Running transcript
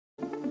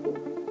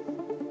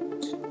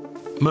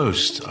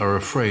Most are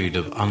afraid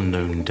of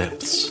unknown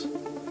depths,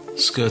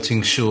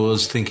 skirting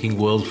shores thinking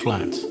world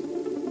flat.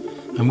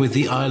 I'm with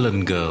the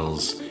island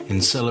girls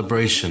in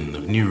celebration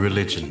of new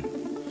religion.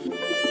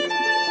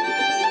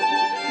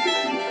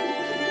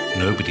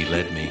 Nobody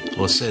led me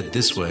or said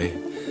this way.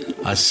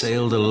 I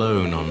sailed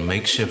alone on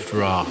makeshift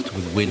raft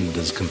with wind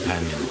as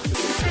companion.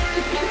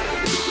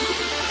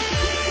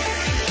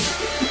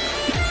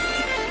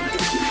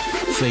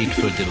 Fate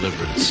for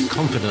deliverance,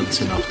 confidence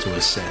enough to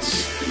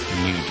assess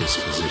new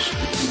disposition.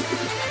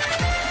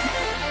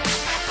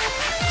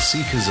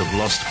 Seekers of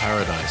lost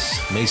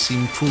paradise may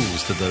seem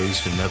fools to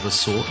those who never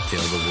sought the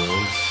other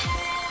worlds.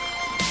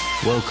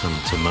 Welcome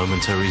to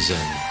Momentary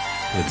Zen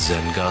with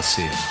Zen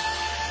Garcia.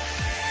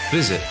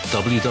 Visit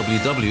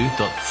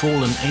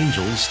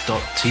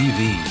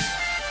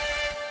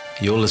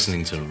www.fallenangels.tv. You're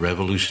listening to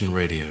Revolution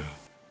Radio.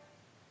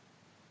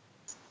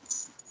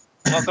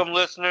 Welcome,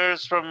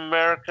 listeners from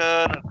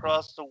America and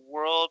across the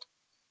world.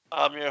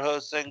 I'm your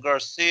host, Zen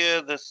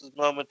Garcia. This is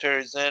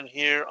Momentary Zen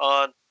here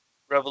on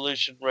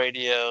Revolution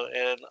Radio,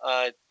 and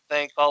I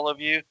thank all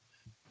of you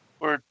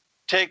for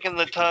taking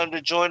the time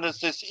to join us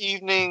this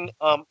evening.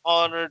 I'm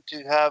honored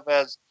to have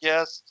as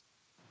guest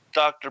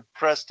Dr.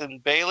 Preston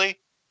Bailey.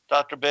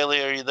 Dr.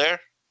 Bailey, are you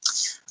there?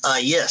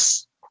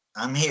 Yes,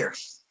 I'm here.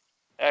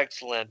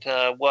 Excellent.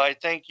 Well, I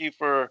thank you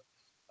for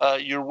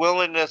your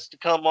willingness to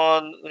come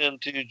on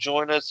and to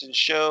join us and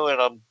show, and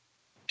I'm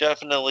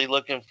definitely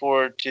looking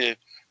forward to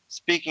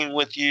speaking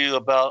with you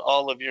about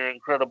all of your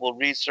incredible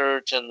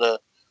research and the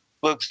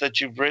books that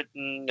you've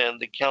written and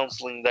the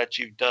counseling that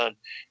you've done.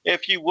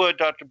 If you would,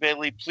 Dr.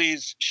 Bailey,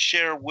 please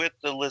share with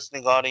the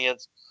listening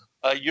audience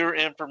your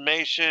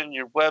information,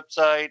 your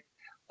website,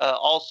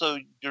 also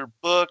your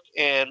book,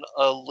 and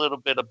a little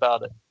bit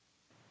about it.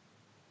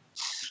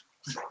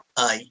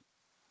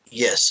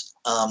 Yes.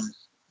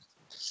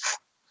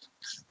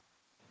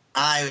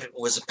 I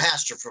was a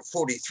pastor for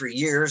 43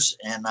 years,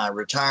 and I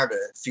retired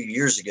a few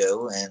years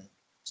ago. And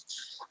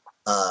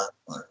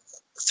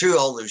through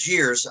all those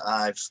years,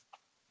 I've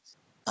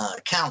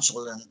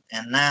counseled,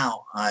 and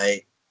now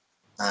I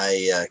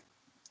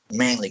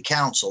mainly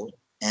counsel.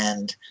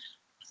 And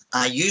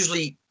I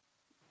usually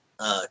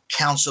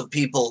counsel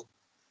people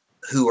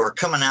who are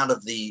coming out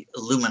of the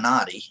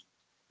Illuminati.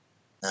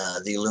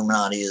 The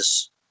Illuminati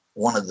is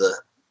one of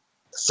the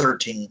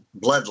 13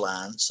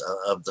 bloodlines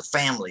of the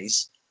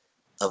families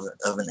of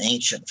an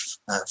ancient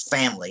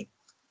family.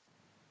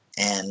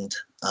 And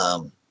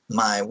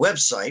my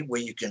website,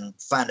 where you can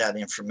find out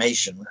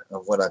information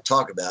of what I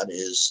talk about,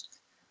 is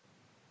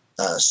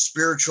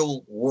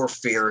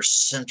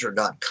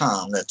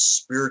spiritualwarfarecenter.com. That's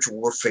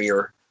spiritual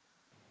warfare,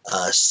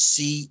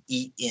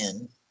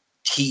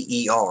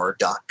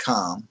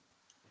 CENTER.com.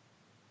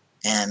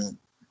 And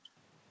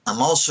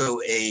I'm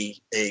also a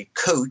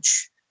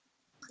coach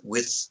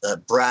with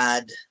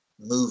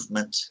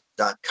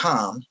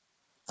bridemovement.com,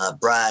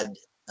 Bride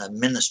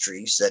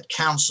Ministries, that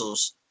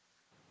counsels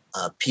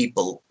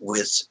people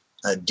with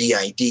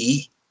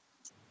DID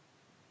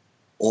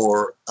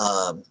or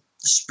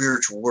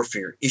spiritual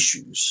warfare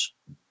issues.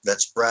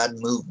 That's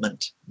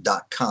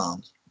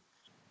bridemovement.com.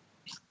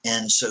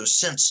 And so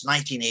since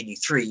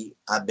 1983,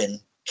 I've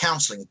been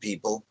counseling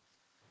people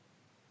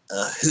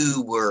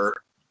who were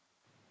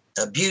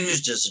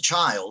abused as a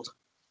child.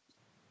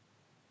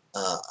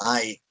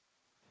 I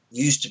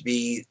used to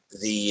be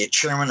the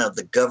chairman of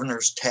the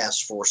Governor's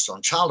Task Force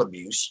on Child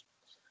Abuse.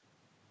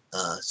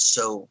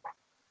 So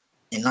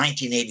in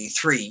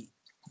 1983,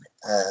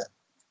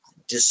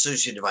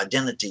 dissociative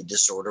identity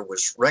disorder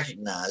was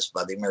recognized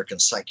by the American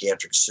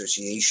Psychiatric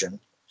Association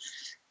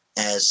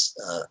as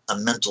a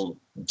mental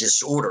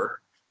disorder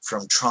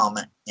from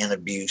trauma and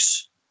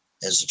abuse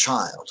as a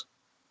child.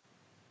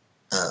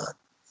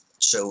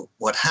 So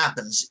what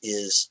happens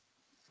is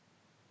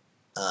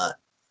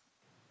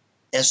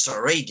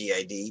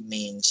SRADID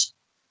means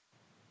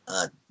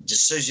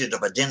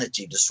dissociative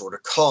identity disorder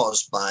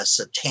caused by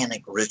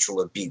satanic ritual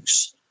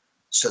abuse.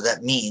 So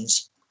that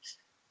means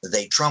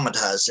they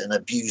traumatized and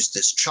abused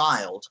this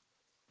child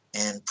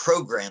and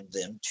programmed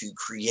them to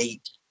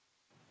create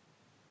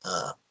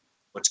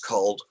what's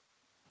called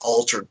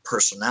altered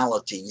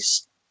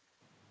personalities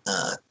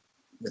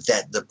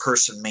that the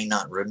person may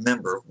not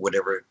remember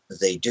whatever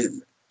they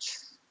do.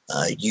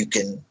 You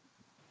can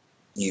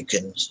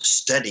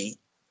study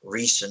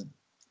recent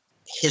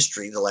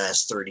history, the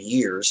last 30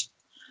 years,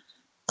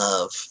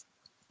 of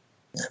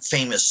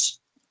famous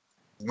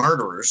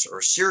murderers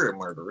or serial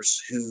murderers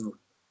who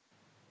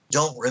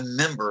don't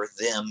remember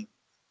them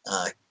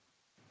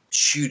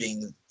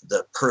shooting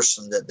the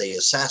person that they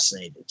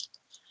assassinated.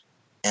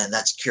 And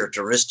that's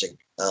characteristic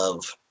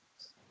of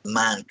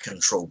mind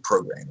control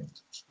programming.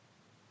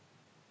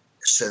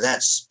 So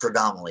that's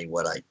predominantly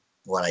what I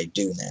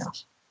do now.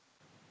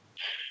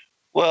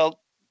 Well,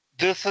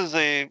 this is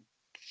a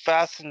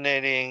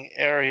fascinating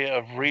area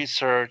of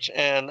research,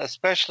 and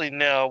especially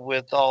now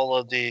with all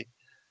of the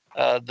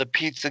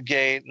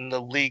Pizzagate and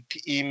the leaked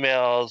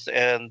emails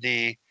and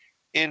the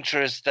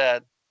interest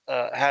that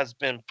has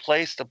been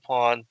placed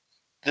upon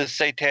the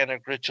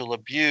satanic ritual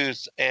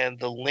abuse and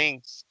the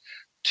links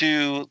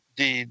to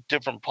the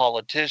different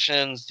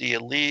politicians, the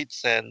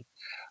elites, and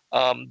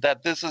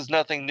that this is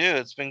nothing new.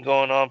 It's been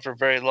going on for a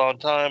very long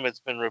time. It's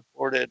been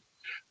reported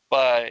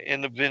by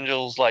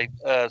individuals like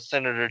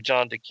Senator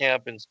John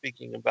DeCamp in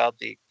speaking about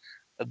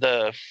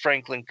the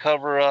Franklin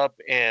cover-up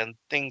and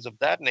things of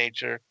that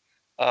nature.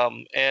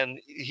 And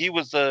he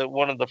was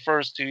one of the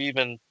first to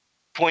even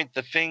point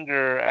the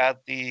finger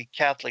at the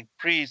Catholic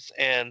priests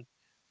and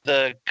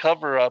the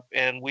cover-up.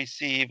 And we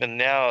see even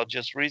now,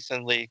 just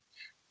recently,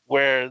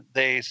 where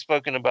they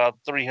spoken about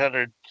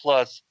 300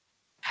 plus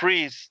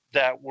priests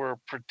that were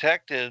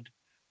protected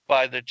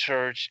by the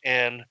church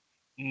and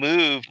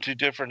moved to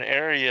different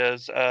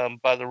areas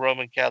by the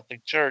Roman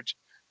Catholic Church,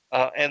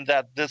 and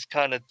that this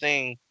kind of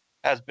thing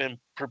has been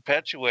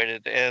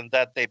perpetuated, and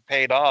that they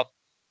paid off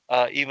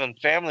even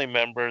family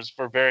members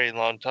for a very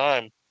long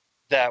time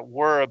that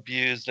were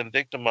abused and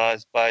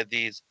victimized by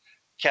these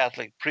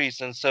Catholic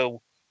priests. And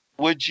so,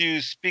 would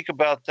you speak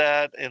about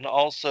that, and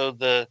also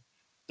the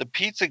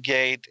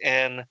Pizzagate,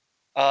 and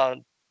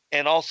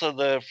also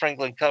the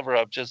Franklin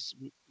cover-up? Just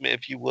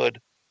if you would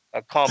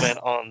comment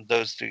on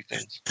those two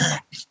things.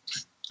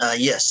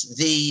 Yes,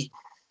 this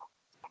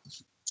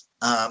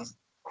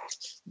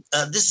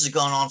has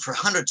gone on for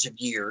hundreds of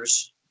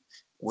years,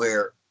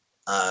 where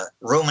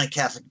Roman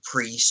Catholic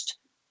priests,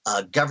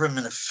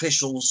 government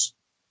officials,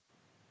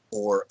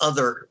 or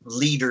other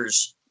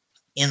leaders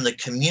in the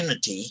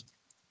community,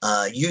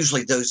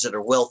 usually those that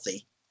are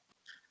wealthy,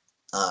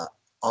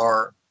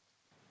 are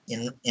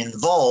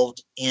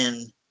involved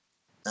in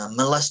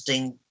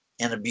molesting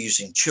and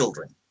abusing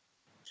children.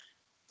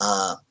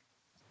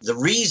 The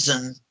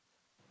reason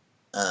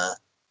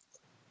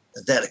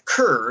that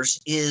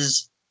occurs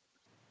is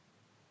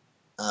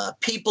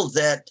people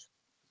that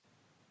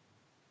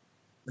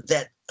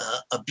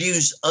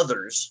abuse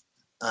others.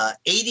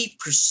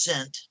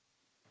 80%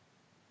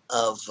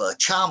 of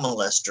child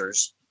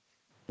molesters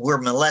were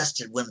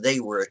molested when they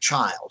were a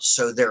child,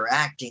 so they're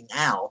acting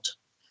out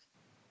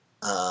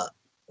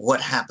what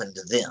happened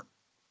to them.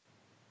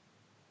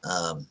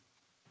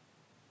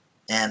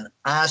 And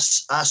I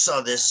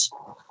saw this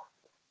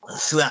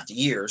throughout the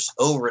years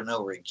over and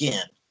over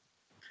again.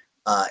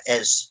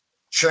 As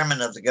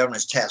chairman of the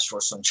Governor's Task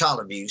Force on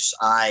Child Abuse,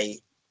 I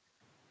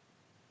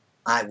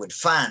would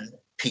find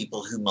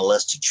people who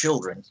molested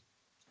children.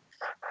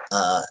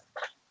 The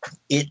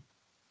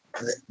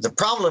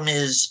problem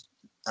is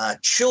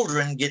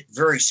children get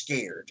very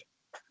scared,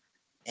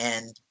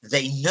 and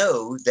they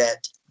know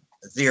that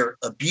their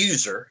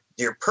abuser,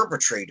 their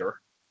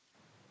perpetrator,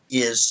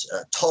 is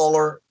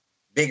taller,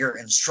 bigger,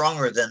 and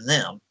stronger than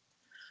them.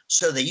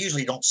 So they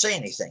usually don't say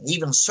anything.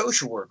 Even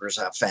social workers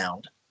I've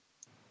found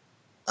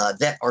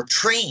that are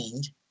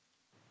trained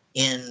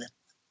in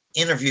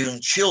interviewing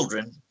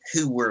children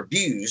who were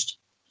abused,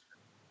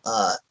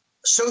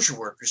 social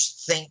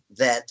workers think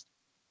that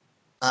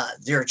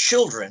their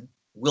children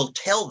will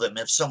tell them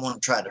if someone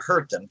tried to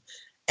hurt them,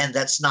 and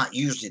that's not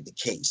usually the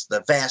case.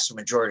 The vast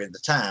majority of the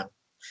time,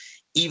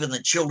 even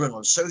the children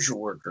of social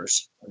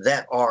workers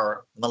that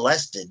are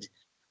molested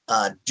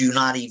do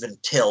not even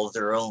tell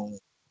their own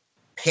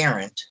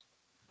parent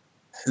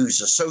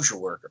who's a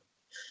social worker.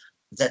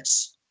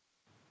 That's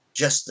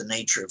just the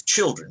nature of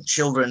children.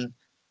 Children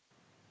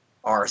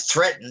are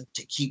threatened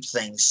to keep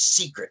things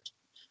secret.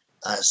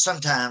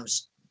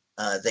 Sometimes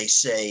they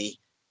say,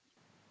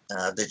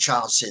 the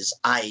child says,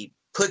 I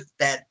put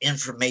that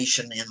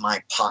information in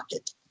my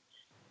pocket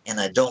and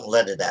I don't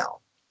let it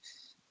out.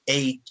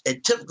 A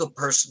typical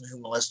person who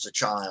molests a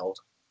child,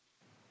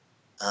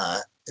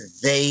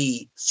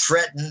 they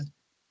threaten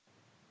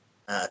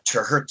to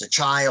hurt the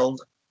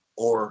child,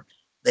 or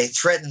they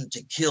threaten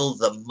to kill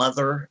the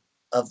mother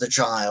of the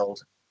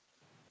child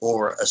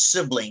or a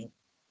sibling,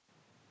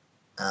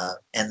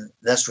 and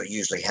that's what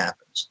usually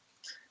happens.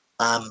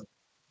 I'm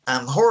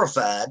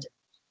horrified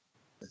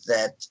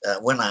that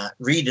when I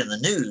read in the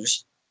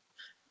news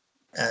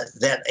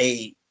that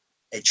a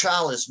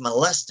child is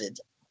molested,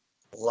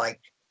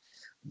 like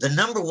the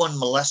number one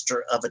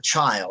molester of a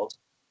child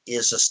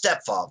is a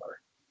stepfather.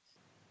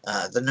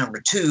 The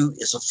number two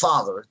is a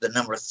father. The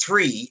number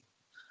three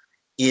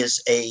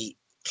is a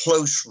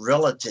close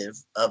relative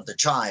of the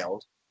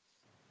child.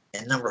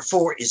 And number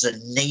four is a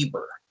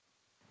neighbor.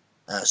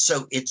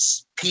 So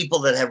it's people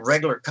that have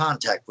regular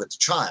contact with the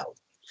child.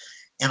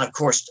 And of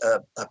course,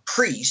 a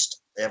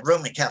priest, a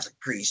Roman Catholic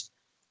priest,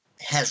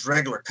 has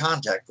regular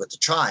contact with the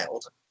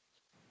child.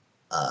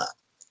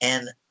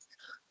 And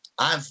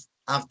I've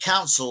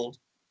counseled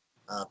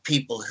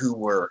people who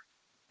were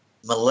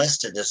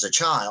molested as a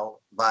child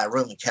by a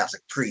Roman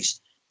Catholic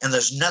priest, and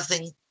there's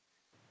nothing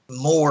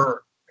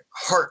more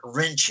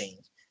heart-wrenching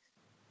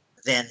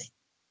than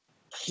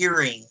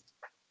hearing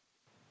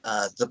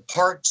the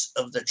parts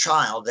of the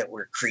child that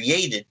were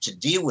created to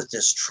deal with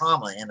this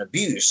trauma and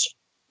abuse,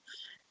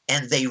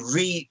 and they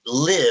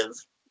relive,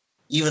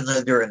 even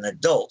though they're an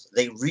adult,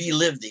 they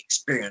relive the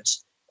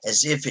experience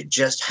as if it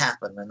just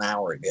happened an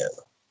hour ago.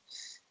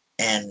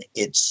 And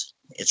it's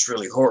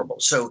really horrible.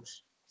 So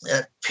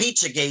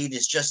Pizzagate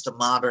is just a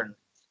modern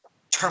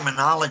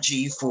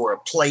terminology for a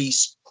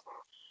place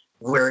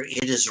where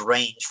it is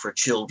arranged for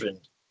children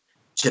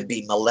to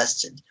be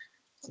molested.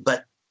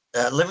 But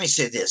let me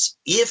say this.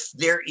 If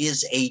there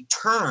is a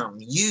term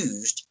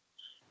used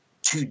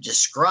to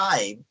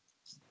describe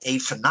a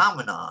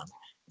phenomenon,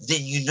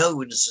 then you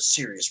know it is a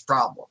serious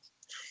problem.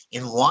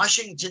 In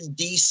Washington,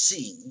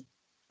 D.C.,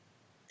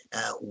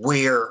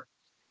 where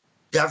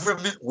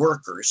government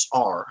workers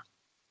are,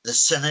 the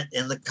Senate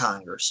and the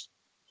Congress,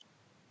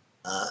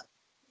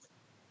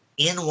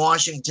 in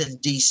Washington,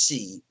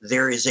 D.C.,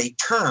 there is a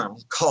term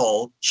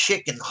called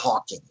chicken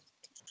hawking.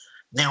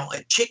 Now,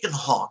 a chicken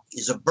hawk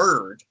is a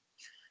bird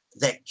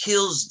that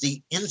kills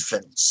the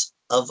infants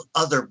of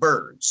other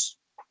birds,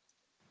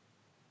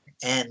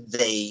 and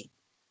they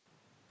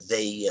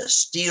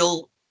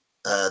steal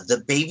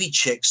the baby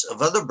chicks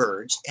of other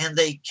birds, and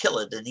they kill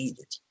it and eat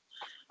it.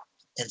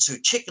 And so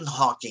chicken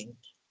hawking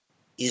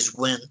is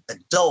when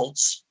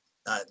adults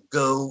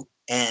go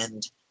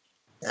and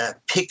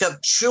pick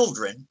up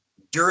children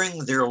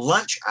during their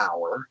lunch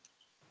hour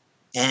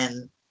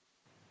and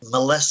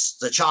molest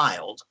the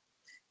child.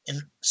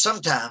 And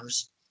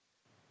sometimes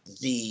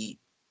the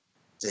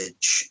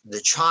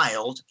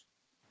child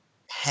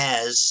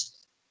has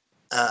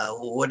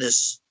what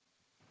is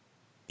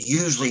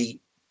usually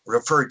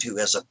referred to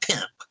as a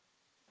pimp.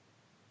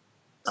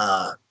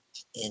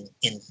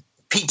 In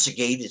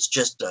Pizzagate, it's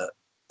just a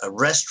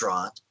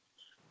restaurant,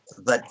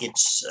 but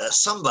it's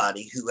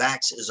somebody who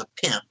acts as a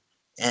pimp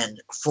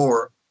and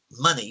for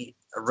money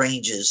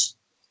arranges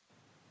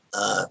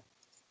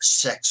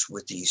sex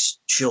with these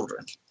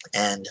children.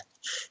 And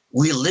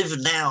we live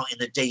now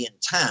in a day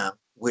and time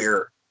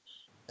where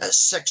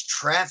sex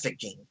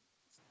trafficking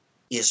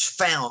is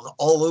found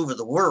all over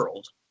the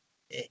world,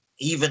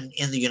 even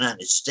in the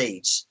United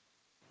States,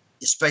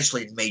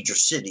 especially in major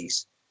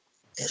cities.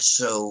 And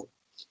so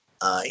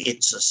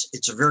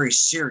it's a very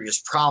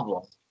serious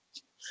problem.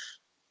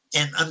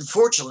 And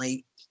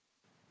unfortunately,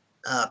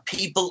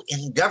 people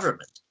in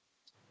government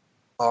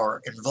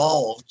are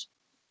involved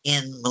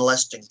in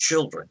molesting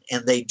children,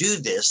 and they do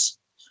this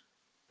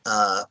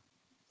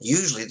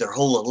usually their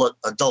whole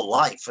adult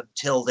life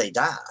until they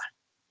die.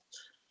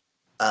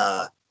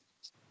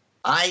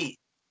 I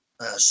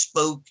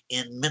spoke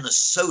in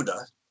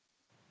Minnesota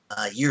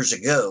years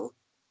ago,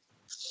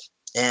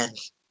 and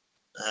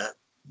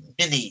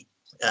many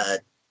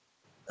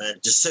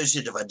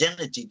dissociative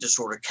identity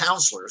disorder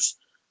counselors,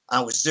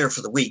 I was there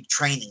for the week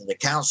training the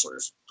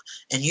counselors,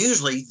 and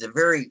usually the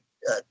very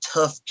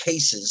tough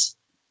cases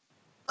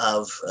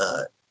of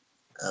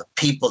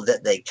people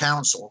that they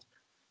counsel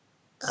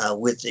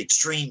with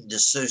extreme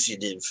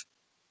dissociative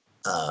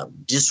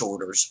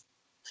disorders,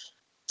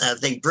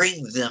 they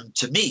bring them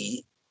to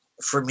me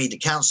for me to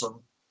counsel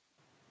them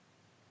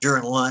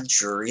during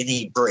lunch or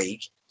any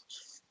break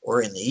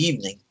or in the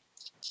evening.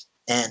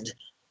 And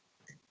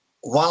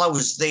while I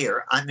was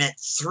there, I met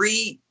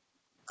three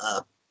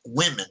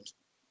women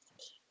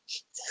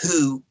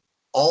who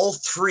all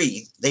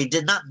three, they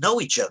did not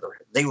know each other.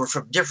 They were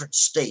from different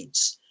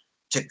states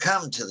to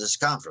come to this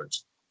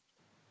conference.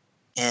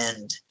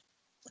 And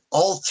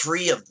all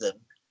three of them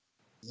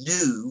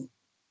knew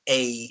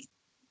a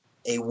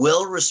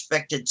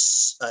well-respected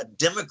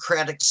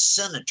Democratic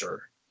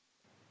senator.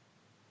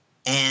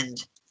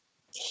 And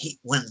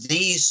when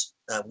these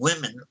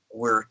women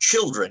were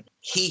children,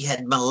 he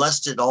had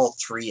molested all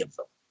three of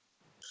them.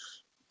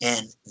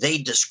 And they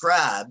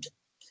described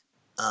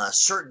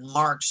certain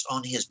marks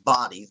on his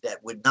body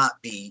that would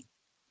not be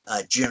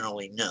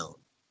generally known.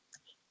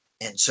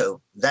 And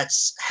so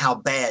that's how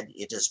bad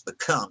it has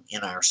become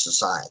in our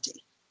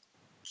society.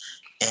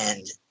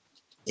 And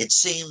it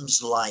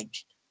seems like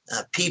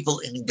people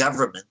in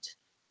government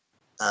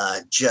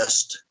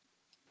just,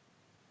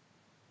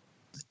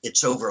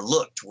 it's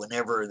overlooked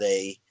whenever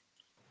they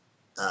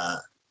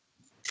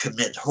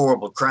commit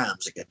horrible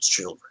crimes against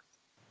children.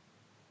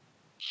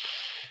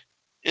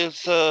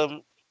 It's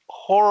a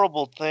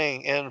horrible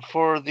thing, and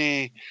for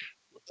the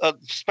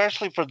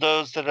especially for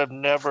those that have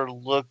never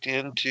looked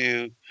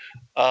into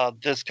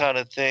this kind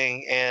of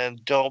thing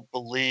and don't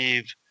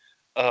believe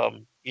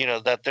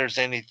that there's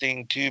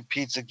anything to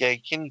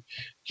Pizzagate.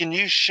 Can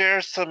you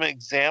share some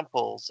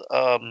examples?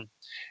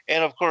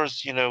 And of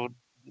course,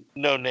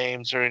 no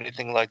names or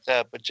anything like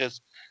that, but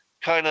just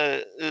kind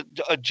of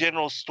a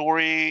general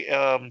story.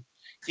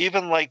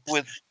 Even like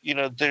with,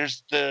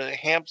 there's the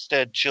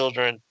Hampstead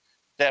children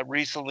that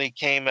recently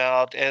came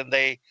out, and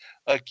they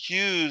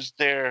accused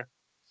their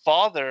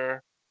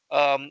father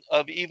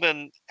of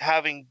even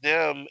having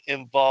them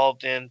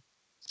involved in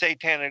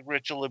satanic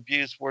ritual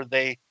abuse, where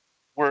they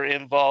were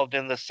involved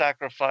in the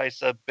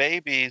sacrifice of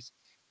babies,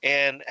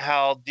 and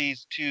how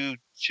these two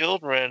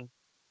children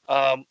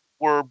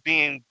were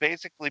being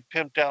basically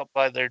pimped out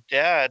by their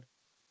dad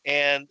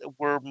and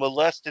were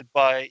molested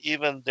by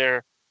even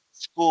their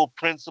school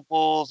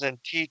principals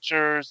and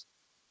teachers,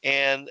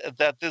 and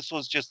that this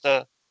was just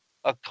a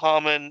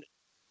common,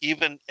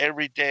 even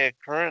everyday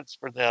occurrence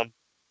for them,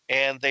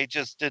 and they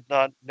just did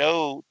not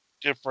know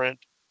different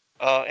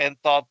and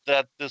thought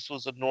that this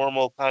was a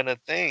normal kind of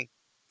thing.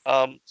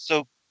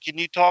 So can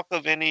you talk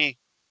of any,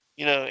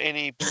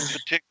 any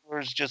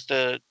particulars just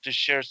to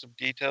share some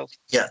details?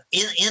 Yeah,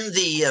 in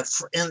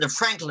the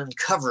Franklin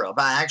cover up,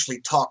 I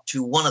actually talked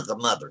to one of the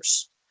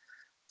mothers,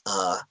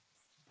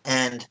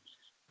 and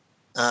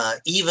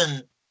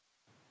even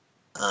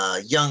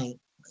young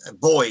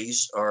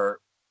boys are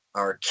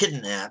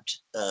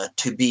kidnapped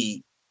to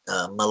be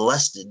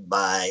molested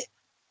by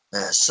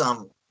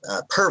some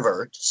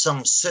pervert,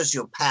 some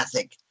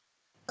sociopathic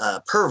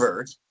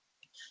pervert,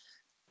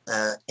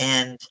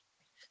 and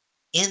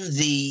in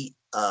the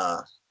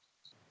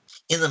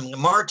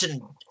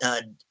Martin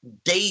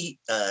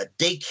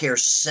daycare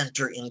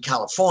center in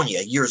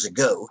California years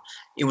ago,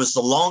 it was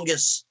the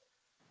longest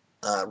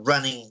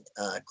running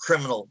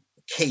criminal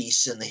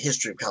case in the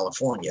history of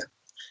California.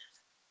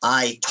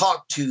 I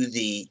talked to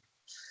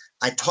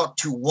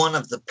one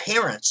of the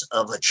parents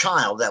of a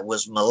child that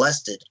was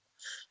molested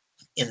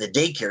in the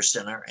daycare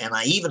center, and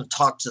I even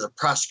talked to the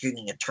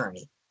prosecuting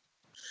attorney.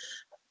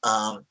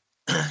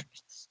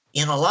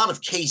 In a lot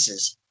of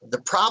cases,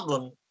 the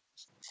problem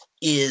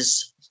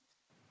is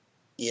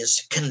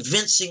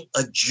convincing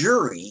a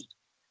jury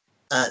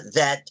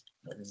that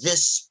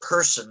this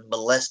person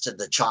molested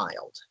the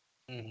child.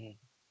 Mm-hmm.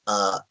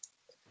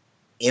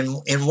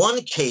 In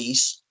one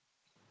case,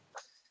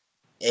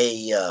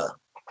 a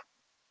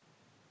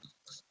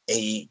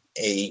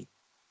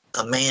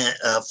man,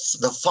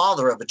 the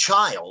father of a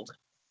child,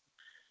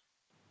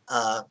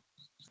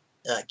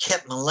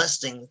 kept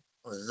molesting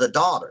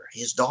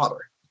his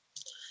daughter,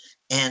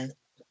 and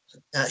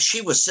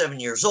she was 7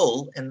 years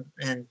old,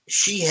 and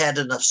she had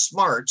enough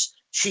smarts.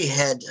 She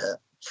had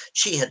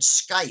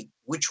Skype,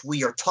 which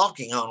we are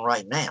talking on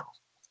right now,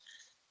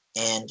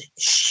 and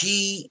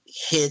she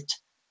hit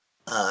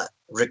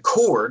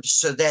record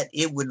so that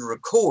it would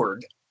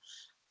record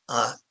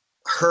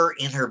her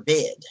in her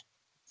bed,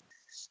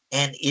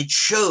 and it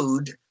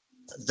showed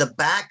the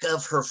back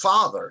of her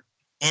father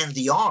and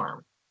the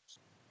arm.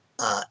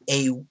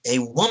 A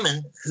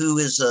woman who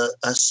is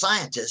a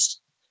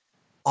scientist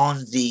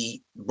on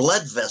the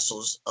blood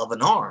vessels of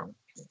an arm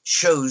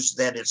shows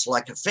that it's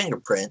like a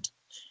fingerprint.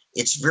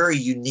 It's very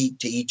unique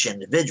to each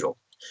individual.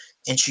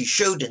 And she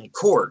showed in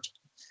court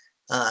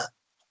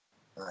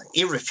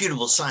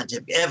irrefutable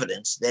scientific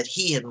evidence that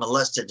he had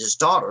molested his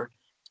daughter,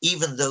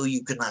 even though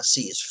you could not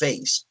see his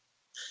face.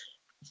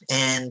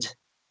 And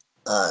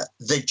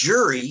the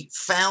jury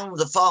found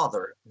the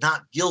father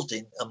not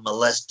guilty of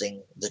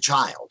molesting the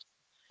child,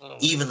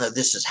 even though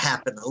this has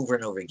happened over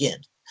and over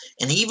again.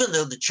 And even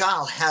though the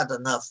child had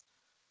enough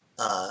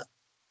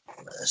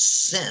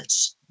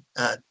sense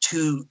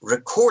to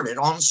record it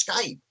on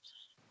Skype.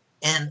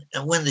 And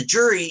when the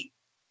jury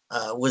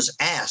was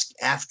asked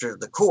after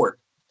the court,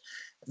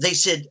 they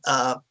said,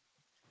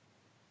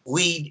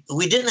 we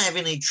didn't have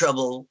any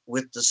trouble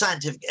with the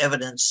scientific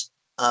evidence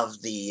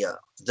of the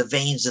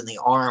veins in the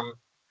arm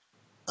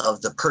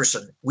of the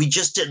person. We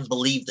just didn't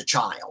believe the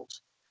child.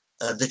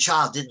 The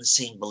child didn't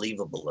seem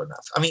believable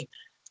enough. I mean,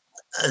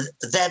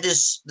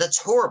 that's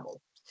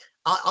horrible.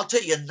 I'll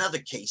tell you another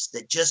case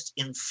that just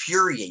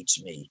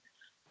infuriates me.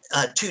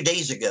 2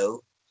 days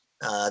ago,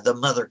 the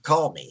mother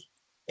called me,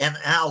 and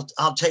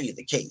I'll tell you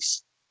the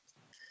case.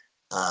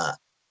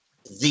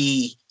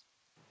 The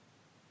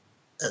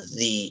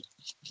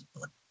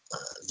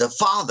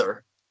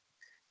father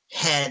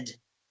had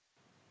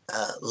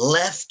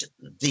left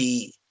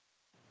the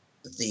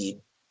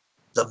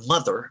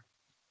mother,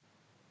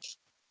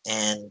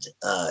 and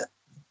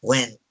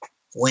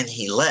when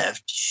he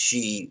left,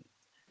 she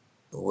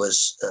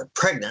was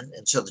pregnant,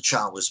 and so the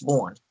child was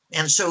born.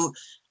 And so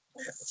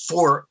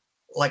for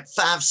like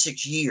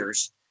 5-6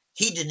 years,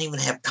 he didn't even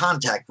have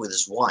contact with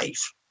his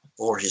wife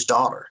or his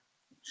daughter.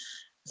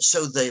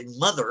 So the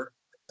mother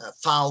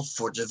filed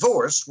for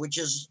divorce, which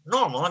is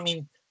normal. I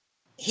mean,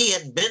 he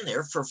hadn't been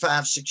there for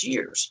 5-6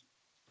 years.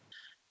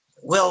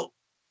 Well,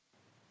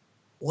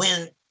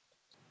 when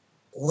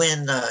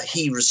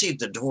he received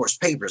the divorce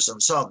papers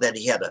and saw that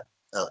he had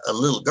a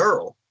little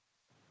girl,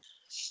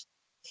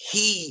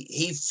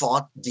 he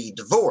fought the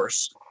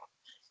divorce,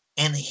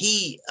 and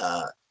he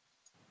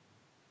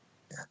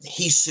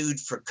sued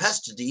for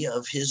custody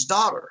of his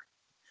daughter,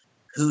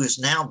 who is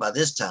now by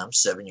this time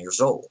 7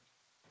 years old.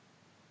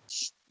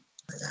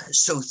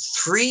 So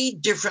three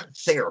different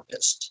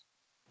therapists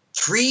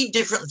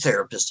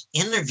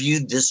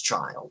interviewed this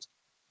child,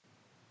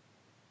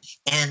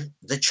 and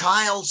the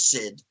child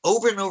said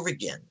over and over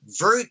again,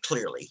 very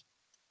clearly,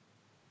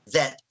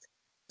 that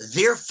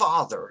their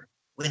father,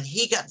 when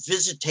he got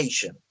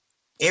visitation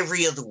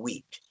every other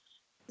week,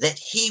 that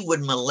he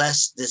would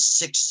molest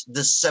this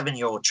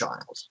 7-year-old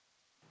child.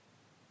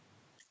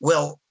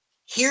 Well,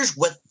 here's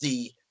what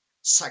the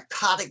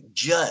psychotic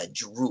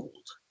judge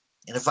ruled.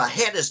 And if I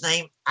had his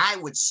name, I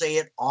would say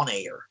it on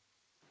air.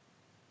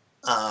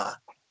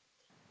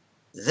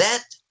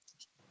 That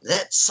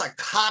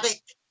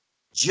psychotic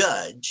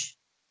judge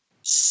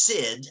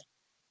said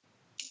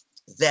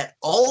that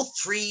all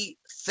three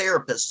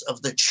therapists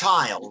of the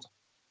child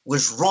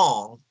was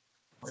wrong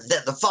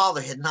that the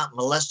father had not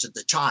molested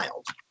the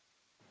child.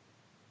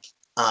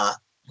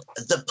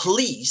 The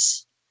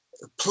police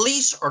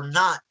are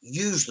not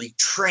usually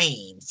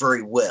trained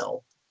very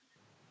well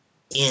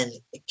in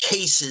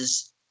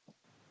cases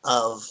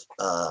of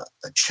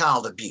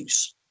child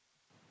abuse.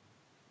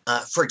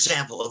 For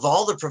example, of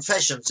all the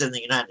professions in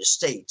the United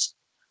States,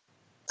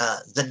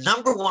 the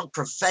number one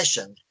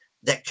profession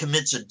that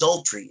commits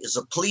adultery is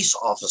a police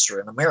officer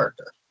in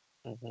America.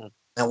 Mm-hmm.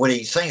 Now, what do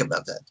you think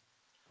about that?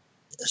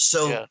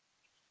 So,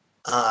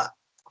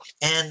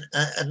 and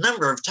a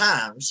number of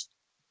times,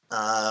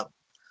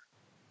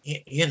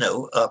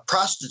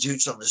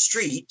 prostitutes on the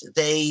street,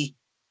 they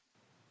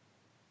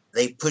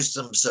push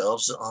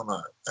themselves on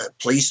a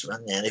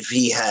policeman, and if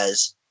he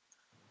has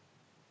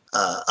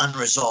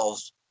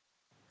unresolved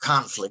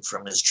conflict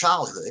from his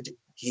childhood,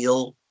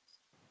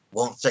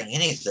 won't think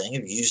anything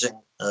of using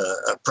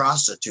a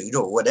prostitute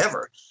or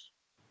whatever.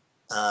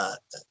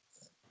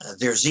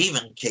 There's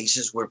even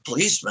cases where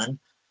policemen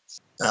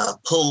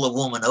pull a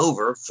woman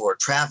over for a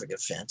traffic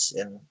offense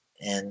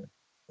and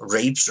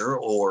rapes her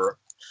or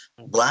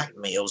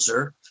blackmails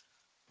her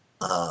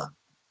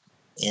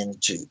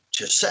into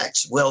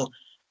sex. Well,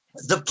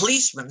 the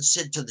policeman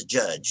said to the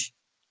judge,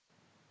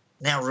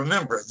 now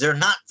remember, they're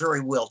not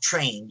very well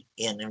trained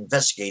in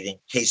investigating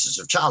cases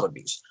of child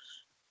abuse.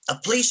 A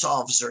police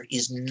officer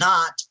is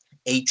not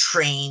a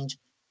trained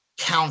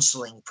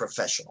counseling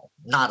professional,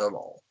 not at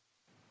all.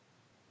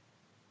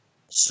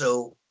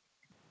 So,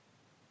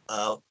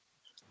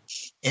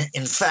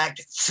 in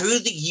fact, through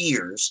the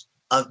years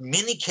of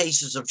many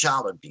cases of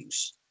child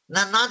abuse,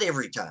 now not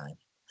every time,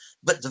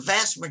 but the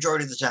vast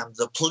majority of the time,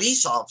 the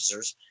police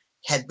officers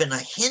had been a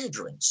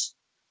hindrance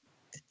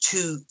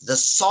to the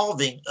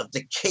solving of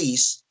the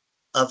case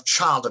of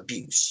child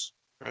abuse.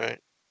 Right.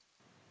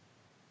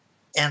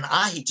 And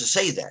I hate to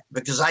say that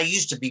because I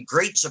used to be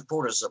great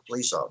supporters of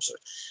police officers,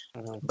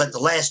 but the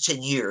last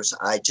 10 years,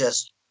 I've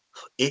just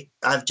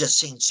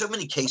seen so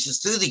many cases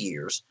through the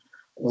years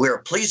where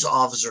police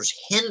officers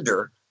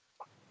hinder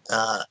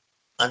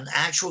an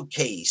actual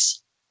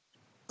case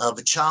of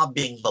a child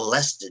being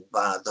molested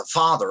by the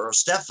father or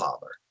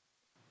stepfather.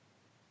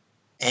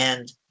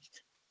 And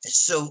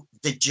so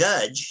the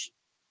judge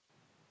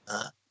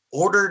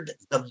ordered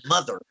the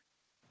mother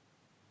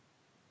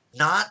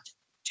not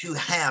to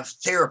have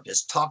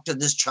therapists talk to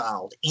this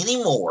child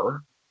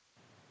anymore.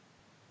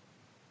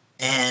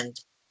 And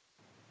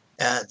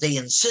they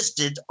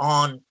insisted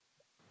on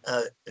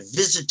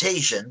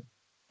visitation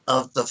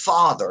of the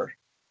father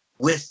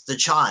with the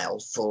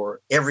child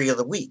for every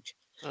other week.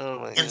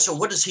 And so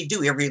what does he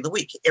do every other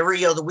week?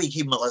 Every other week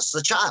he molests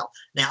the child.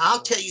 Now,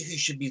 I'll tell you who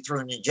should be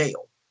thrown in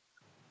jail.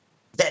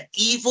 That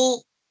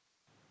evil,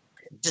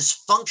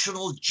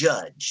 dysfunctional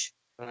judge.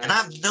 And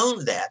I've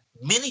known that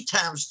many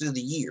times through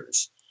the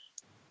years.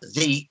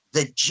 The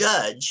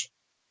judge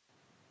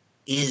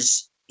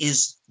is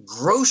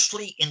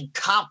grossly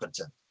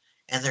incompetent.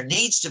 And there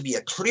needs to be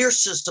a clear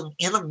system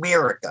in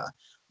America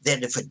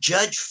that if a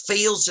judge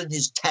fails in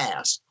his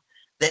task,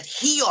 that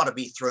he ought to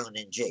be thrown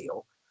in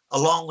jail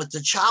along with the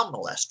child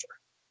molester.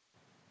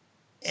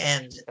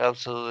 And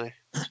absolutely.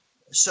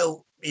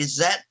 So is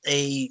that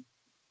a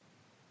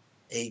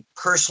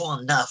personal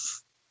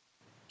enough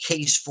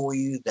case for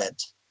you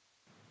that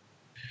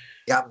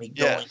got me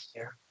going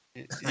there?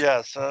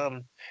 Yes.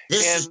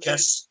 This is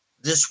just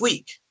this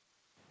week.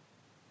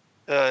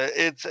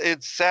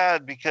 It's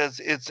sad because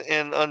it's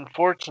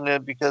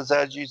unfortunate because,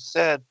 as you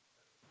said,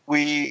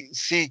 we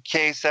see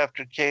case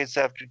after case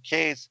after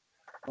case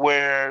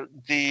where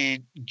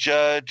the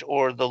judge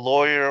or the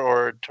lawyer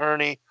or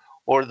attorney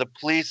or the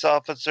police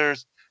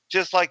officers,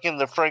 just like in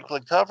the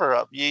Franklin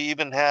cover-up, you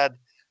even had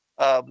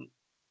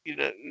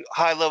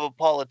high-level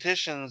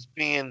politicians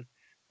being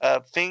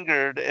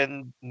fingered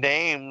and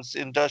names,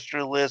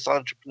 industrialists,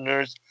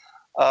 entrepreneurs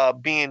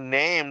being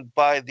named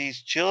by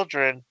these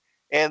children.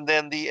 And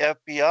then the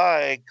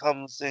FBI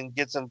comes and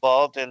gets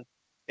involved and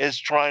is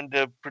trying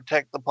to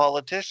protect the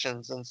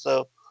politicians. And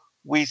so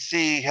we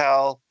see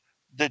how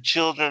the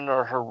children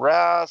are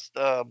harassed,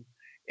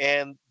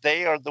 and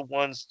they are the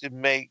ones to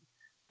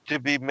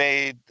be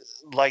made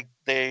like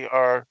they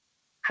are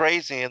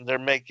crazy and they're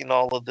making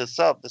all of this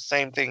up. The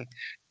same thing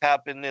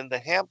happened in the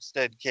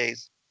Hampstead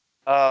case.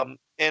 And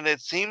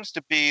it seems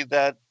to be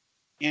that,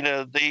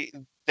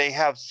 they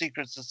have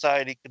secret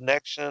society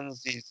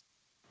connections, these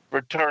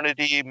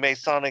fraternity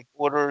Masonic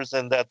orders,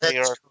 and that they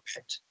are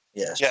correct.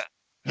 Yes. Yeah.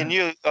 Can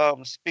you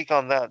speak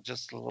on that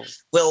just a little?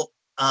 Well,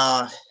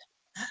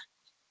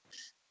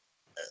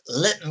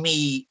 let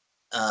me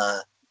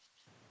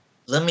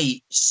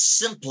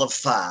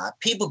simplify.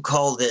 People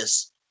call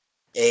this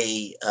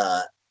a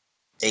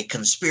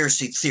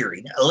conspiracy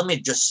theory. Now, let me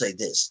just say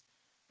this.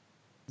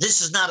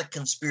 This is not a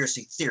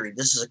conspiracy theory.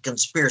 This is a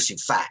conspiracy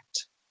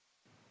fact.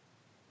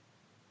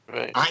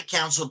 Right. I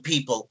counsel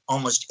people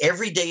almost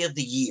every day of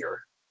the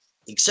year,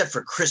 except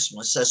for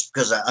Christmas. That's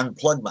because I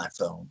unplugged my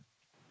phone.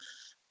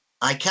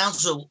 I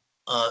counsel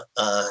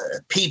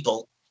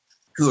people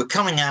who are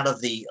coming out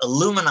of the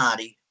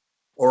Illuminati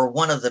or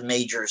one of the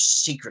major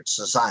secret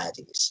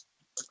societies.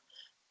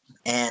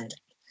 And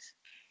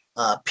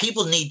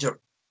people need to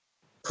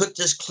put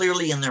this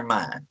clearly in their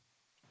mind.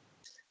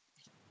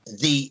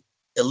 The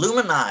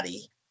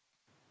Illuminati,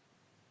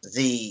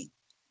 the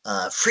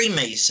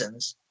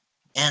Freemasons,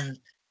 and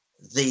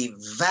the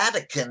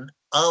Vatican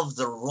of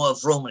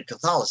Roman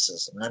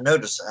Catholicism. Now,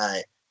 notice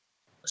I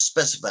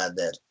specified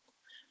that.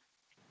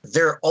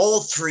 They're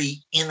all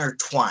three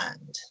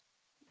intertwined.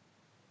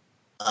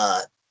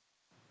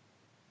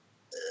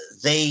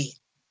 They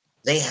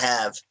may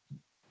have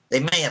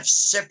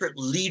separate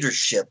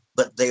leadership,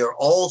 but they are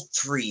all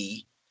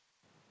three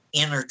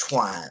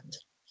intertwined.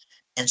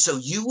 And so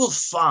you will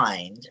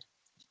find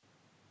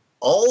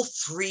all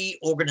three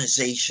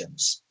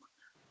organizations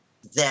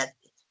that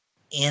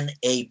in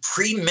a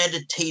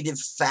premeditative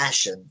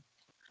fashion,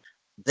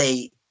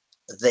 they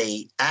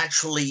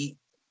actually,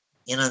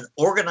 in an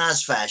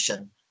organized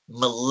fashion,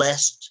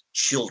 molest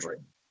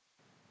children.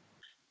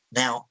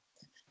 Now,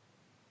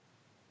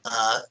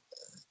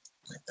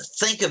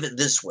 think of it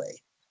this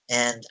way,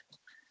 and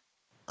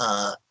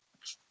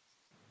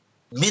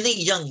many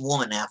young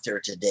women out there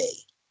today,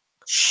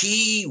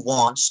 she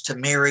wants to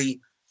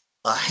marry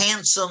a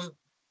handsome,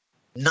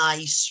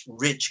 nice,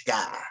 rich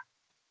guy,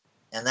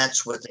 and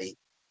that's what they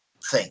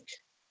think.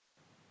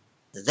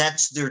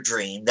 That's their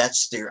dream.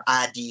 That's their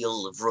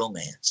ideal of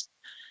romance.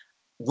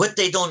 What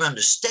they don't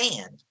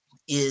understand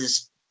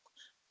is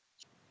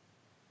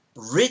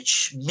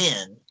rich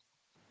men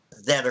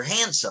that are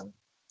handsome,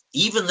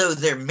 even though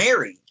they're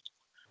married,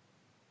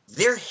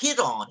 they're hit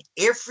on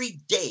every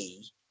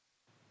day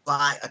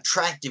by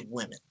attractive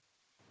women.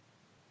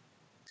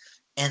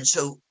 And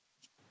so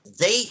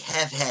they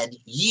have had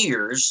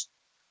years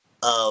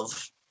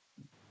of,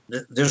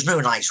 there's no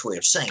nice way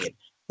of saying it,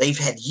 they've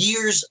had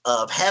years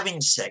of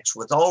having sex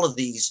with all of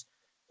these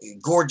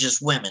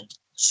gorgeous women.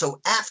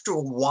 So after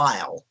a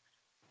while,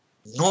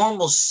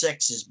 normal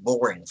sex is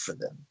boring for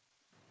them.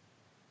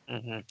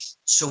 Mm-hmm.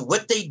 So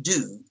what they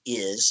do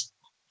is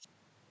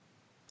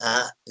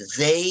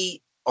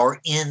they are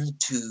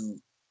into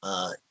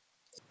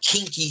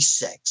kinky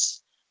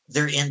sex.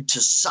 They're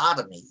into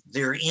sodomy.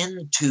 They're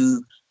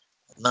into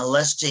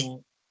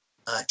molesting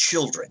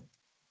children.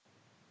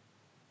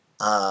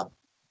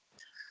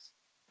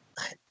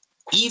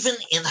 Even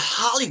in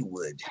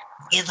Hollywood,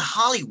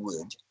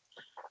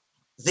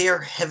 there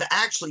have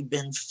actually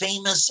been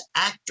famous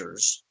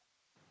actors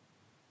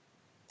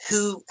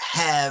who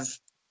have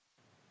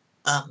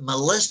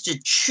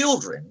molested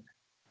children,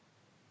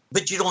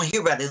 but you don't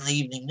hear about it in the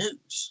evening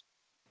news.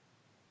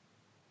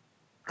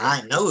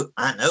 I know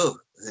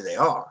who they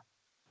are.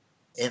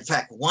 In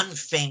fact, one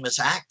famous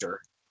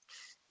actor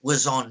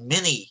was on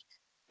many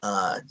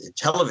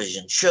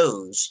television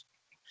shows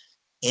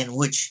in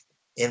which,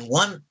 in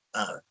one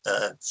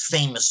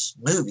famous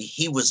movie,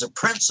 he was a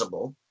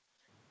principal,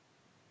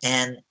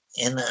 and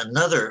in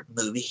another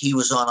movie, he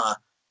was on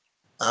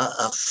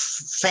a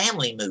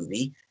family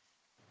movie,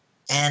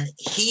 and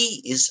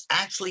he is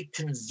actually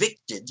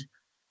convicted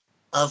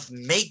of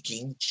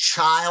making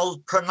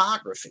child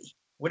pornography.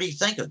 What do you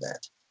think of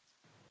that?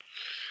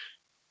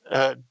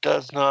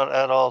 Does not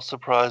at all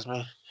surprise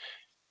me.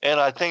 And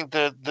I think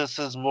that this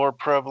is more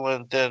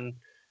prevalent than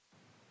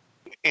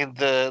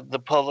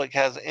the public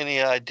has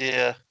any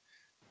idea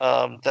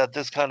that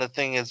this kind of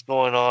thing is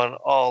going on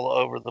all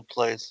over the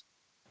place.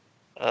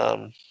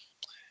 And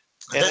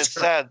it's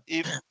sad.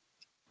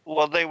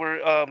 Well, they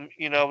were, I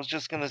was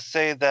just going to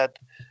say that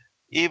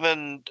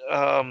even,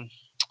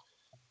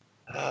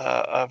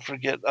 I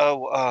forget,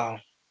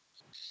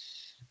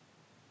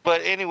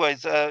 but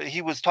anyways,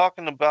 he was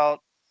talking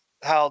about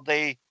how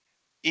they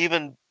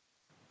even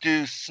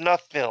do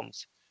snuff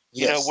films,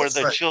 yes, where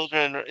the right.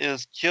 children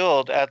is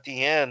killed at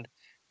the end,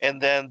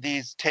 and then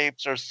these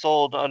tapes are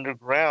sold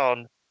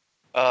underground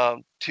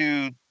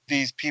to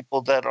these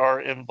people that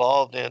are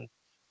involved in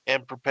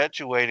and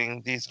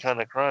perpetuating these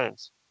kind of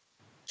crimes.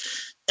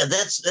 And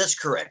that's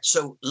correct.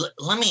 So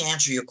let me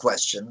answer your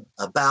question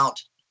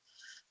about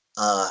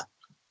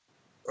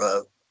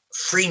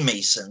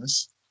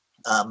Freemasons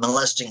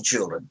molesting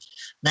children.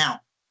 Now,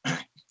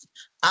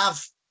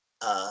 I've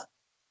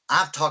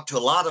talked to a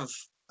lot of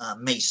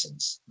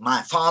Masons.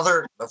 My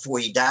father, before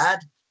he died,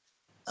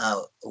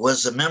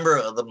 was a member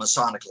of the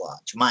Masonic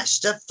Lodge. My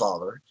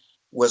stepfather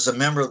was a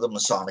member of the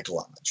Masonic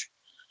Lodge,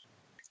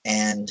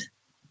 and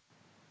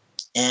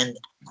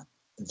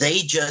they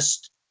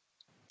just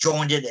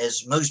joined it,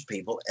 as most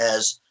people,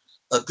 as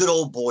a good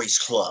old boys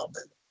club.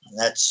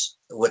 That's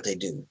what they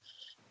do.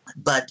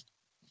 But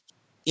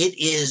it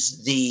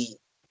is the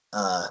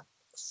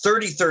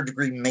 33rd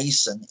degree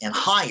Mason and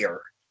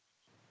higher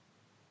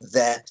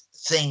that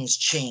things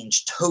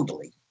change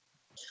totally.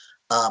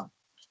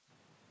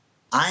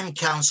 I'm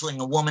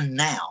counseling a woman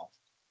now,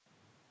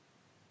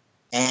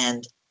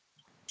 and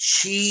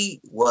she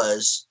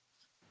was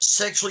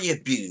sexually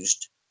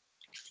abused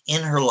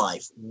in her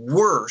life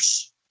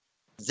worse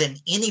than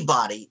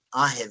anybody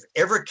I have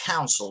ever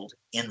counseled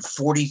in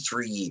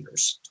 43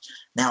 years.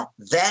 Now,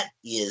 that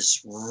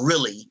is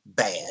really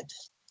bad.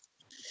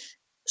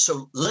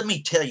 So let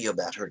me tell you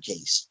about her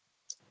case.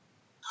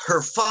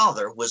 her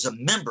father was a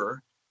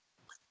member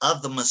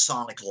of the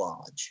Masonic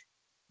Lodge.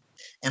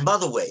 And by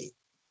the way,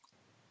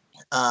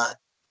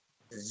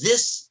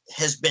 this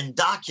has been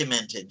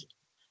documented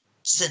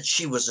since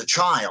she was a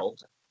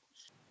child,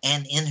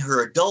 and in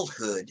her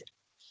adulthood,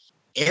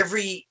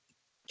 every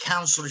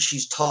counselor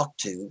she's talked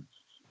to,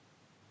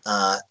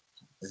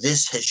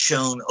 this has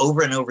shown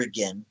over and over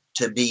again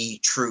to be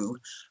true.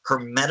 Her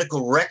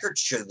medical records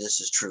show this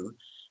is true.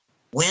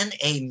 When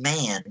a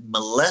man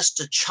molests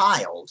a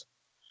child,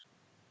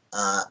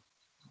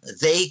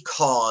 they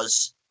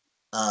cause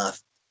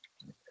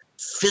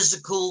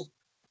physical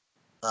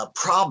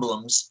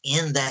problems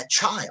in that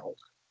child.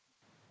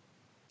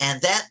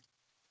 And that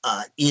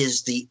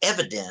is the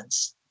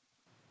evidence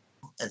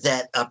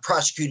that a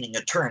prosecuting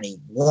attorney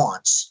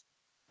wants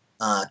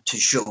to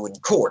show in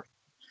court.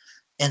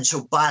 And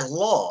so by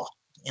law,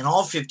 in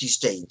all 50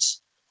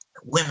 states,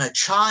 when a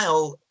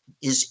child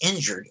is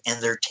injured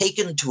and they're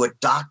taken to a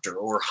doctor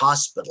or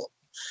hospital,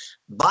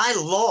 by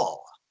law,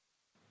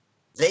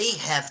 they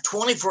have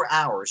 24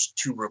 hours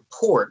to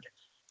report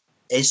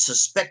a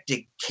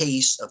suspected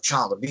case of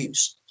child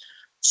abuse.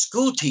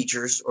 School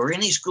teachers or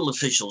any school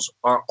officials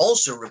are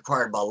also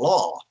required by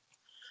law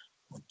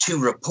to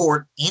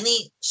report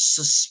any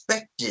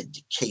suspected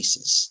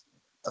cases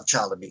of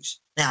child abuse.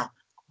 Now,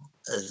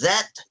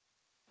 that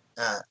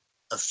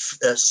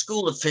a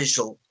school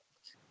official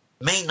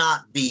may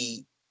not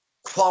be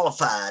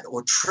qualified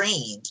or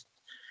trained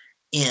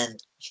in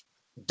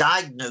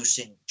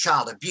diagnosing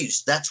child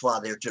abuse. That's why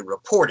they're to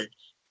report it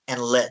and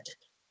let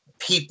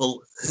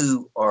people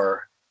who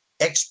are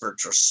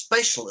experts or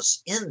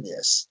specialists in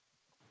this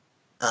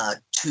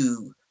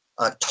to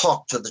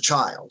talk to the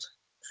child.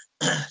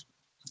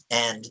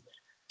 And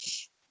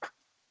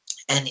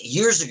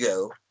years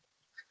ago,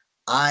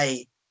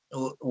 I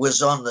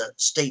was on the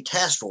state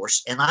task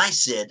force, and I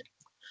said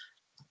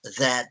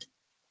that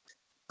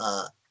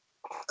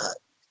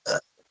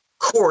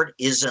court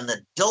is an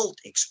adult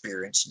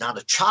experience, not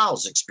a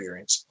child's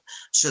experience.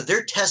 So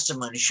their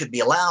testimony should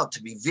be allowed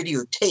to be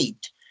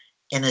videotaped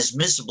and is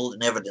admissible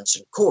in evidence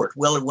in court.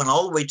 Well, it went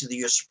all the way to the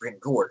U.S. Supreme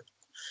Court,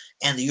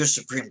 and the U.S.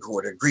 Supreme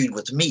Court agreed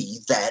with me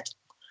that,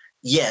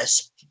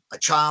 yes, a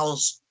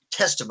child's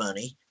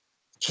testimony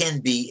can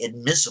be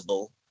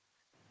admissible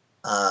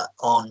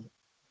on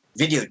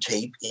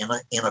videotape in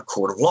a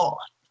court of law.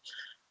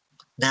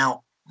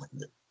 Now,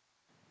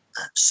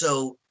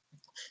 so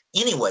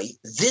anyway,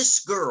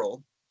 this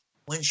girl,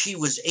 when she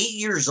was 8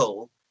 years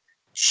old,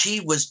 she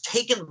was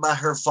taken by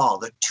her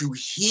father to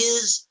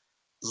his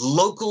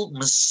local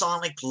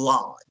Masonic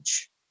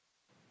lodge.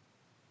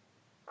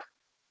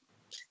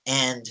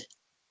 And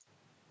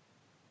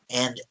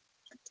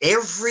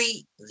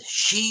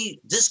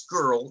this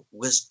girl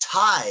was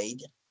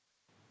tied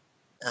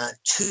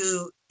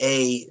to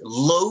a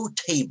low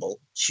table.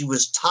 She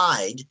was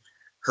tied,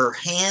 her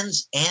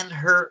hands and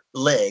her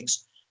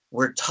legs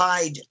were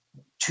tied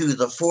to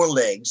the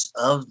forelegs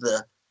of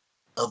the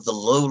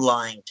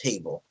low-lying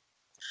table.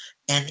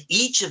 And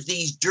each of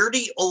these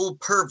dirty old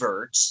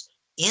perverts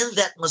in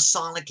that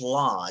Masonic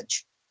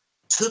lodge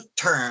took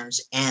turns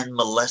and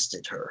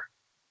molested her.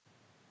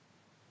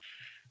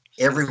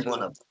 Every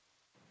one of them.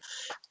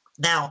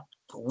 Now,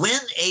 when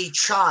a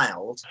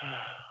child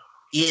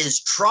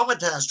is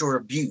traumatized or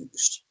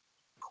abused,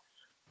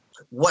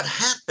 what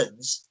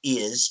happens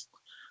is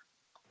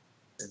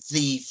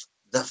the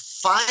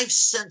five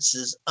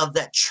senses of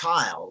that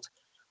child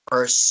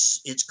are,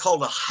 it's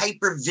called a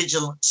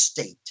hypervigilant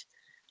state,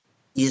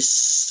 is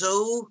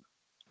so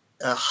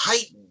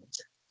heightened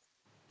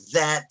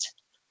that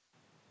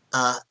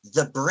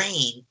the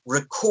brain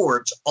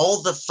records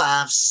all the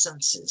five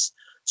senses.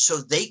 So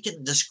they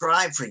can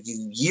describe for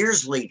you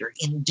years later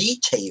in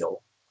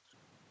detail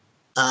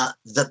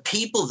the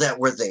people that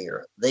were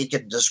there. They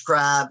can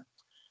describe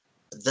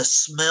the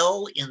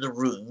smell in the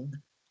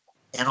room,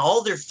 and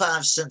all their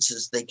five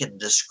senses, they can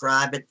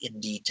describe it in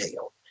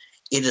detail.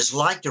 It is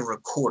like a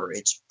recorder.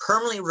 It's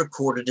permanently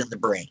recorded in the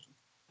brain.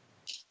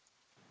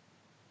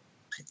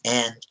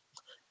 And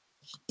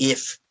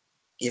if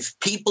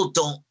people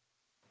don't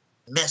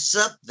mess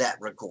up that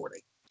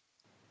recording,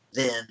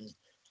 then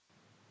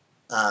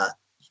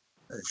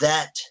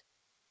that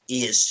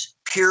is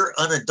pure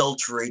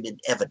unadulterated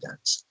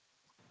evidence.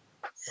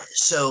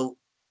 So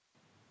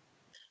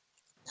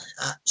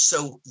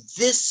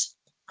this,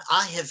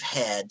 I have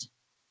had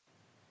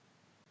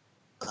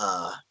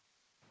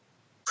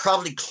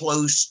probably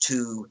close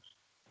to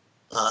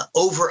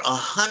over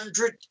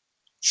 100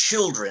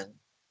 children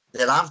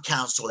that I've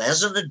counseled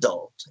as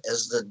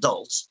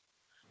adults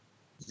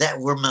that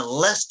were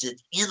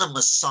molested in a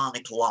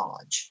Masonic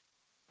lodge.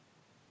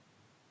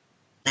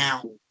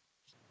 Now,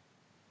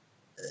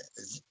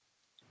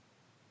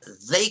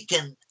 they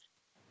can,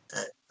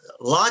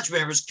 lodge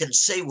members can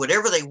say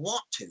whatever they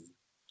want to,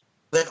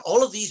 but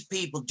all of these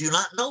people do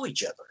not know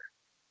each other.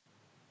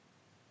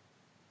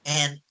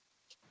 And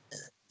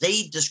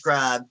they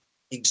describe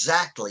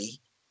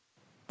exactly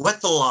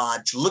what the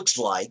lodge looks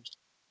like,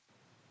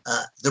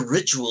 the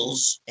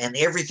rituals and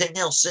everything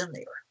else in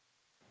there.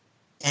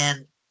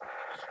 And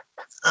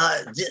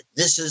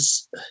this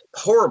is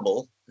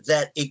horrible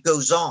that it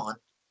goes on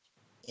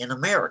in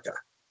America.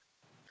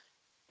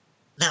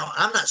 Now,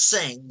 I'm not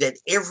saying that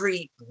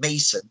every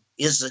Mason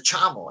is a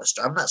child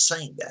molester. I'm not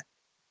saying that.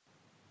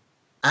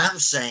 I'm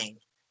saying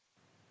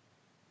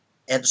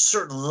at a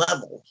certain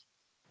level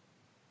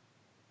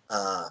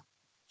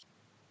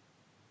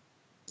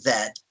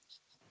that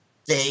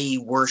they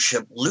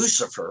worship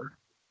Lucifer,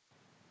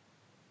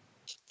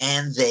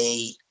 and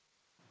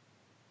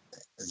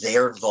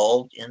they're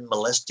involved in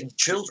molesting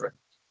children.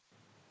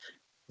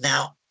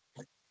 Now,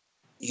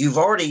 you've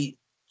already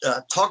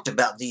talked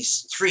about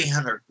these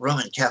 300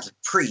 Roman Catholic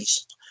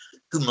priests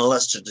who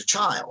molested a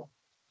child.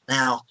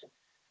 Now,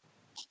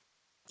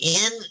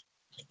 in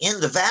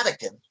the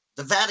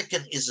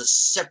Vatican is a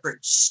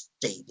separate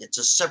state. It's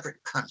a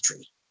separate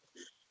country,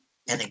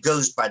 and it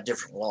goes by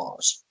different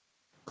laws.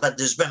 But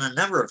there's been a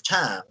number of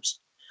times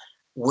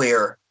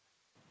where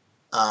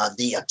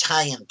the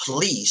Italian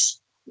police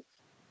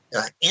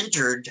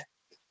entered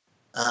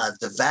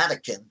the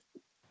Vatican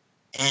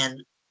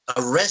and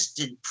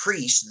arrested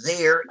priests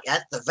there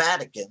at the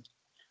Vatican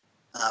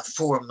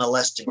for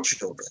molesting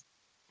children.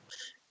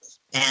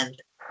 And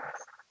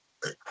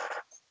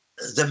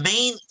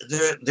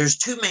there's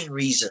two main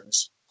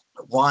reasons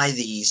why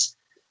these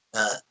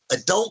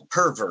adult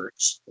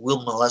perverts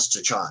will molest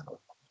a child.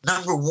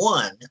 Number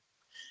one,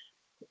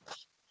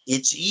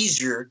 it's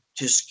easier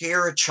to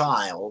scare a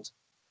child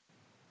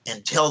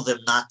and tell them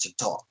not to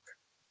talk.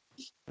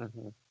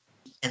 Mm-hmm.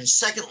 And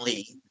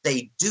secondly,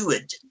 they do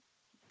it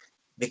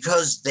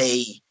because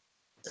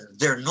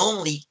they're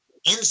normally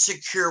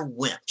insecure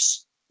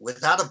wimps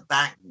without a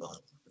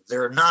backbone.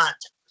 They're not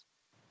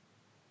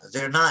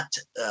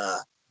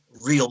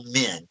real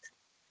men.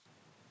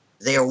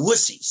 They are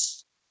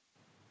wussies.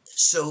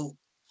 So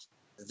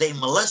they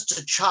molest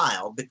a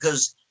child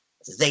because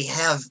they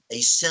have a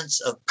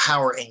sense of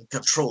power and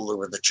control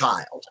over the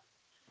child.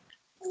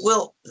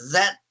 Well,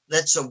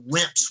 that's a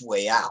wimp's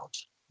way out.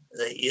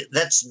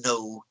 That's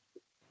no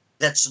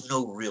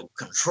real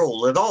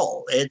control at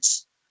all. It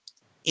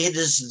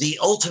is the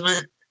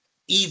ultimate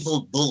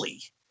evil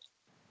bully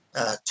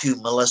to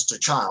molest a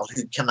child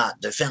who cannot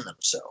defend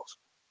themselves.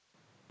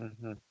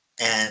 Mm-hmm.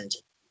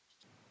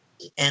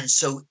 And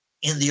so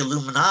in the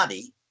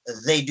Illuminati,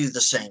 they do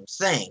the same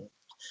thing.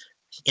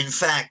 In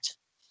fact,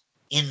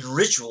 in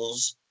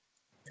rituals,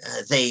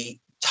 they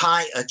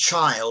tie a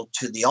child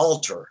to the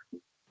altar,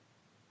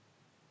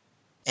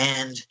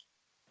 and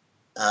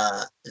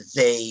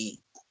they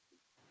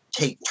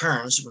take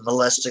turns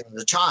molesting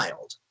the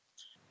child.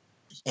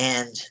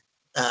 And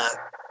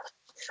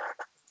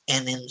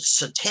in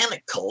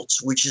satanic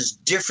cults, which is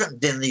different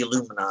than the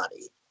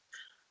Illuminati,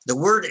 the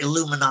word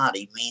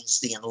Illuminati means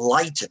the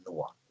enlightened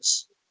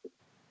ones.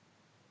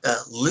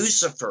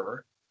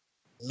 Lucifer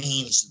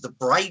means the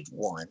bright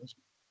one.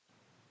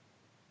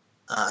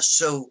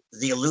 So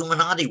the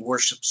Illuminati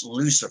worships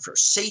Lucifer.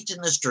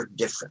 Satanists are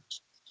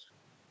different.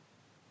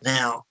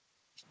 Now,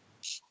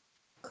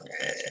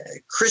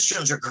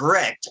 Christians are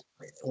correct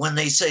when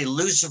they say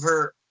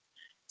Lucifer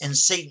and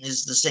Satan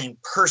is the same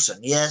person.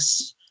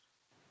 Yes,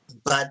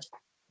 but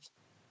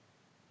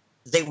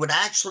they would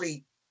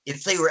actually,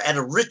 if they were at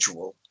a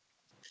ritual,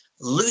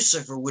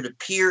 Lucifer would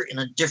appear in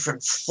a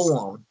different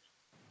form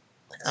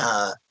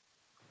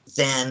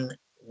than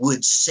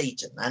would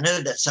Satan. I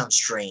know that sounds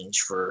strange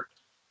for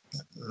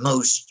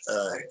most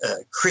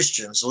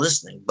Christians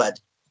listening, but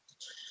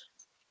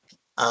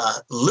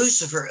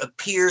Lucifer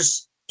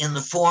appears in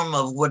the form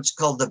of what's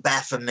called the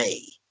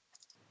Baphomet.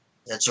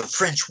 That's a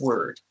French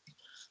word.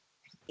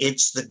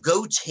 It's the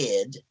goat's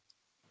head,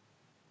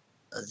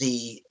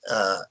 the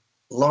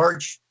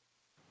large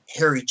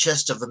hairy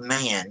chest of a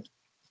man,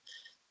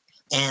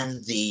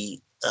 and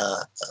the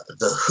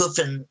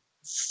hoofen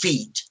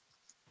feet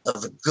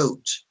of a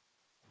goat.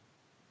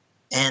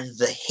 And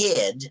the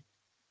head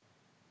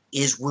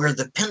is where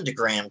the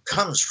pentagram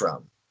comes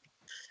from.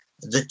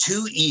 The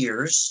two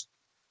ears,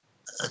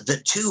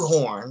 the two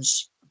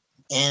horns,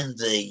 and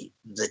the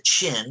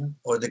chin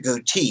or the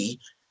goatee.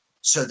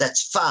 So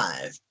that's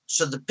 5.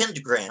 So the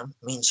pentagram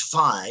means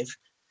 5,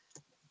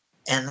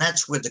 and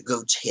that's where the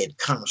goat's head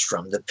comes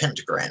from, the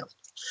pentagram.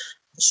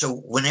 So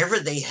whenever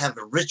they have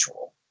a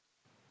ritual,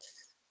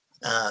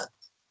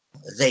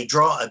 they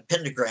draw a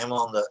pentagram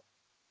on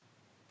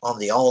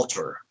the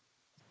altar,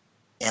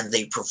 and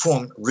they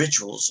perform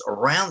rituals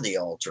around the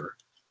altar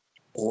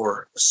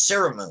or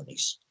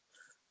ceremonies.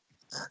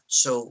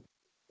 So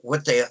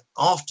what they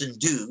often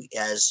do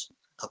as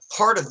a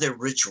part of their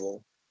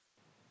ritual,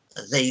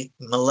 they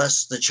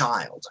molest the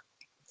child.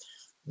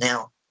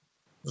 Now,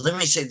 let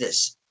me say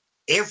this.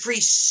 Every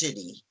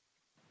city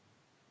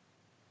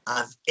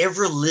I've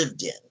ever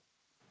lived in,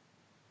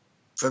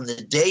 from the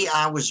day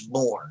I was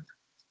born,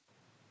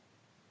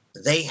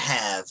 they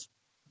have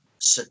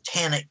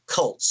satanic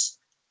cults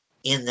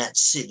in that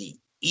city,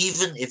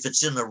 even if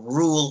it's in a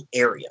rural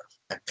area,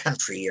 a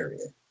country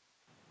area.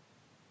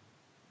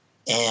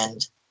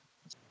 And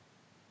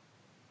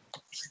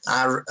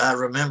I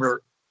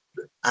remember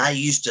I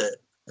used to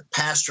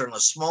pastor in a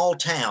small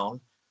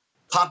town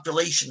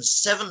population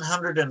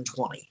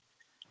 720.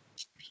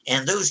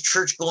 And those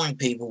church-going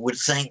people would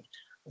think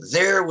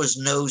there was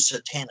no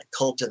satanic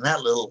cult in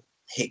that little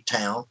hick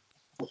town.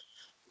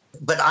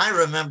 But I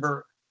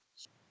remember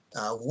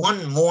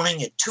one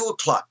morning at 2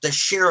 o'clock, the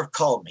sheriff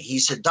called me. He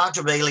said,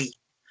 Dr. Bailey,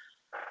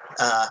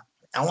 I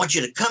want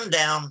you to come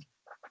down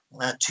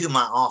to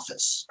my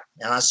office.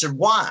 And I said,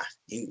 why?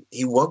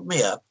 He woke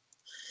me up.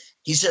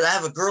 He said, I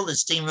have a girl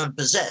that's demon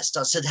possessed.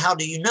 I said, how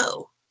do you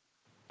know?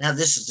 Now,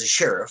 this is the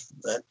sheriff.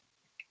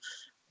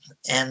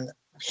 And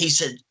he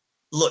said,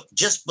 look,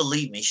 just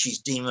believe me, she's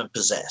demon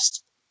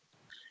possessed.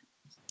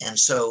 And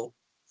so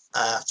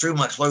I threw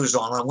my clothes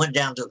on. I went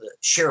down to the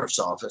sheriff's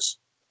office.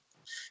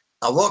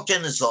 I walked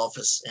in his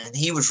office, and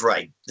he was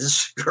right.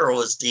 This girl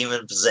was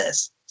demon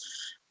possessed.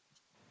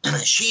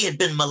 She had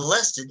been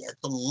molested at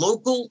the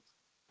local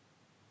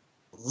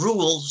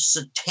rural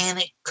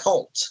satanic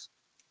cult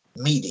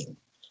meeting.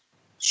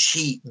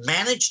 She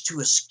managed to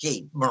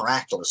escape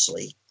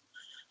miraculously.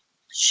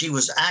 She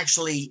was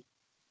actually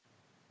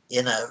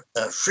in a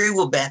Free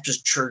Will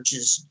Baptist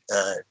Church's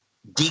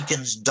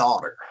deacon's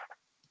daughter.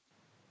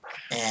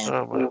 And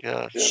oh my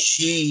gosh.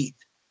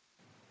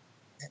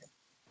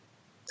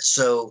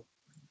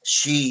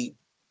 she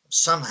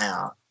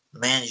somehow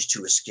managed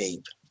to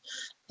escape.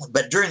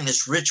 But during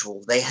this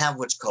ritual, they have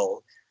what's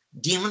called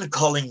demon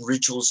calling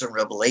rituals and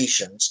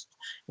revelations,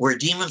 where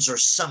demons are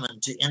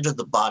summoned to enter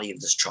the body of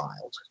this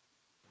child.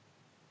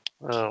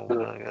 Oh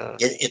my God.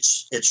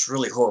 It's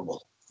really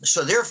horrible.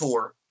 So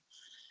therefore,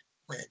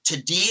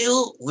 to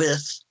deal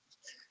with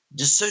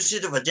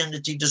dissociative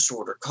identity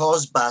disorder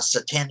caused by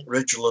satanic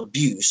ritual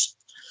abuse,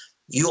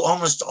 you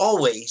almost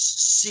always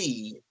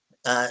see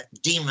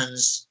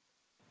demons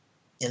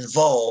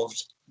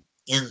involved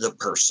in the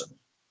person.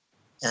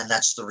 And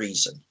that's the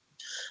reason.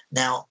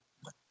 Now,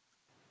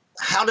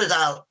 how did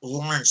I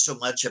learn so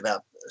much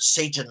about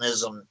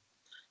Satanism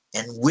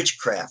and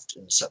witchcraft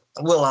and stuff?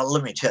 Well,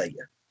 let me tell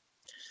you.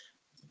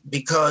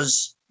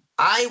 Because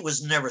I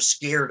was never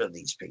scared of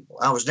these people.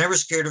 I was never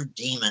scared of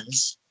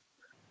demons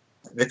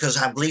because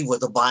I believe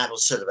what the Bible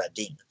said about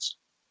demons.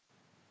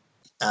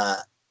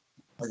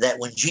 That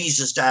when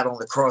Jesus died on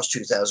the cross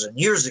 2,000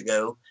 years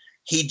ago,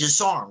 he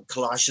disarmed,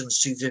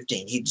 Colossians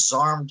 2:15. He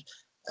disarmed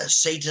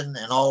Satan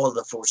and all of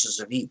the forces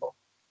of evil.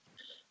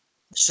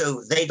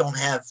 So they don't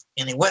have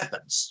any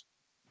weapons.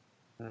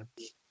 But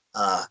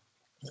I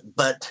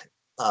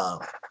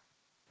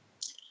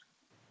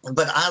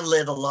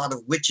led a lot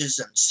of witches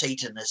and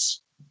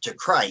Satanists to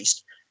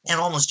Christ, and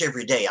almost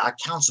every day I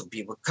counsel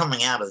people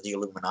coming out of the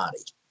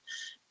Illuminati.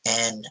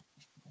 And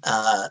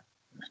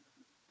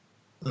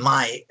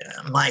my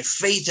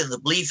faith and the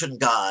belief in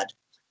God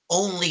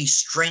only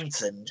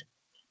strengthened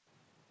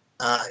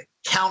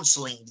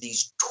counseling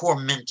these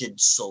tormented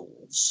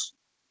souls.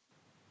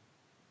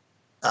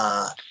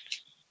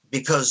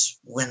 Because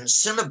when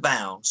sin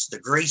abounds, the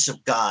grace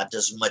of God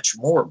does much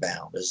more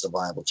abound, as the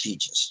Bible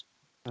teaches.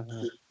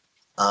 Mm-hmm.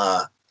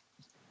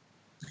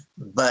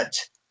 But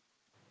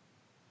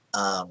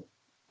I'll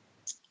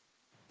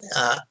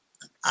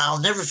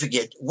never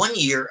forget, one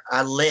year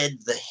I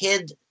led the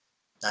head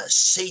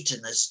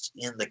Satanist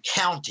in the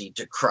county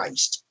to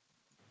Christ.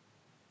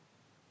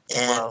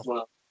 And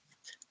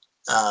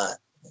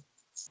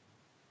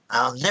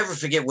I'll never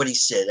forget what he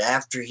said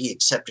after he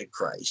accepted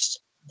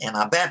Christ. And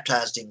I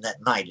baptized him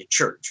that night at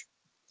church.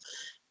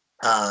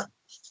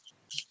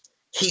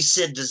 He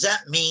said, does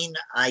that mean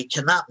I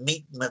cannot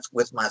meet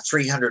with my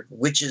 300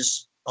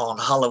 witches on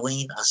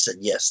Halloween? I said,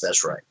 yes,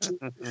 that's right.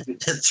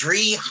 The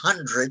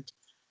 300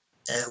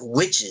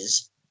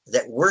 witches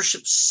that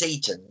worship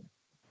Satan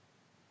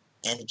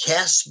and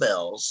cast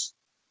spells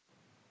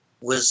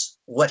was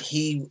what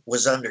he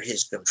was under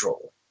his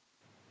control.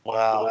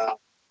 Wow.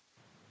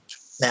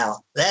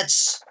 Now,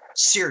 that's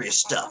serious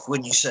stuff,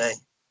 wouldn't you say?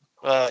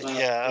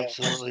 Yeah,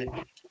 absolutely.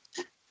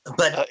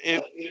 But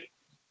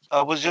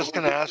I was just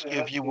going to ask you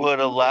if you would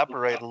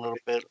elaborate a little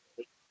bit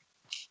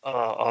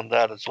on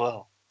that as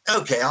well.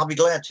 Okay, I'll be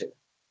glad to.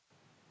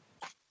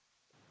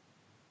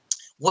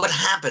 What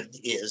happened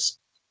is,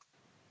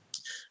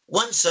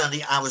 one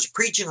Sunday I was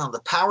preaching on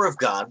the power of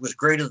God was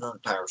greater than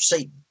the power of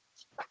Satan.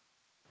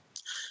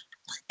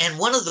 And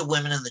one of the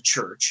women in the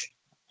church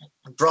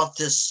brought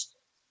this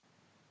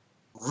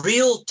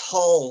real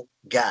tall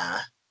guy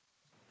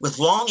with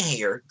long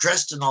hair,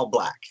 dressed in all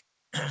black.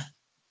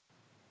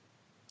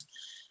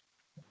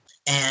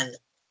 And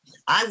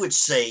I would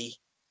say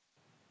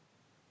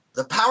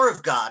the power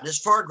of God is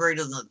far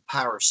greater than the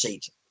power of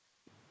Satan.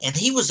 And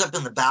he was up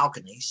in the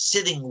balcony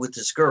sitting with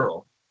this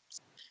girl.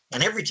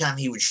 And every time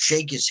he would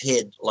shake his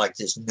head like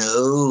this,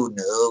 no,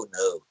 no,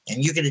 no.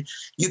 And you could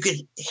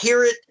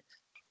hear it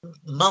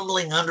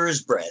mumbling under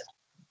his breath.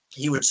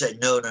 He would say,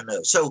 no, no,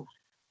 no. So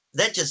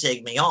that just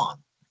egged me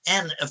on.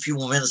 And a few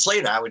more minutes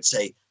later, I would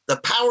say, the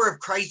power of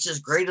Christ is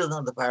greater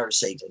than the power of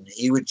Satan.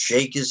 He would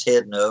shake his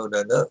head, no,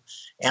 no, no.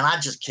 And I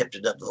just kept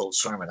it up the whole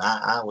sermon.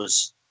 I'm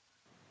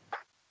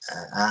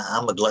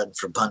a glutton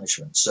for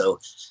punishment. So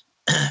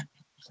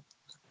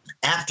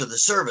after the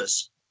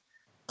service,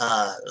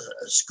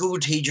 school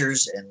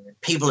teachers and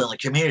people in the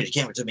community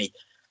came up to me,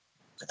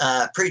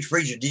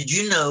 preacher, did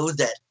you know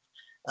that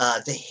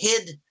the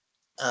head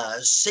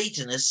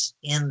Satanist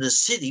in the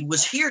city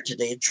was here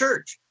today at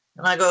church?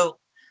 And I go,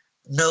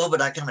 no,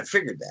 but I kind of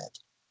figured that.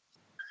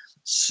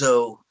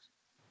 So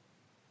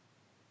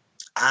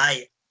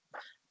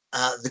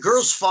the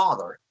girl's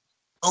father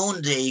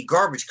owned a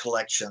garbage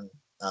collection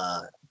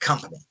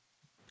company,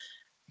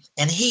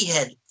 and he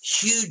had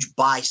huge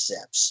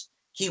biceps.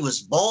 He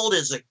was bald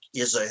as a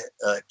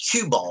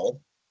cue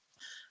ball,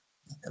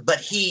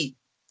 but he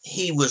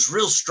was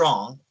real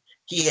strong.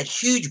 He had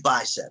huge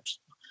biceps.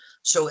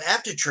 So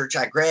after church,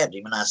 I grabbed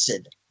him and I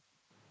said,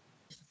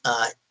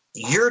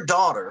 your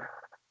daughter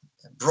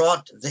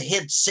brought the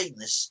head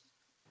Satanist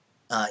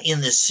in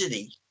this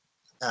city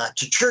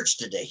to church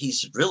today. He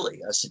said,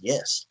 really? I said,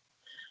 yes.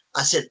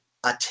 I said,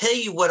 I tell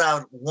you what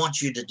I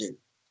want you to do.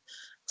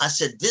 I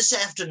said, this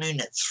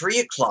afternoon at 3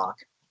 o'clock,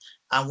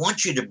 I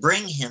want you to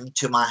bring him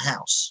to my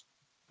house.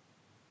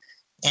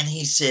 And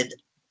he said,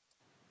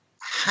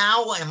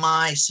 how am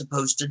I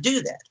supposed to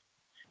do that?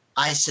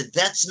 I said,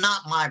 that's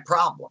not my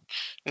problem.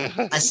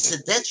 I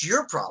said, that's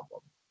your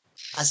problem.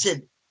 I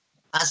said,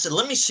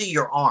 let me see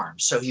your arm.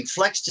 So he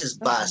flexed his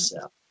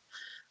bicep.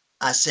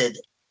 I said,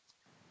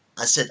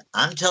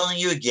 I'm telling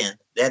you again,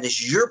 that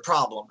is your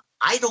problem.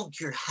 I don't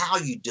care how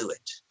you do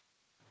it.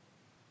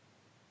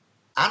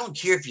 I don't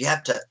care if you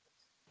have to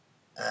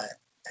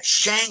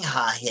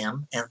Shanghai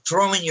him and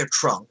throw him in your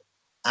trunk.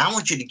 I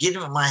want you to get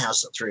him at my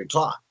house at 3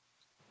 o'clock.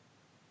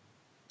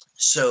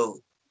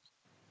 So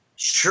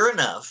sure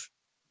enough,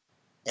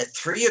 at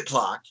 3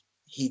 o'clock,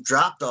 he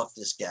dropped off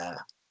this guy,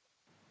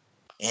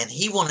 and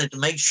he wanted to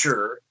make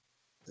sure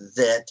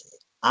that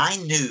I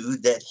knew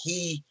that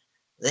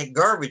that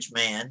garbage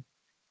man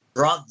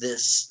brought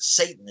this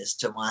Satanist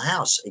to my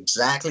house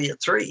exactly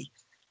at 3.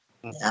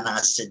 And I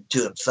said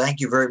to him, thank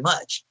you very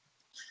much.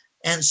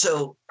 And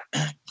so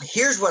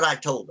here's what I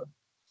told him.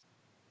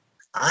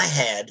 I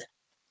had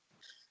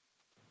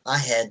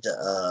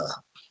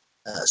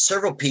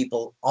several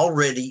people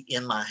already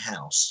in my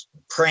house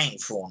praying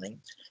for me,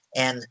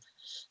 and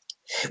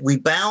we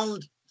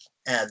bound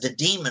the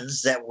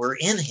demons that were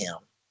in him.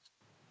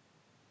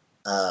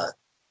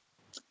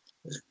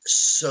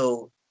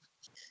 So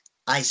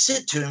I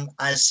said to him,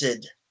 I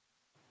said,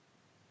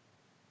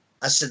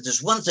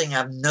 there's one thing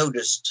I've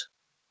noticed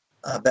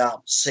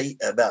about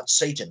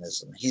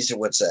Satanism. He said,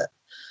 what's that?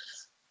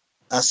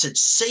 I said,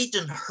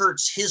 Satan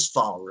hurts his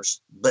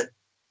followers, but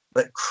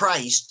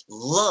Christ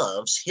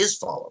loves his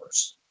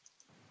followers.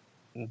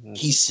 Mm-hmm.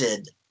 He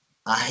said,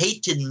 I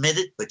hate to admit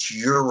it, but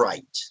you're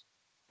right.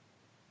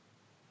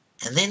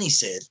 And then he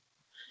said,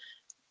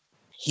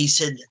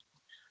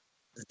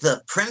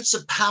 the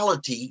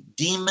principality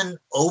demon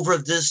over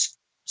this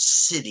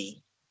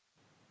city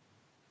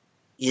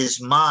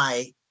is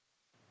my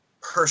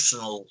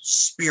personal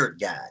spirit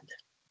guide.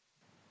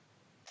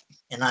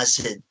 And I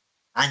said,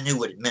 I knew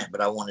what it meant,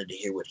 but I wanted to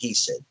hear what he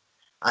said.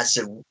 I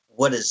said,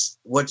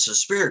 what's a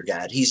spirit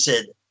guide? He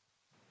said,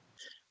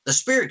 the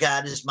spirit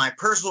guide is my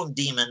personal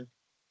demon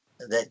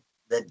that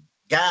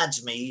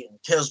guides me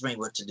and tells me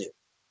what to do.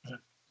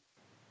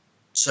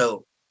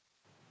 So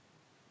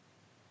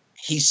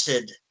he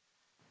said,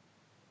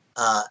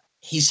 I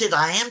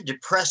am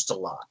depressed a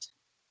lot.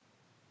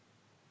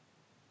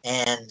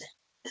 And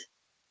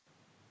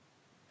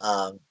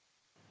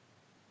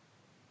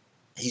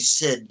he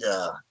said,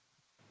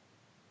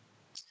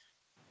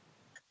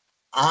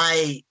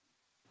 I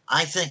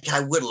think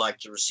I would like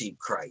to receive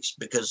Christ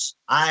because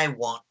I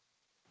want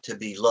to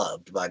be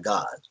loved by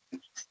God,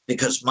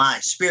 because my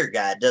spirit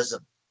guide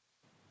doesn't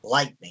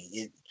like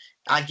me.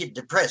 I get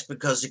depressed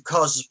because it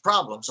causes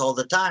problems all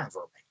the time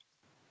for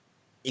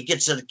me. It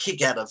gets a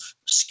kick out of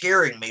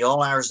scaring me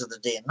all hours of the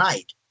day and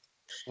night.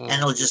 Mm-hmm.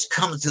 And it'll just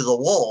come through the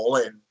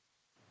wall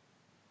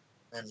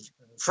and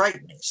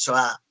frighten me. So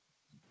I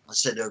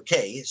said,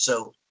 okay.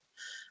 So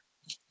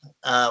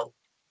I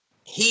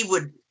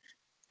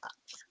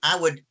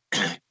would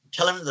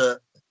tell him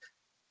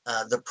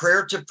the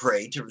prayer to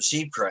pray to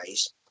receive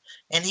Christ,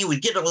 and he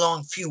would get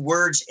along a few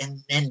words,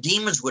 and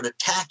demons would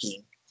attack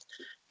him,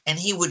 and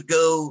he would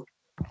go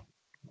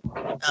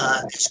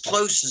as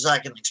close as I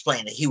can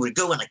explain it. He would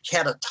go in a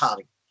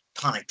catatonic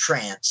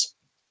trance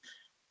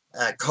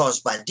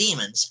caused by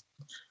demons,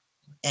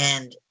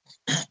 and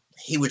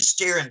he would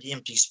stare into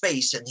empty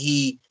space, and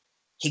he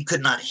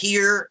could not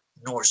hear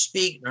nor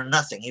speak nor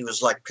nothing. He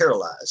was like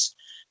paralyzed.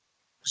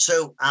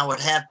 So I would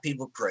have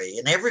people pray,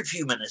 and every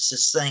few minutes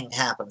this thing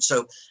happened.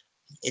 So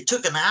it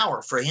took an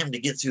hour for him to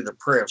get through the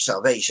prayer of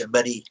salvation,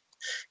 but he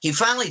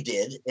finally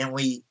did, and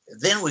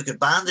then we could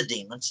bind the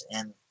demons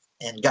and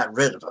got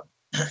rid of them.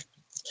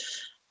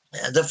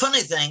 The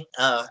funny thing,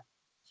 a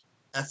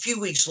few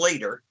weeks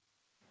later,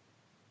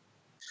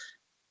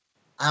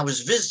 I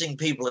was visiting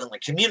people in the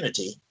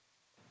community,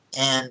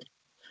 and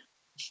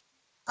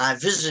I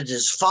visited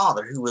his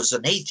father, who was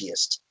an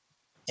atheist,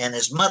 and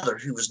his mother,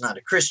 who was not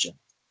a Christian.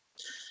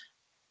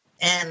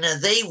 And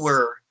they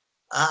were,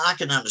 I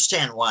can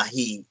understand why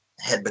he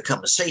had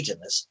become a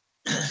Satanist.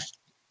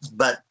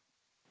 But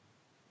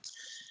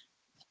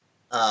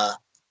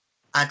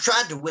I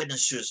tried to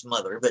witness to his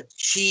mother, but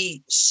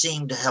she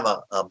seemed to have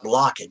a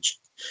blockage.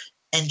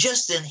 And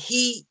just then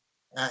he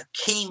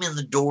came in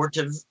the door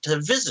to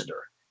visit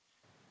her.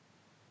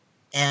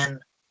 And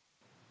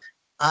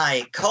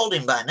I called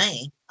him by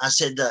name. I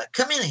said,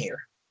 come in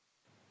here.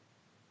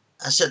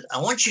 I said, I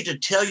want you to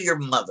tell your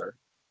mother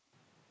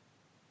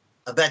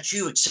about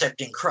you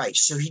accepting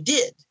Christ. So he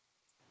did.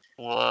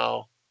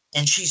 Wow.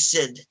 And she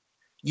said,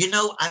 you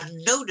know, I've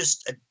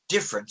noticed a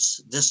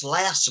difference this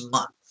last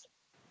month,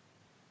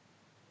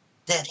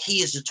 that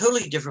he is a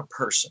totally different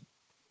person.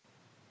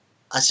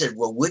 I said,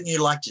 well, wouldn't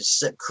you like to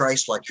accept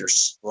Christ like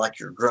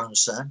your grown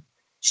son?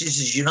 She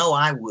says, you know,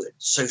 I would.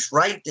 So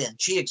right then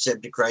she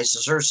accepted Christ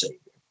as her Savior.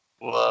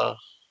 Wow.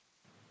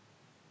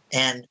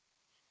 And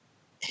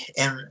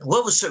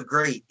what was so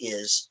great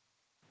is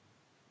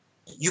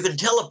you can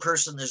tell a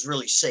person is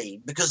really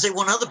saved because they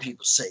want other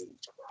people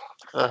saved.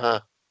 Uh-huh.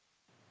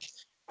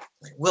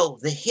 Well,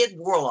 the head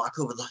warlock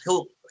over the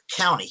whole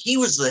county, he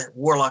was the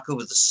warlock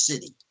over the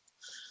city.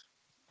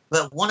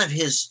 But one of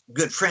his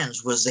good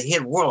friends was the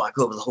head warlock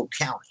over the whole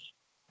county.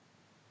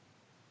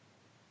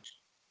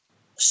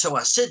 So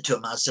I said to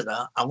him, I said,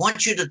 I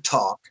want you to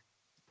talk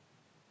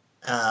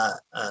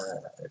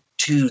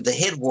to the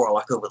head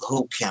warlock over the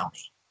whole county.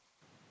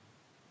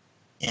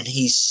 And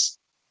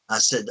I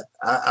said,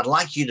 I'd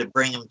like you to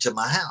bring him to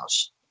my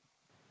house.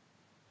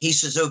 He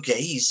says,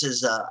 okay. He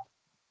says,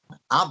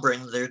 I'll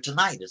bring him there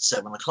tonight at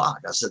 7 o'clock.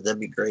 I said, that'd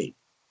be great.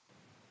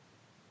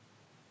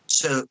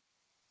 So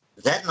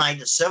that night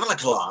at 7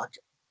 o'clock,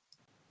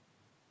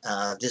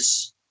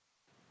 this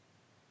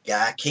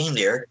guy came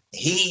there.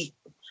 He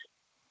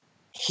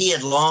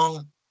had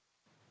long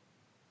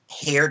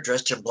hair,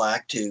 dressed in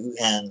black too,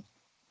 and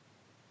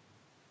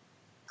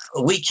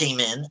we came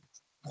in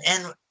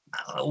and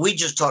we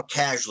just talked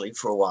casually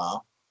for a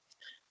while.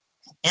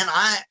 And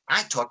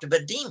I talked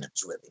about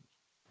demons with him.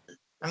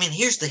 I mean,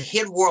 here's the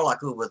head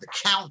warlock over the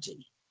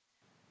county,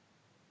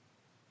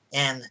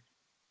 and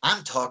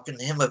I'm talking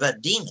to him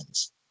about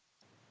demons.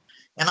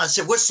 And I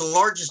said, what's the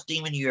largest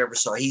demon you ever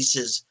saw? He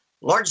says,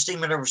 largest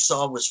demon I ever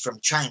saw was from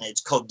China.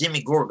 It's called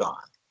Demogorgon.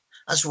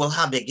 I said, well,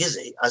 how big is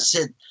it?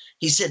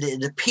 He said,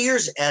 it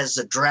appears as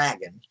a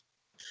dragon,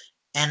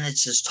 and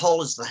it's as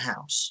tall as the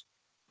house.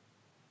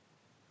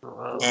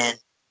 Wow. And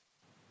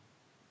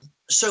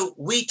so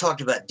we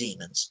talked about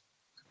demons,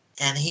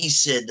 and he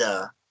said,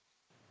 to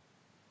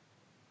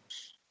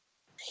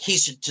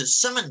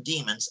summon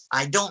demons,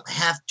 I don't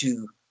have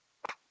to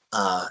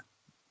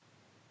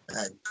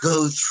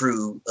go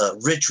through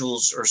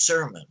rituals or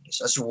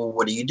ceremonies. I said, well,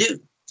 what do you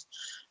do?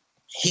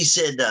 He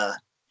said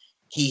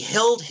he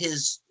held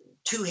his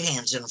two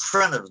hands in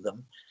front of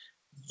them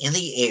in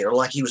the air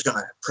like he was going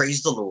to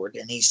praise the Lord.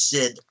 And he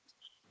said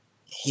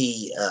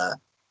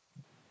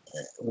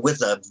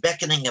with a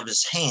beckoning of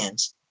his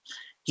hands,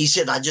 he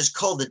said, I just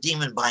called the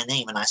demon by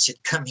name and I said,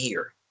 come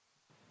here.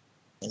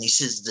 And he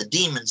says the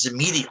demons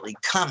immediately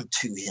come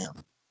to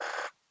him.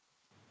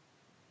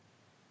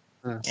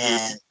 Mm-hmm.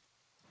 And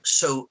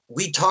so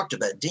we talked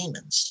about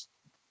demons,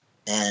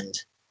 and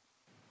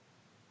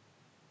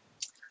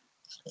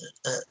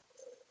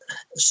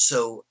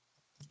so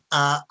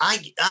I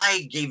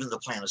gave him the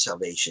plan of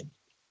salvation,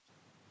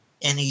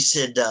 and he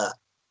said,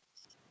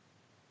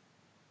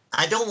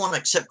 I don't want to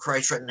accept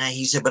Christ right now.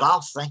 He said, but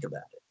I'll think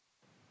about it.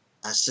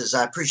 I says,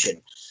 I appreciate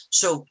it.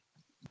 So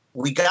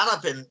we got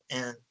up and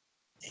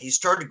he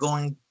started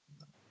going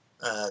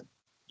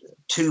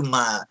to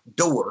my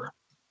door.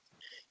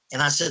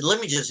 And I said, let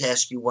me just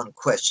ask you one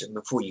question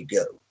before you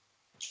go.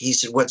 He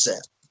said, what's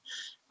that?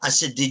 I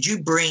said, did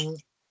you bring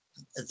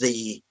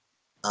the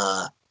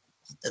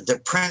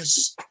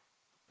prince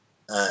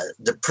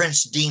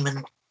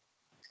demon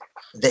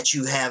that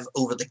you have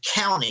over the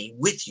county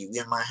with you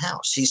in my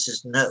house? He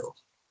says, no.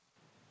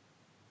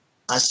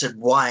 I said,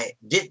 why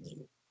didn't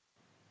you?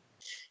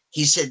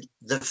 He said,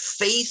 the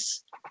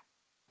faith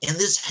in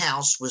this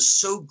house was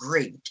so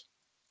great.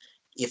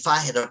 If I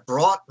had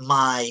brought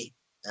my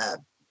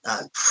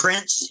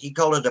prince, he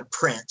called it a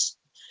prince,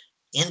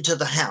 into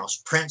the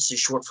house. Prince is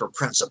short for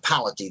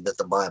principality, that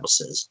the Bible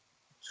says.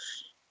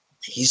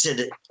 He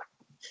said,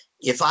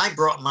 if I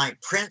brought my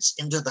prince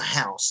into the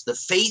house, the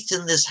faith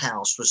in this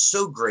house was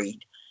so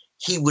great,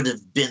 he would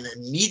have been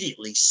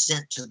immediately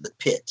sent to the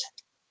pit.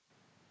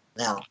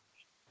 Now,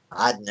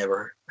 I'd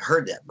never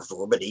heard that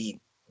before, but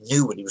he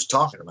knew what he was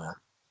talking about.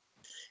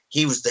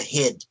 He was the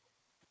head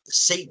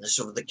Satanist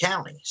over the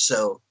county.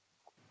 So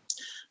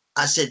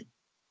I said,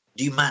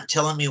 do you mind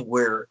telling me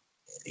where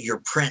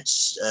your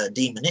prince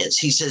demon is?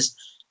 He says,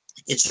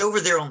 it's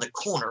over there on the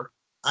corner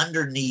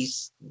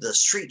underneath the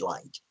street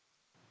light.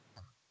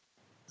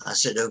 I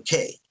said,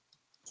 okay.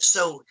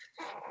 So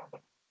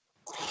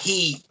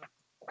he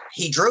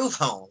drove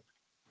home,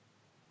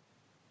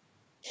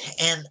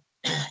 and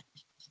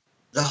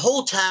the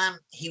whole time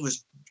he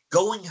was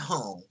going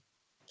home,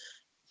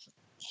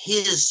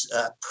 his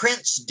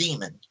prince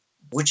demon,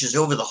 which is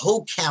over the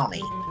whole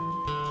county.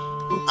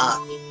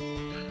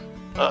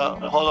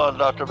 Hold on,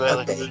 Dr.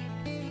 Bailey. Okay.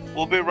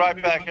 We'll be right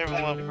back,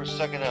 everyone, for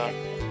second hour.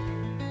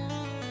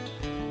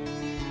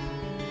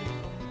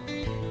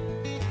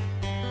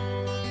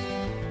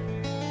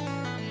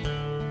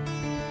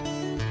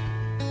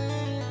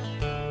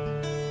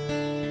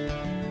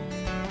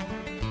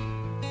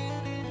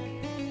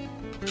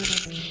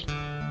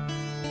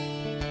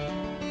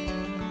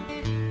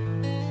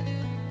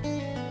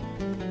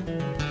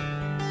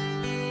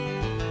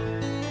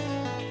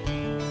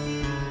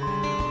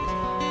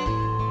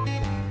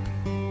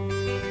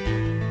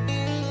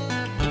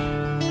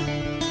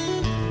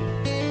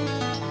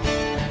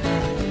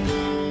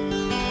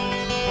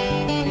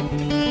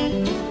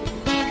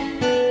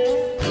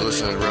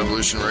 Listening to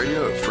Revolution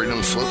Radio at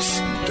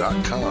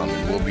freedomslips.com,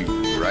 and we'll be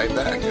right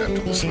back after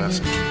this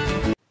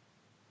message.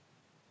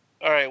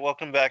 All right,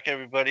 welcome back,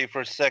 everybody,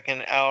 for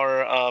second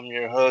hour. I'm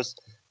your host,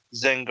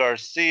 Zen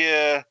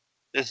Garcia.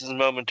 This is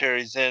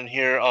Momentary Zen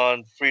here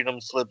on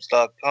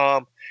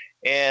freedomslips.com,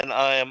 and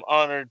I am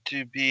honored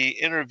to be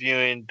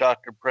interviewing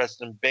Dr.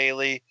 Preston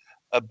Bailey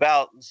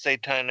about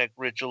satanic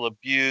ritual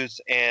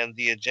abuse and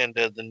the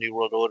agenda of the New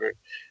World Order.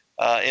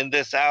 In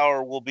this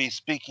hour, we'll be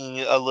speaking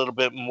a little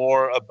bit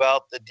more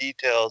about the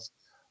details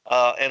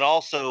and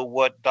also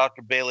what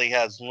Dr. Bailey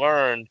has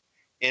learned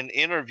in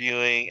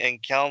interviewing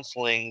and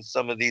counseling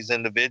some of these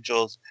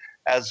individuals,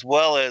 as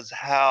well as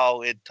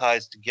how it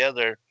ties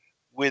together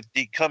with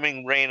the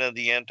coming reign of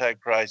the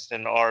Antichrist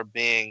and our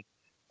being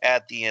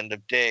at the end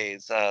of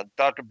days.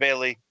 Dr.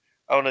 Bailey,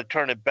 I want to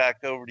turn it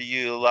back over to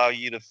you, allow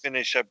you to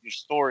finish up your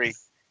story.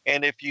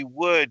 And if you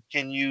would,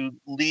 can you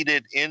lead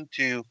it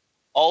into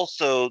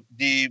also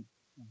the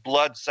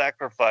blood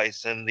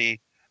sacrifice and the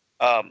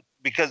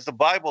because the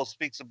Bible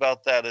speaks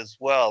about that as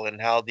well,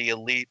 and how the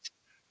elite,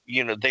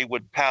 they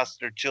would pass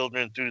their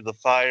children through the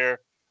fire,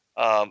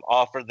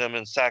 offer them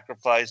in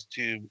sacrifice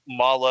to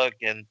Moloch,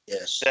 and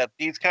Yes. that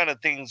these kind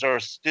of things are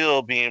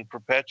still being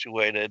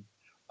perpetuated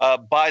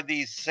by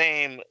these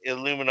same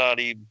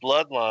Illuminati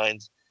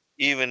bloodlines,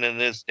 even in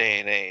this day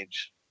and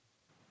age.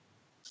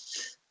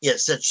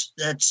 Yes,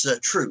 that's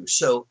true.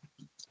 So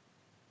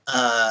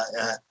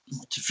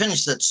to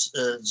finish that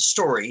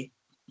story,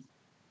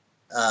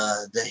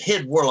 the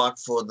head warlock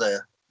for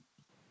the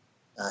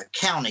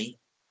county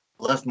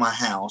left my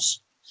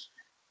house,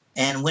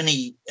 and when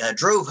he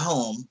drove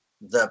home,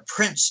 the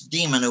prince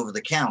demon over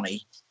the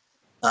county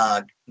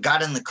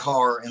got in the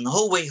car, and the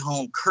whole way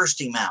home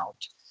cursed him out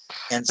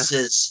and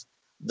says,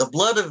 "The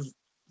blood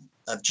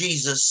of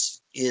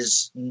Jesus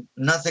is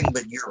nothing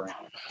but urine."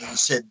 And he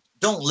said,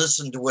 "Don't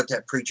listen to what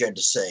that preacher had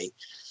to say."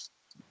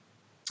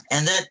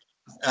 And that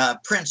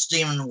prince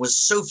demon was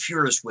so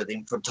furious with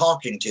him for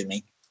talking to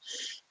me.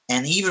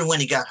 And even when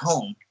he got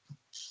home,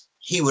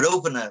 he would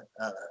open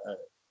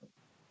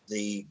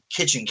the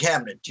kitchen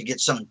cabinet to get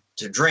something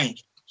to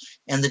drink,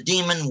 and the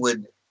demon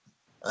would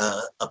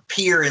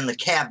appear in the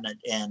cabinet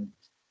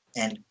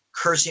and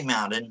curse him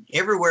out. And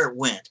everywhere it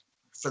went,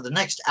 for the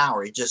next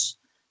hour, he just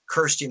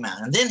cursed him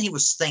out. And then he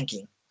was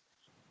thinking,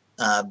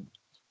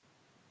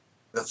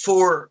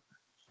 before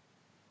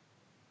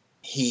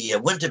he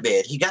went to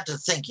bed, he got to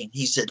thinking.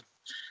 He said,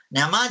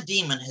 "Now my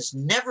demon has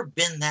never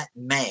been that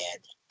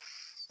mad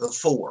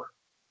before."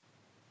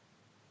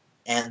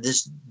 And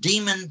this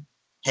demon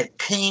had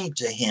came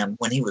to him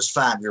when he was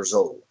 5 years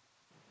old.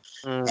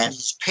 And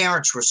his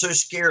parents were so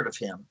scared of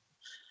him,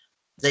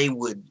 they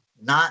would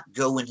not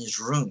go in his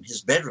room,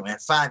 his bedroom,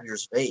 at 5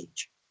 years of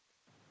age.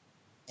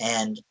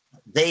 And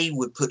they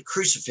would put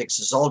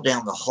crucifixes all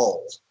down the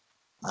hall.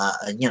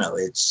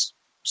 It's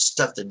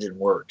stuff that didn't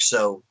work.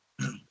 So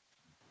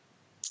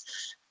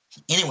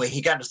anyway,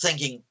 he got to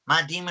thinking,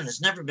 my demon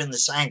has never been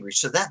this angry.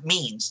 So that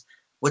means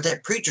what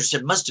that preacher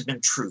said must have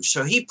been true.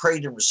 So he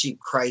prayed and received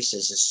Christ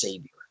as his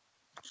Savior.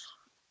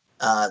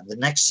 The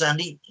next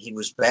Sunday, he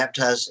was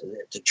baptized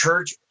at the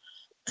church,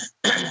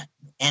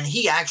 and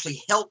he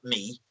actually helped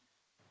me.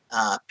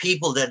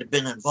 People that had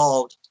been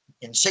involved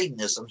in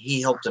Satanism,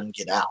 he helped them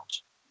get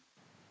out.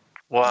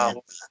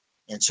 Wow.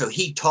 And so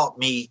he taught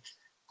me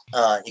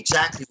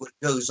exactly what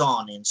goes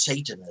on in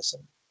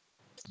Satanism.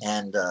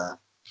 And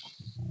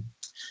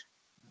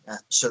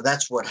so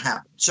that's what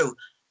happened. So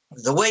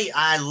the way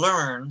I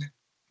learned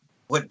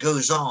what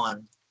goes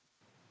on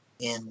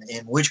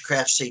in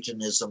witchcraft,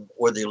 Satanism,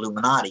 or the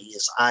Illuminati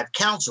is I've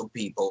counseled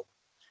people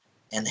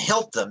and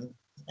helped them,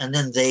 and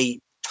then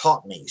they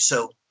taught me.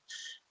 So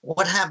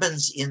what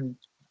happens in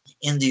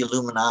the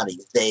Illuminati?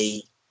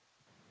 They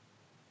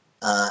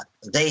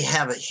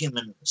have a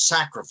human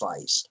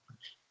sacrifice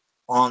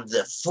on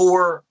the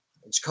four.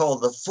 It's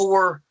called the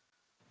four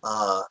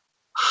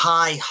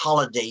high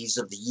holidays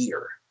of the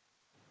year,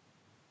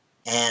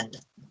 and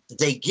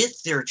they get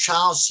their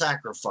child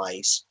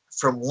sacrifice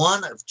from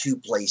one of two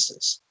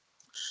places.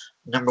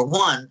 Number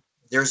one,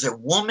 there's a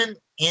woman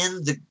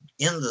in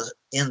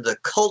the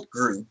cult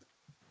group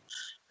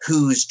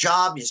whose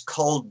job is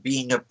called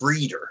being a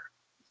breeder.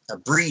 A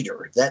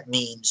breeder. That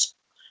means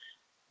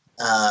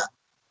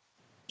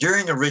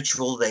during a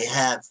ritual they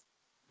have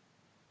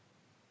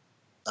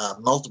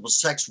multiple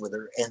sex with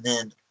her, and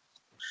then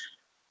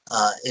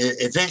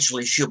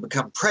eventually she'll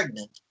become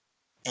pregnant,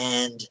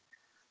 And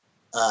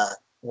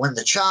when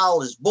the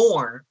child is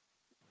born,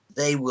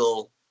 they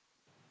will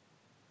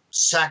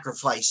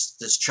sacrifice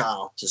this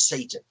child to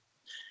Satan.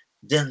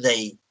 Then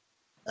they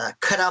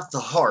cut out the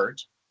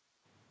heart,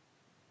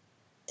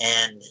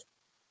 and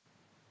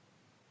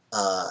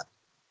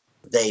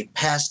they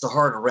pass the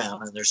heart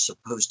around, and they're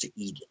supposed to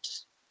eat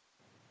it.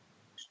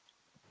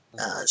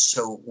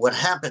 So what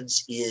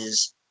happens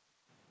is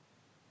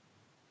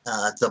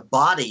the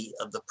body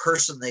of the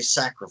person they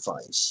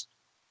sacrifice,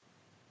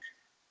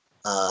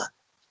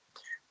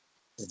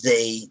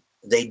 they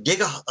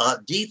dig a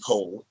deep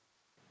hole,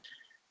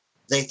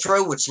 they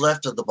throw what's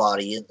left of the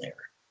body in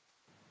there.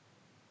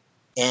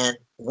 And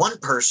one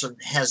person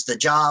has the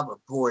job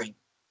of pouring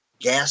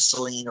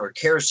gasoline or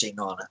kerosene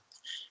on it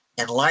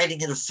and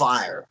lighting it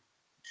afire.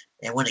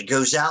 And when it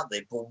goes out,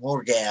 they pour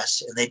more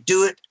gas, and they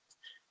do it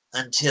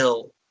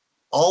until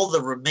all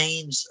the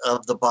remains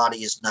of the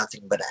body is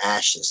nothing but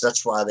ashes.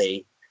 That's why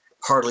they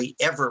hardly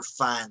ever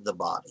find the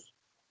body.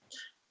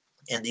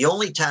 And the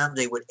only time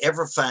they would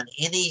ever find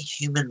any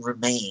human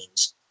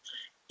remains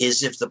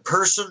is if the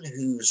person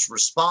who's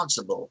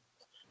responsible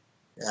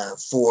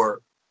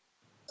for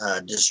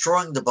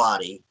destroying the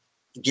body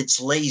gets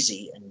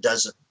lazy and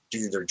doesn't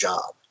do their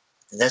job.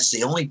 And that's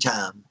the only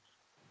time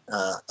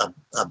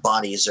a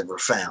body is ever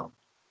found.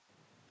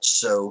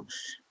 So,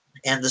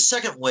 and the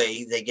second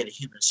way they get a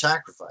human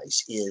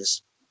sacrifice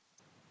is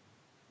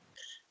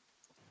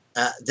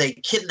they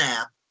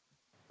kidnap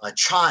a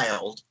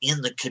child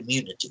in the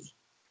community.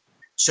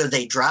 So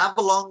they drive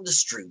along the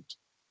street.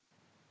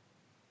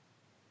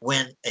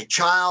 When a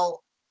child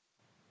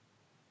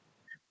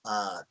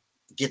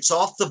gets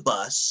off the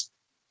bus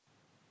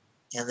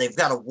and they've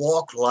got to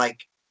walk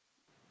like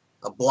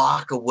a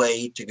block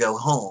away to go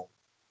home,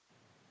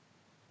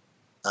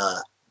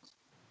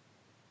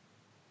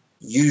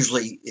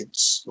 usually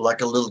it's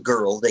like a little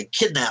girl, they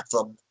kidnap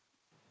them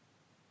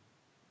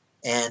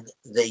and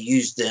they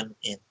use them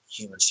in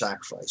human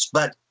sacrifice.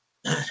 But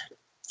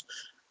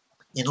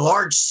in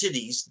large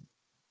cities,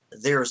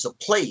 there's a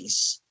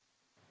place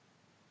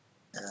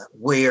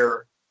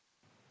where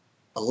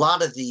a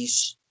lot of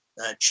these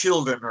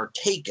children are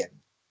taken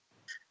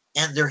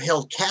and they're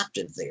held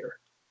captive there.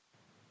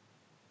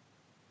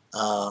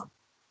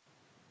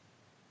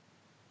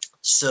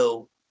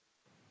 So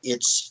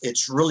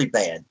it's really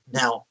bad.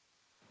 Now,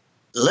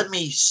 let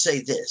me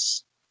say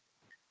this.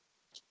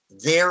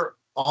 There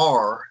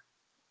are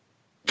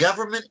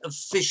government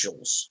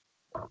officials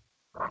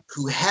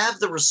who have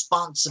the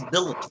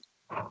responsibility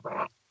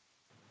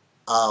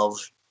of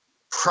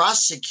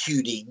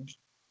prosecuting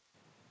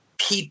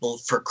people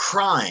for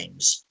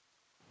crimes,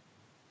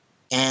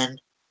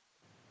 and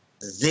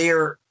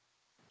they're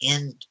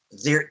in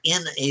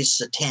a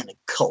satanic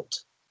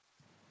cult.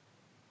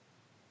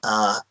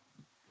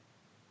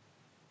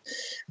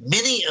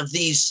 Many of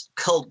these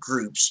cult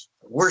groups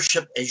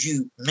worship, as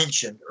you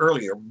mentioned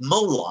earlier,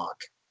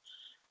 Moloch,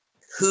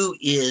 who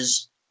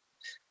is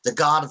the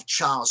god of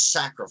child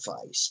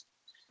sacrifice.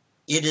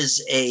 It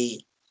is a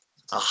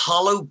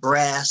hollow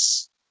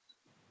brass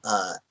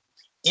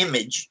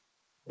image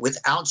with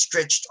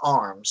outstretched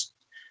arms.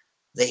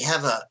 They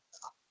have a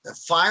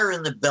fire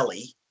in the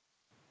belly.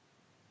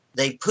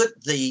 They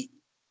put the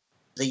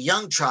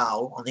young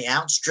child on the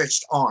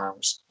outstretched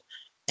arms,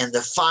 and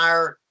the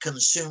fire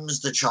consumes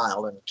the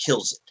child and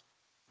kills it.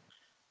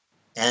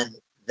 And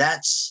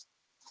that's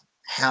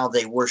how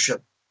they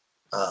worship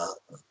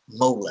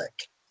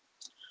Molech.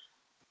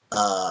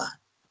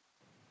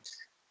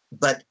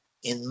 But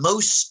in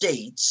most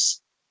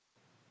states,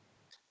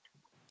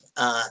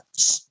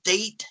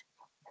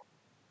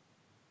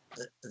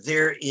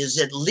 there is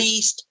at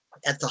least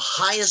at the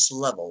highest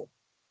level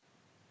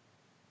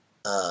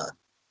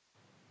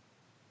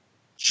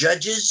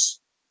judges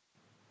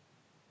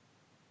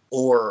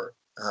or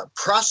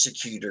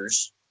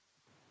prosecutors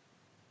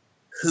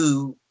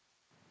who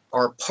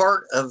are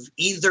part of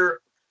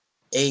either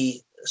a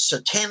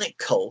satanic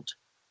cult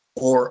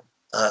or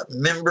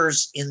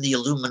members in the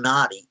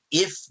Illuminati,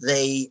 if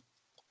they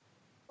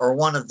are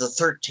one of the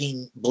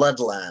 13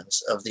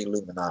 bloodlines of the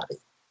Illuminati.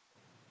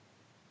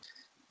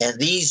 And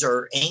these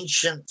are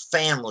ancient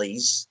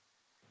families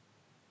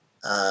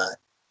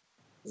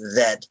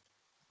that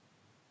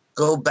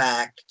go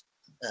back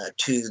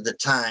to the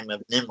time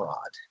of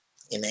Nimrod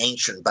in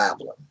ancient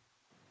Babylon.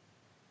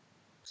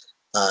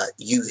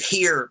 You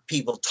hear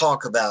people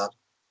talk about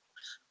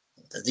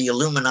the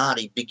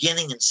Illuminati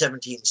beginning in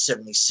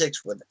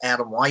 1776 with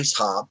Adam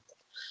Weishaupt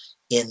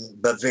in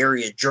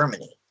Bavaria,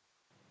 Germany.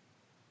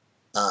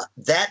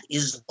 That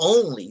is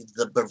only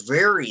the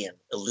Bavarian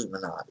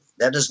Illuminati.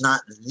 That is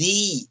not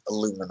the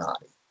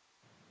Illuminati.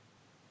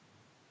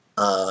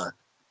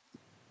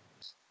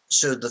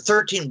 So the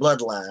 13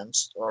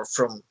 bloodlines are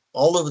from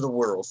all over the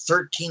world,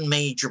 13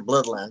 major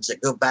bloodlines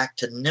that go back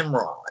to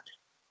Nimrod.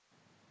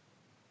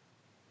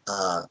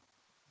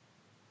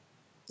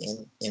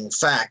 In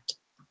fact,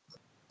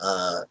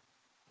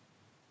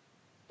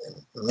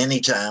 many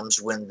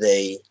times when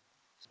they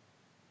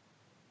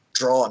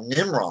draw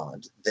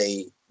Nimrod,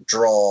 they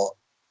draw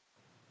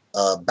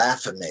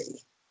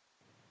Baphomet,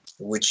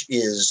 which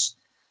is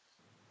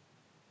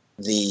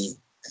the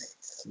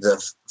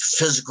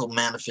physical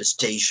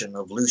manifestation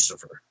of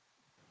Lucifer.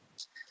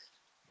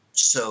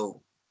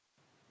 So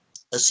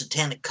a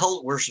satanic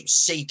cult worships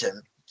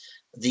Satan.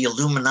 The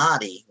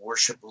Illuminati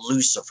worship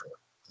Lucifer.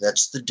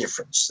 That's the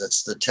difference.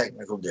 That's the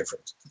technical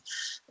difference.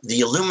 The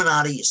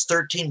Illuminati is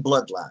 13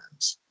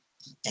 bloodlines,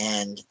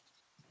 and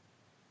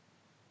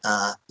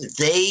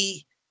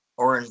they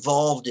are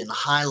involved in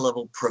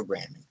high-level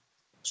programming.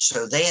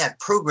 So they have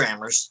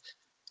programmers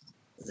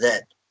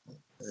that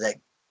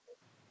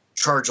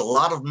charge a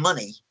lot of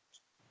money,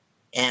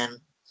 and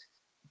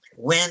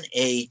when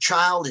a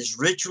child is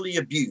ritually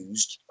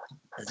abused,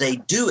 they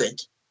do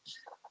it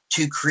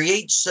to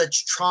create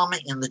such trauma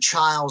in the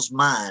child's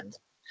mind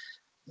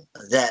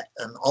that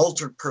an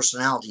altered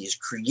personality is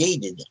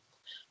created,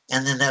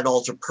 and then that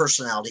altered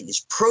personality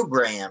is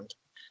programmed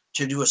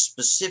to do a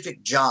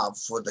specific job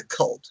for the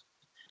cult.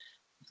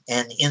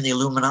 And in the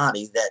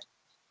Illuminati,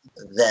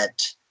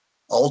 that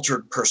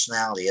altered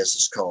personality, as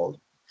it's called,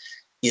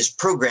 is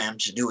programmed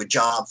to do a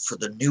job for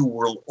the New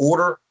World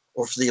Order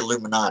or for the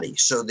Illuminati.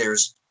 So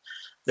there's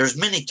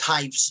many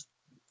types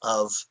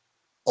of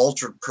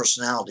altered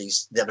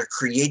personalities that are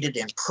created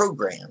and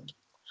programmed.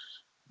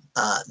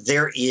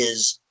 There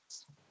is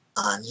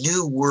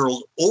New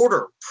World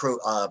Order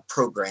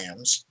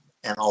programs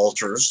and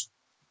alters,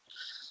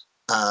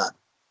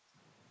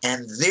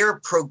 and they're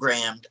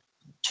programmed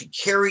to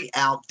carry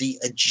out the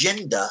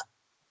agenda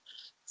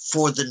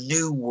for the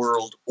New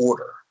World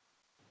Order.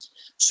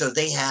 So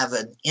they have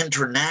an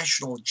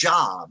international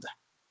job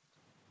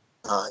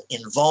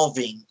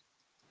involving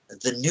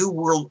the New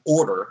World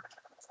Order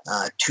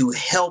to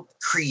help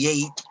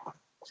create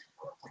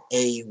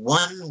a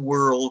one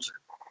world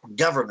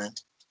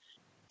government,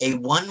 a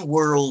one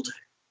world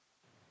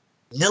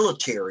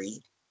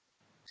military,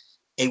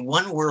 a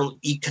one world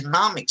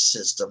economic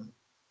system,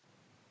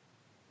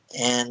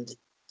 and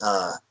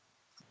a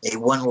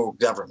one world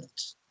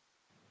government.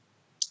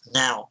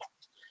 Now,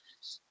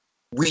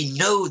 we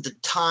know the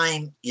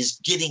time is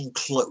getting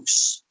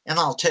close, and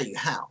I'll tell you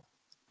how.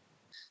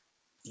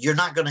 You're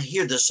not going to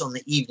hear this on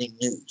the evening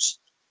news.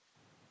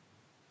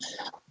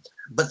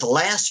 But the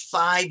last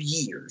 5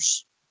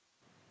 years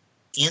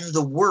in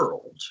the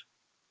world,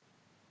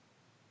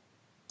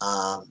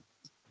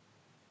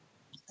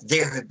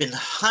 there have been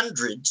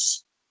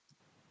hundreds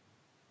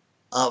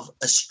of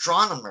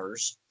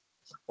astronomers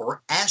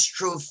or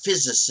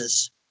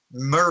astrophysicists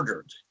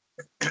murdered.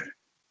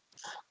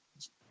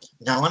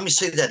 Now, let me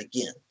say that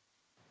again.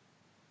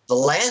 The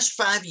last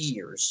 5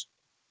 years,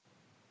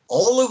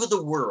 all over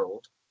the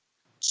world,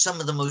 some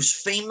of the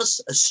most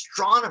famous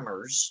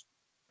astronomers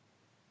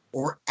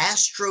or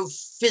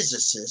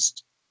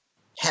astrophysicists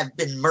have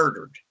been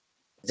murdered.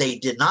 They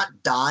did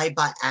not die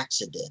by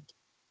accident.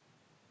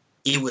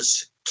 It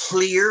was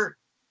clear,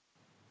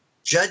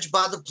 judged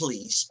by the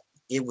police,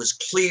 it was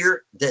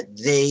clear that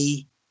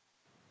they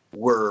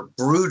were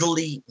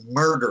brutally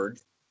murdered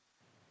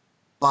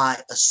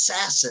by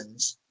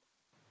assassins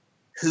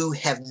who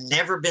have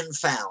never been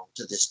found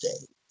to this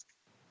day.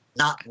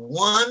 Not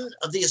one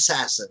of the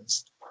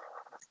assassins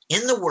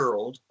in the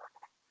world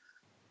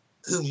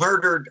who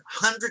murdered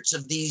hundreds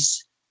of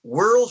these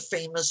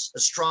world-famous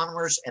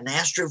astronomers and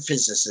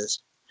astrophysicists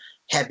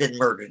have been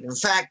murdered. In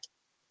fact,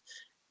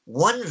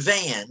 one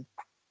van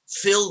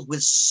filled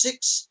with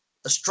 6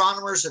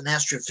 astronomers and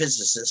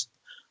astrophysicists,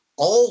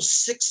 all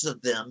 6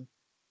 of them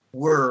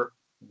were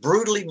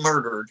brutally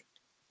murdered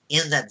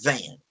in that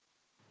van.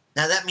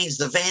 Now, that means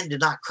the van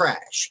did not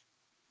crash.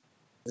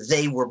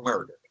 They were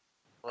murdered.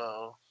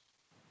 Wow.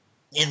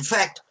 In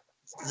fact,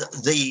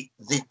 the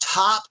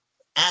top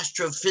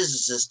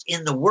astrophysicist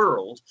in the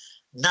world,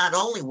 not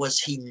only was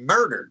he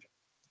murdered,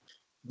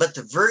 but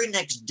the very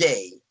next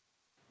day,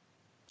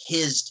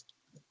 his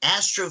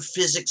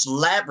astrophysics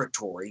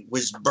laboratory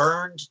was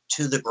burned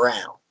to the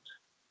ground.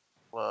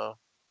 Wow.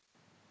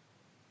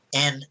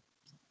 And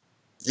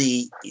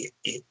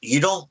you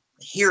don't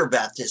hear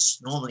about this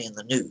normally in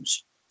the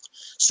news.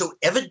 So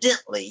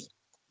evidently,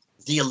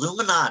 the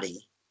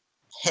Illuminati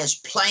has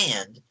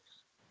planned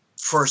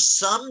for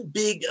some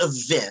big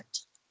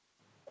event.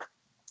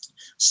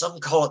 Some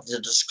call it the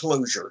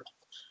disclosure,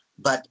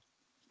 but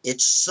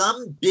it's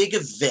some big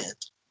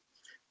event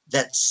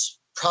that's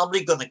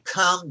probably going to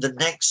come the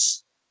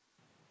next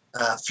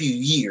few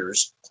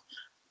years,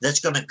 that's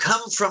going to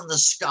come from the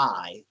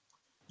sky,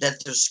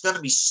 that there's going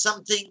to be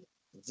something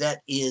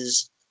that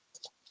is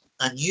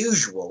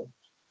unusual,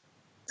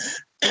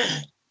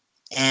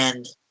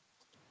 and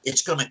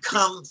it's going to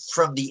come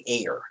from the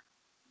air.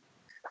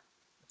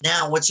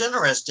 Now, what's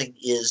interesting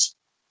is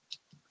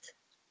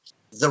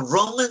the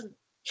Roman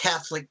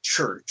Catholic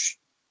Church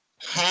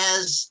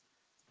has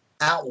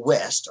out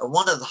west, or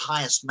one of the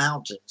highest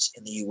mountains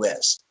in the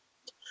U.S.,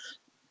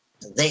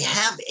 they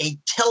have a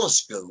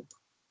telescope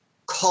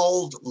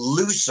called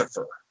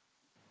Lucifer.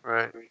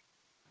 Right.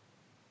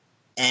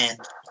 And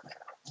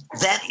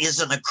that is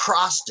an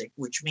acrostic,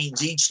 which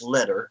means each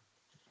letter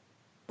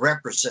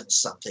represents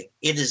something.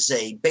 It is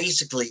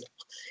basically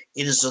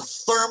a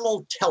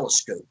thermal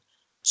telescope.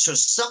 So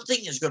something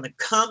is going to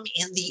come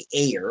in the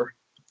air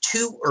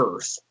to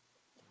Earth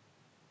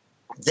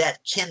that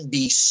can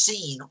be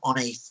seen on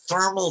a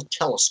thermal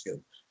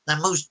telescope. Now,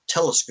 most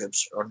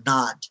telescopes are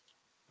not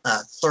a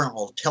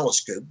thermal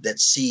telescope that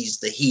sees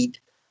the heat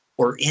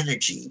or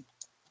energy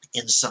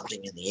in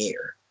something in the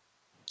air.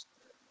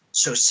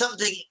 So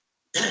something,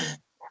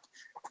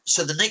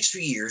 so the next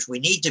few years, we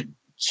need to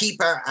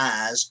keep our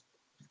eyes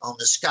on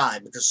the sky,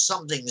 because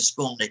something is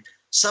going to,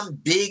 some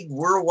big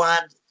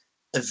worldwide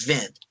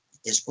event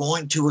is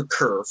going to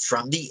occur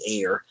from the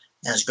air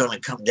and is going to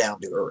come down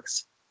to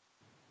Earth.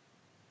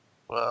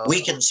 Wow.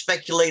 We can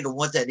speculate on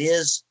what that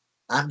is.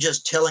 I'm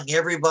just telling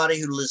everybody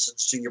who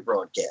listens to your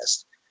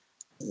broadcast,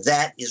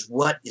 that is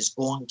what is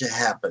going to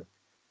happen,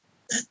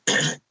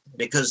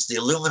 because the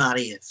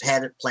Illuminati have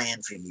had it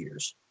planned for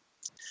years.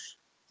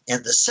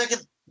 And the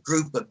second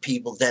group of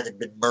people that have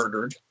been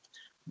murdered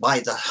by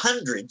the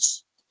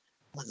hundreds,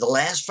 the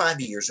last 5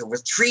 years, over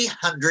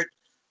 300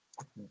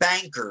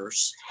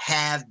 bankers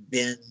have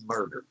been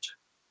murdered.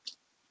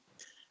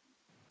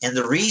 And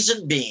the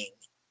reason being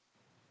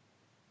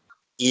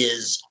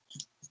is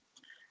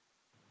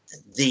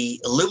the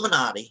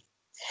Illuminati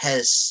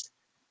has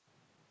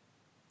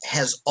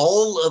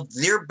all of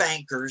their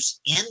bankers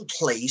in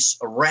place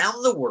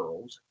around the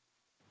world,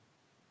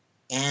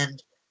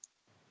 and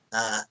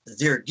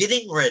they're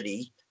getting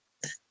ready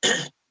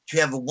to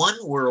have a one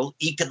world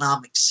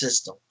economic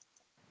system.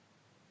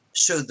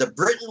 So the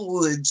Bretton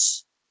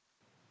Woods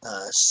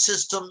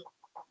system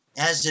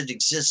as it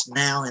exists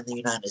now in the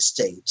United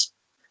States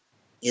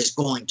is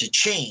going to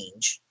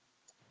change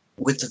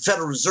with the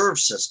Federal Reserve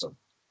System.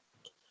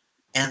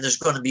 And there's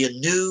going to be a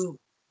new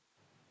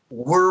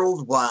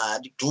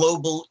worldwide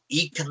global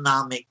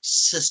economic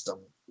system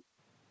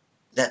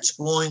that's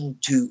going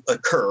to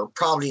occur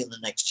probably in the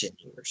next 10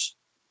 years.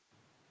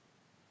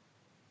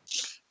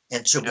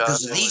 And so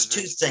because of these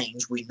two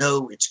things, we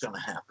know it's going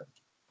to happen.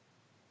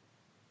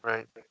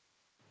 Right.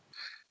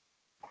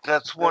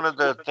 That's one of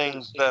the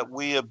things that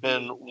we have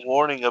been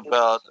warning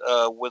about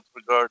with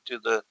regard to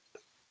the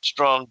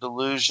strong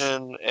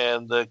delusion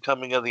and the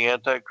coming of the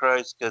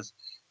Antichrist, because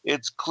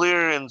it's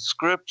clear in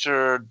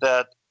Scripture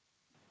that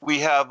we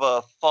have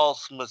a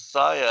false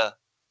Messiah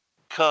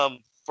come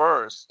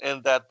first,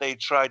 and that they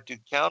tried to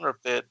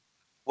counterfeit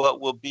what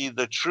will be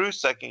the true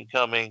second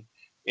coming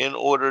in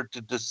order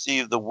to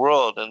deceive the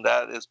world, and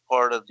that is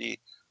part of the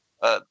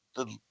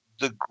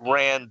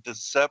grand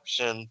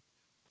deception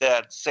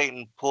that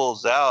Satan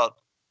pulls out,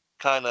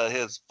 kind of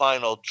his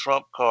final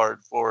trump card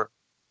for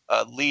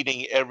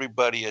leading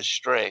everybody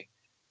astray.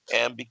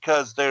 And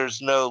because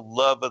there's no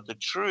love of the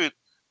truth,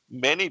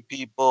 many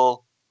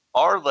people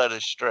are led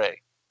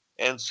astray.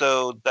 And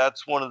so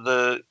that's one of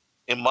the,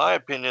 in my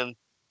opinion,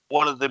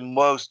 one of the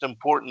most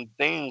important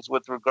things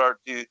with regard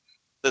to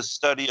the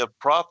study of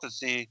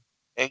prophecy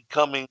and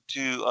coming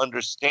to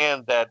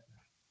understand that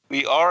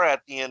we are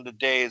at the end of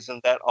days,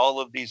 and that all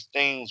of these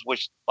things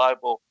which the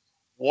Bible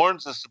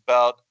warns us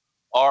about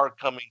are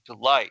coming to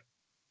light.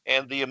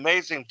 And the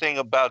amazing thing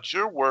about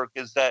your work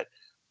is that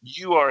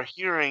you are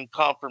hearing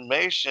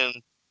confirmation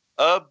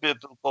of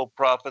biblical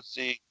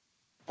prophecy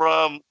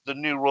from the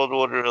New World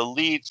Order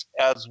elites,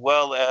 as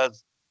well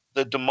as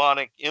the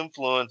demonic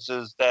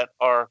influences that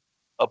are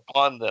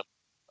upon them,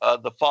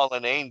 the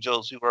fallen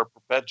angels who are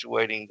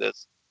perpetuating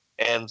this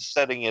and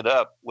setting it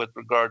up with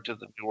regard to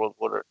the New World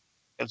Order.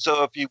 And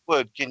so, if you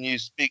would, can you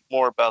speak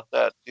more about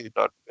that too,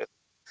 Dr. Bith?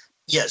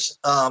 Yes,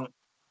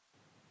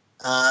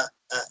 that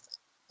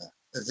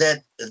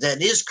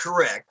is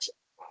correct.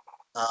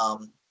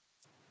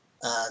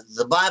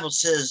 The Bible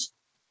says,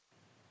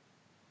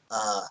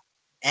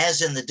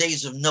 as in the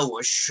days of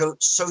Noah,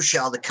 so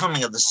shall the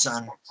coming of the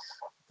Son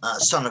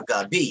of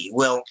God be.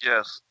 Well,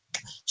 yes.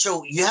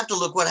 So you have to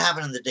look what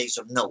happened in the days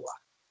of Noah.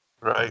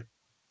 Right.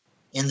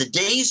 In the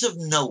days of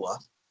Noah,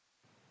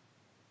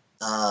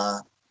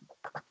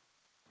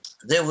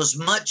 there was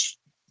much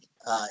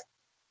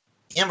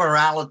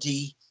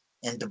immorality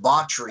and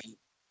debauchery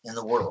in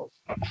the world.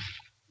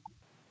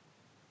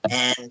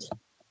 And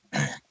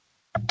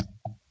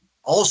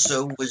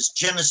also was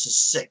Genesis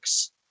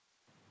 6.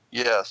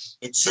 Yes.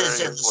 It says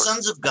that the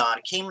sons of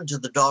God came into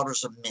the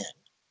daughters of men,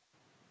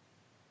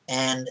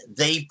 and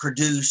they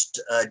produced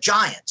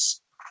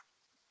giants.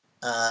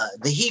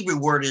 The Hebrew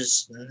word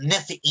is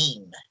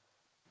Nephiim.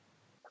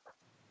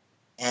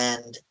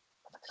 And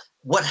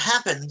what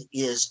happened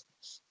is,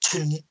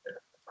 the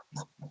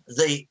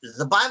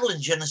Bible in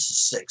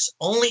Genesis 6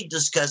 only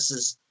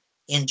discusses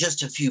in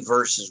just a few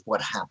verses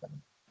what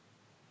happened.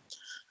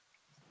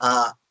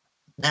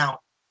 Now,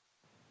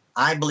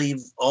 I believe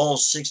all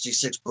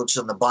 66 books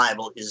in the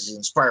Bible is the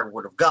inspired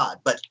word of God,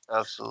 but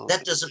absolutely,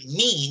 that doesn't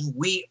mean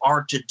we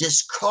are to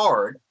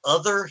discard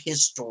other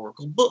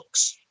historical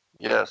books.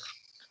 Yes.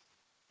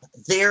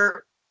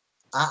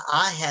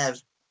 I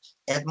have,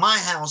 at my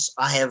house,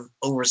 I have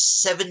over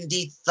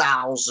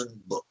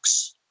 70,000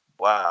 books.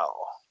 Wow.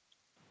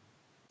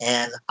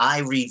 And I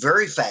read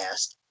very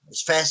fast.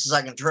 As fast as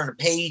I can turn a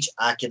page,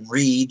 I can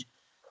read.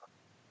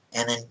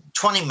 And in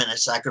 20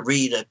 minutes, I could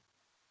read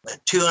a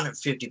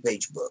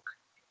 250-page book.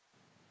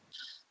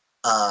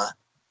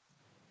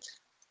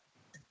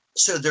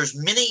 So there's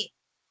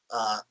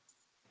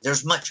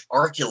much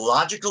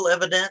archaeological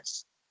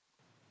evidence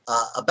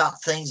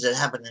about things that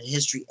happened in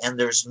history, and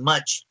there's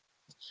much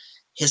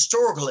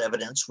historical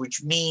evidence,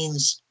 which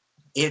means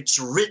it's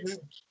written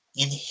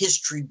in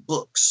history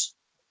books.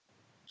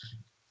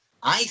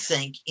 I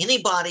think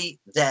anybody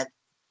that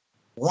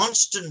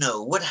wants to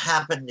know what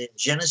happened in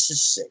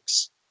Genesis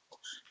 6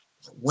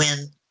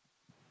 when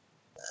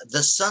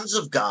the sons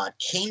of God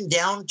came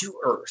down to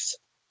earth,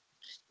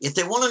 if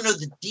they want to know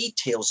the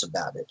details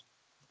about it,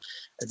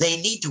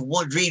 they need to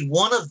read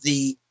one of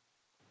the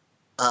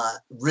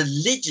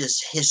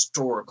religious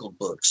historical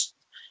books,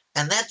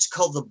 and that's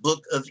called the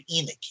Book of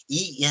Enoch,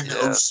 Enoch.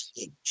 Yes,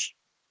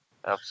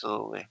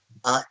 absolutely.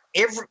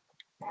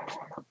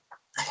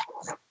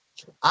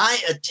 I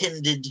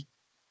attended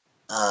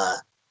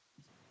the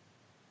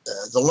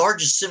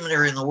largest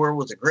seminary in the world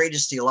with the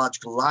greatest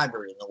theological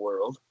library in the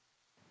world,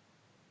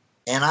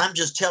 and I'm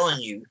just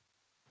telling you,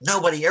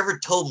 nobody ever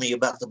told me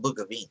about the Book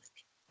of Enoch.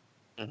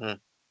 Mm-hmm.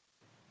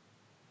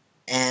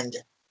 And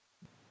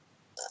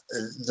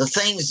the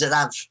things that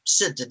I've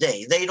said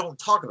today, they don't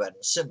talk about in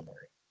the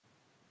seminary.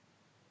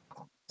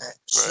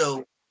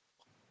 So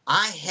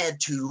I had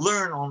to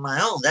learn on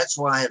my own. That's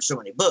why I have so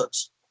many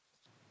books.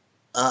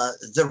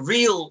 The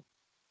real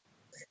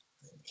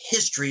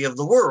history of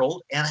the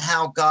world and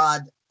how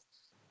God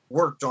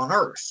worked on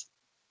earth.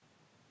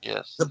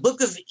 Yes. The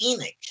Book of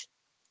Enoch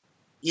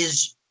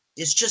is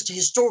just a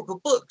historical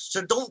book,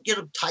 so don't get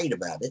uptight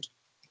about it.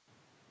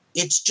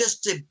 It's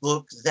just a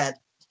book that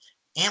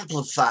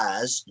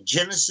amplifies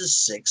Genesis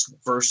 6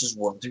 verses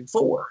 1 through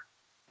 4.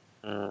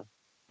 Mm.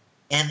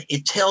 And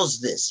it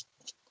tells this.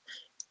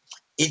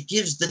 It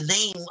gives the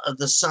name of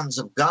the sons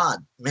of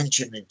God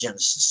mentioned in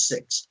Genesis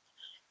 6,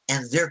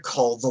 and they're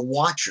called the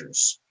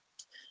Watchers.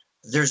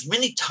 There's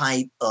many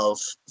type of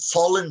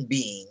fallen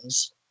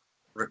beings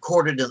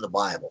recorded in the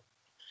Bible.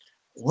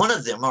 One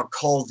of them are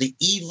called the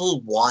evil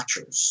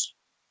watchers.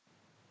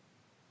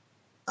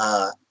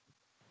 And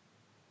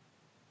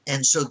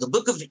so the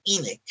Book of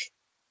Enoch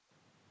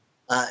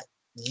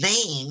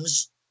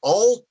names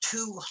all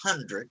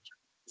 200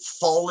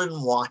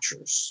 fallen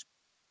watchers.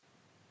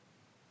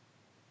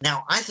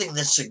 Now, I think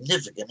that's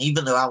significant,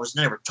 even though I was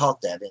never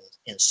taught that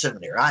in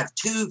seminary. I have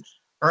 2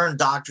 earned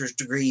doctorate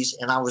degrees,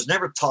 and I was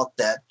never taught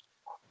that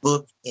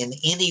book in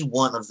any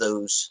one of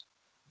those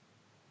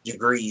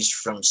degrees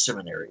from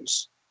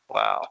seminaries.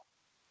 Wow.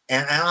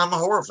 And I'm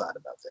horrified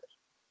about that.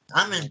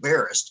 I'm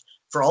embarrassed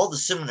for all the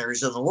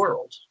seminaries in the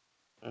world.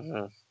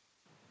 Mm-hmm.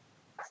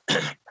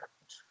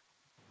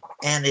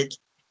 And it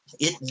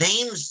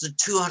names the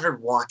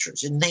 200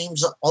 watchers. It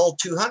names all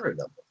 200 of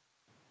them.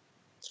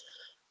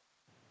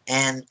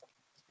 And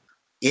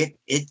it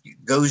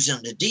goes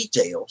into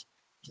detail.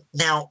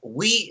 Now,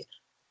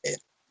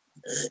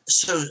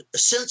 so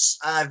since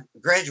I've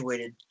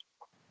graduated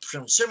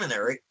from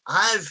seminary,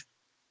 I've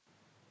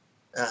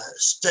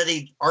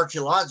studied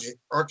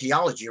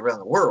archaeology around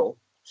the world,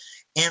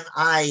 and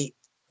I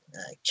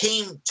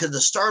came to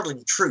the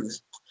startling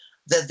truth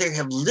that there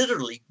have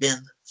literally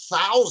been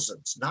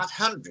thousands, not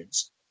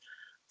hundreds,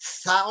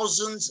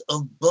 thousands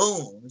of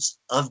bones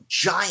of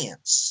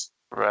giants.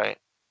 Right.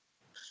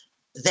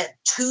 That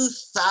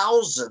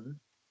 2,000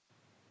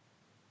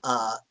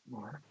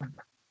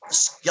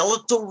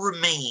 skeletal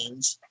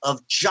remains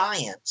of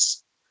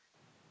giants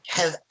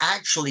have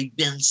actually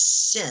been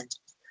sent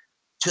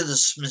to the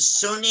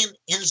Smithsonian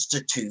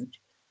Institute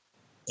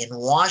in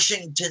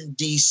Washington,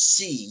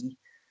 D.C.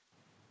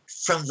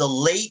 from the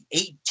late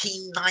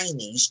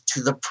 1890s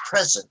to the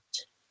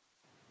present.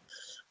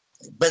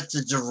 But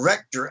the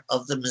director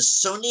of the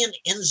Smithsonian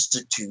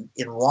Institute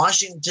in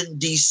Washington,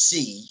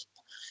 D.C.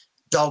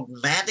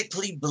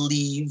 dogmatically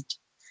believed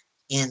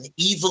in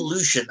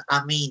evolution.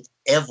 I mean,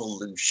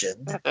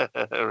 evolution.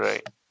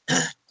 Right.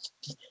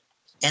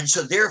 And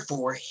so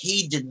therefore,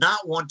 he did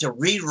not want to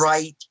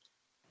rewrite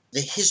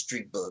the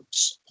history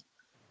books.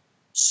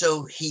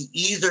 So he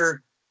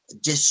either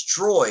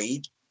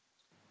destroyed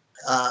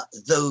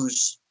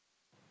those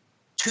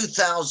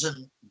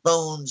 2,000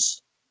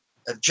 bones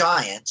of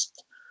giants,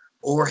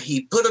 or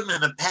he put them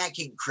in a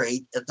packing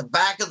crate at the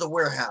back of the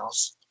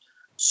warehouse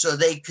so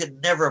they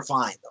could never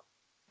find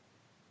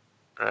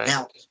them. Right.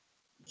 Now,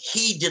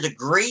 he did a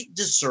great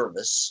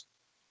disservice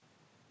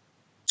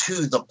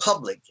to the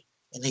public,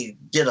 and he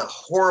did a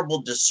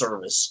horrible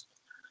disservice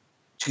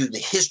to the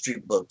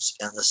history books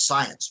and the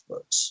science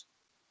books.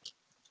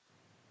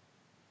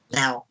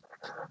 Now,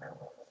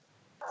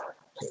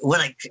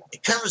 when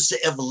it comes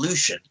to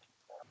evolution,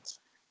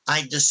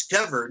 I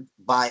discovered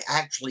by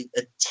actually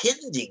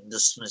attending the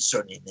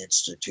Smithsonian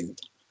Institute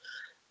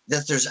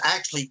that there's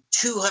actually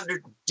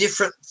 200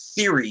 different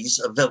theories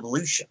of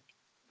evolution.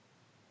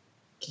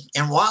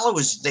 And while I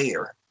was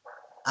there,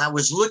 I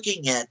was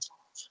looking at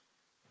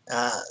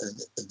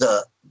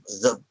the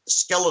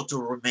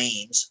skeletal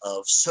remains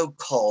of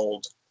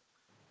so-called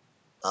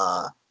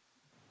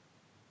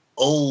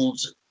old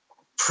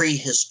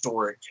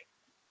prehistoric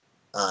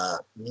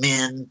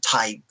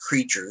men-type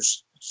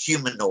creatures,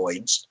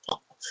 humanoids.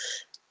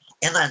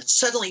 And then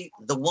suddenly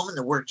the woman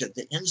that worked at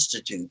the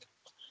Institute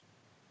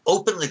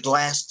opened the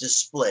glass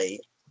display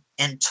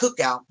and took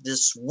out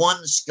this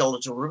one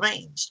skeletal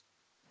remains.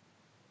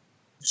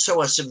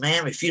 So I said,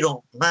 ma'am, if you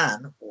don't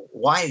mind,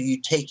 why are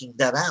you taking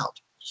that out?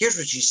 Here's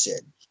what she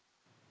said.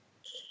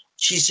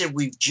 She said,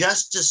 we've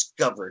just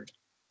discovered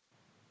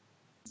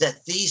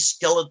that these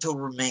skeletal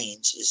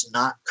remains is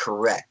not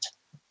correct,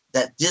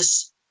 that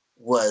this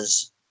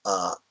was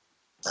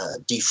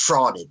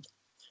defrauded.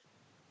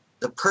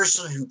 The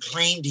person who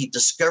claimed he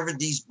discovered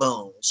these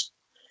bones,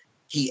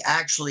 he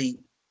actually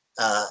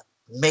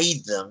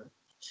made them,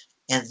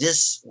 and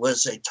this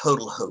was a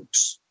total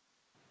hoax.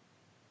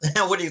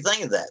 Now, what do you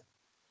think of that?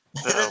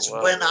 That's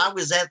when I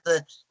was at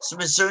the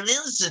Smithsonian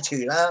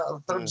Institute. I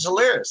thought it was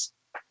hilarious.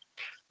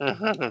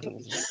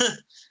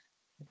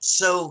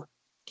 So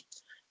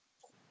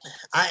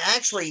I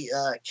actually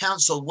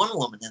counseled one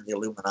woman in the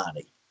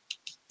Illuminati,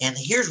 and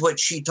here's what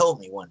she told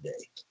me one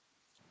day.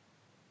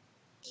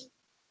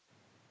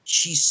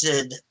 She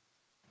said,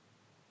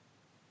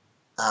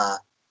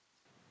 about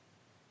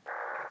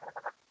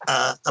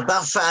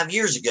 5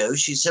 years ago,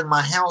 she said,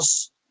 my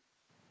house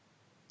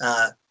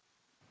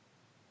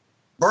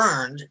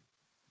burned,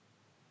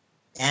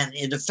 and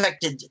it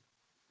affected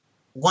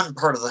one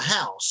part of the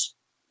house.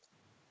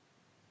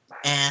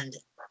 And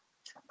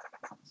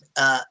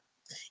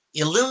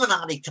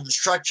Illuminati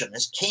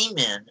constructionists came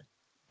in,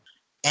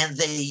 and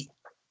they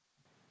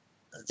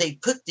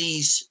put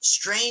these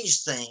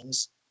strange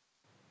things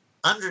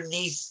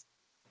underneath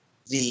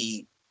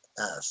the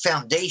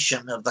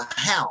foundation of the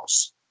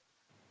house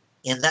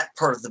in that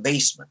part of the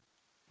basement.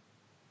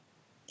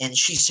 And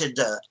she said,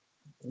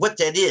 what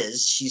that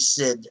is, she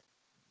said,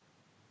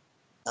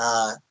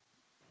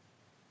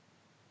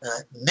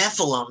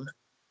 Nephilim,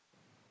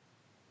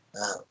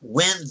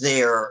 when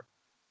they're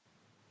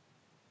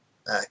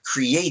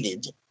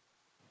created,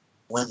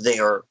 when they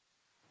are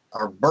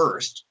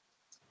birthed,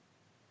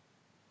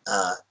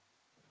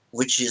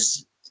 which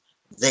is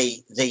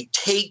they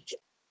take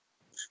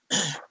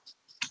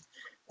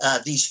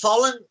these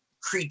fallen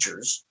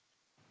creatures.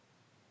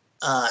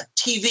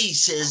 TV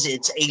says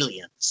it's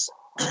aliens.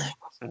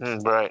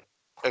 Right.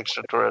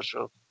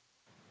 Extraterrestrial.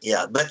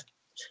 Yeah, but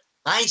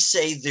I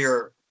say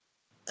they're,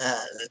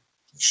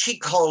 she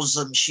calls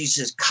them, she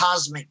says,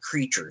 cosmic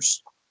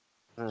creatures.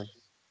 The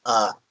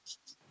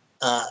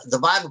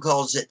Bible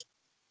calls it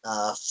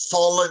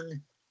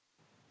fallen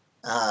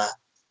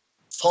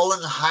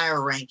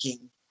higher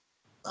ranking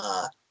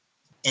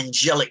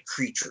angelic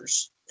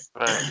creatures.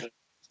 Right.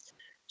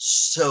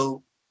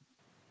 So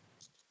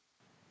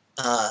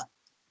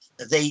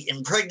they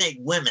impregnate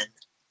women,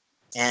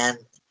 and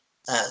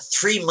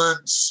 3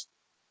 months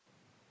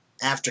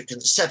after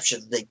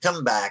conception, they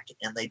come back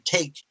and they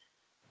take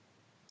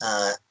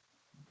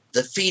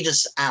the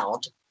fetus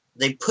out.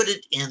 They put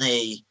it in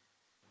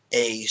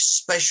a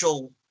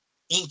special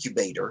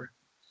incubator,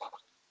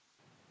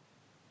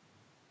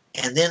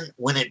 and then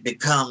when it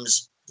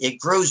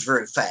grows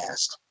very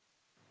fast.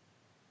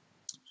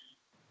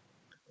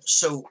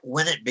 So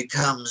when it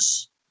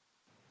becomes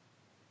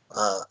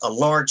a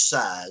large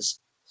size,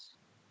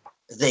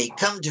 they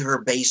come to her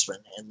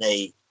basement, and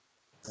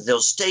they'll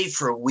stay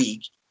for a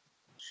week.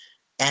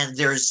 And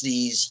there's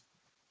these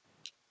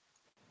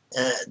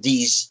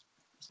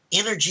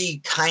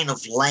energy kind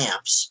of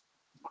lamps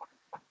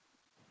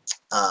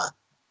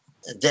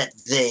that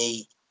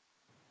these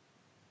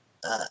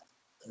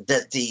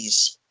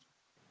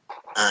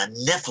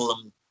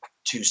Nephilim,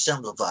 to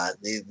simplify,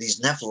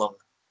 these Nephilim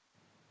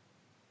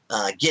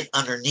get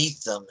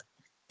underneath them,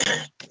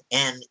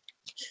 and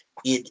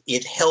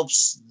it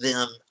helps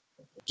them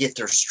get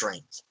their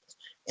strength,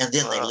 and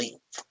then they leave.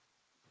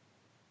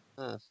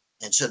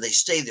 And so they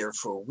stay there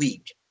for a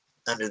week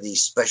under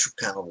these special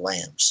kind of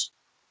lamps.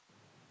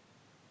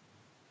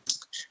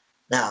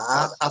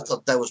 Now, I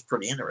thought that was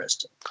pretty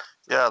interesting.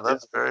 Yeah,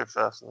 that's very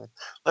fascinating.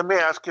 Let me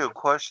ask you a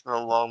question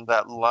along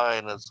that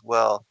line as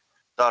well,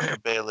 Dr.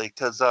 Bailey,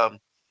 because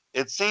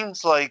it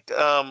seems like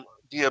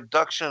the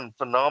abduction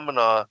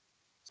phenomena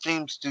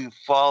seems to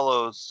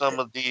follow some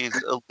of these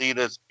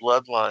elitist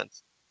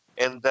bloodlines,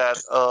 and that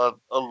a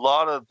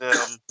lot of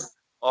them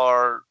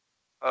are,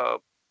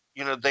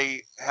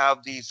 they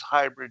have these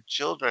hybrid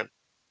children,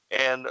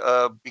 and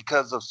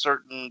because of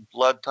certain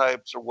blood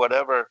types or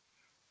whatever,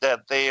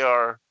 that they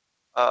are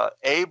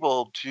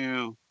able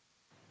to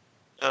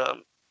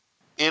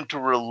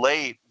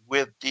interrelate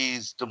with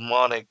these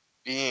demonic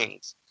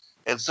beings.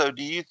 And so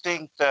do you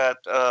think that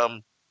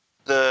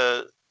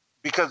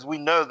because we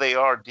know they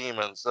are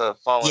demons,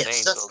 fallen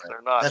angels, right.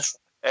 they're not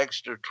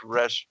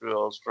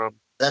extraterrestrials from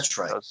That's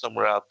right.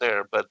 Somewhere out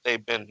there, but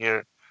they've been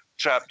here,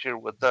 trapped here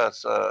with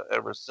us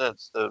ever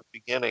since the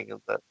beginning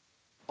of the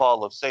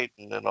fall of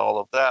Satan and all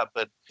of that.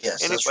 But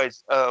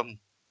anyways,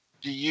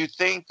 do you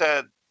think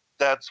that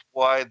that's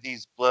why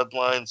these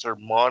bloodlines are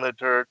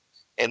monitored,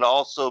 and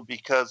also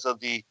because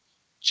of the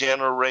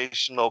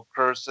generational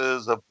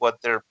curses of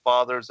what their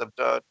fathers have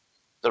done,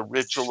 the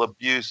ritual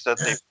abuse that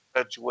they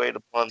perpetuate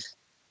upon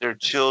their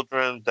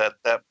children, that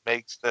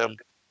makes them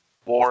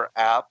more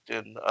apt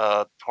and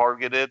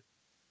targeted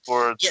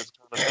for Yeah. this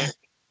kind of thing?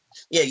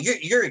 Yeah,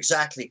 you're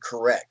exactly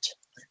correct.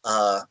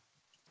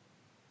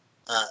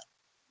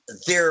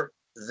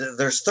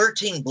 There's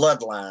 13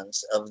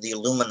 bloodlines of the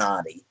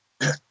Illuminati,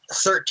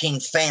 13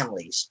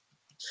 families,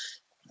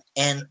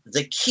 and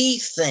the key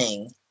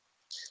thing.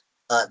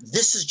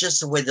 This is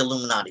just the way the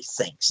Illuminati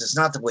thinks. It's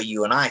not the way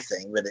you and I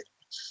think, but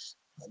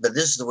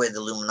this is the way the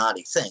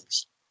Illuminati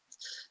thinks.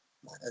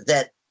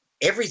 That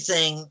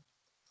everything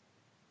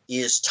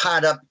is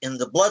tied up in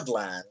the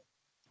bloodline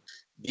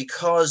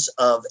because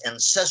of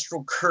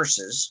ancestral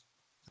curses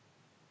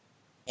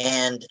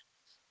and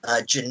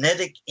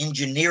genetic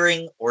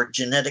engineering or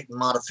genetic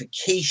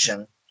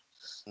modification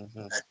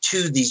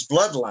to these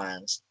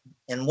bloodlines.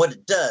 And what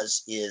it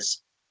does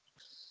is,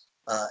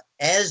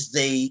 as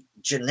they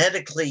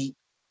genetically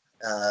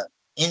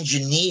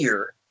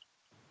engineer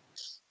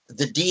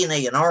the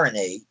DNA and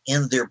RNA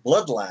in their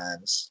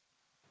bloodlines,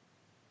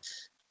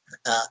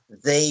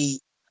 they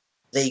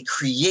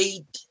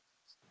create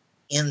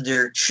in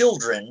their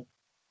children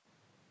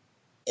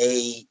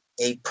a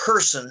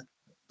person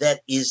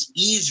that is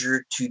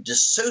easier to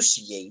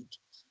dissociate,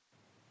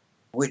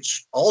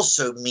 which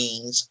also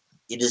means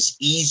it is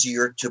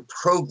easier to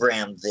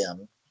program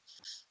them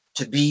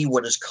to be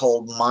what is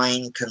called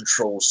mind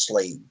control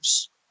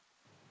slaves.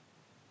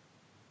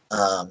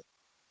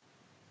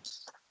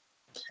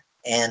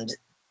 And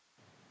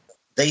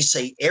they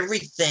say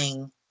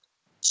everything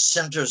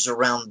centers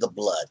around the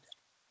blood.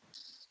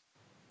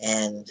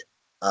 And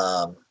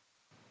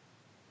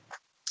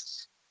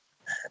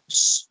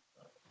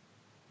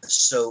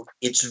so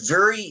it's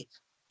very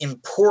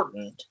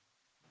important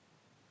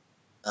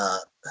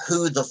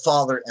who the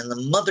father and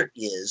the mother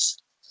is,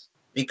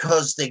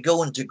 because they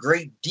go into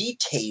great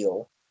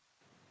detail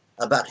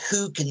about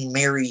who can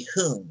marry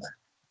whom.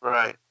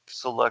 Right.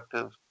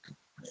 Selective.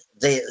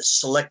 They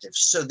selective.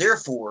 So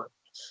therefore,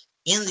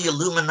 in the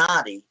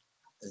Illuminati,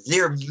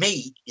 their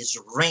mate is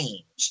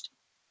arranged.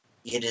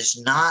 It is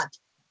not.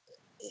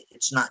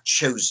 It's not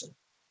chosen.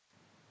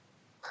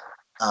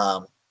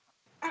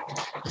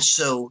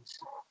 So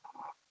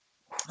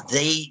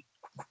they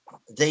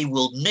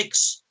will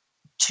mix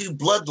two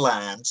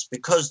bloodlines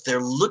because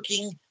they're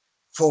looking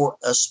for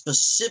a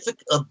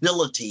specific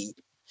ability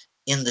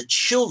in the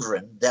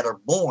children that are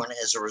born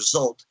as a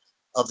result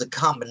of the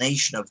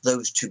combination of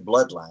those two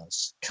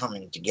bloodlines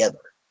coming together.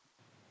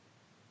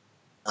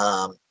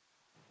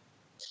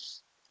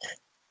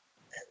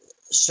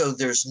 So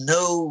there's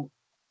no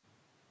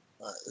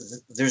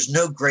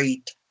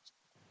great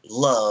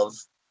love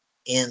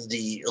in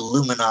the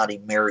Illuminati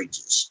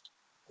marriages.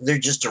 They're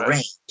just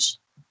arranged.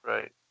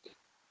 Right.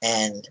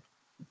 And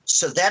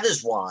so that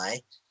is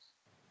why,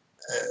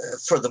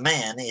 for the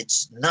man,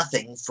 it's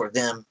nothing for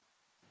them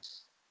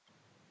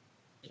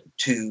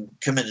to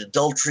commit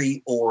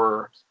adultery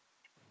or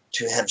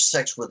to have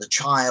sex with a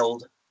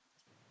child.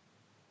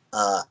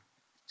 And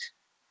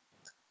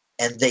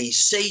they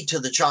say to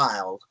the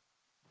child,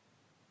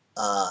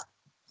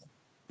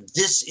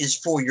 this is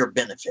for your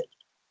benefit.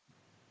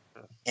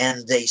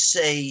 And they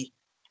say,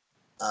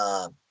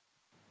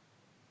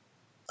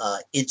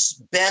 it's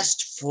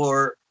best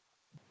for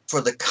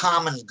the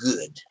common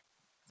good.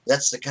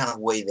 That's the kind of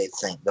way they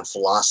think, the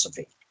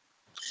philosophy.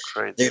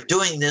 Right. They're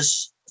doing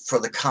this for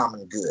the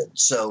common good.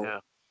 So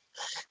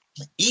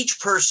each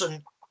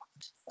person,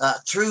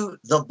 through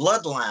the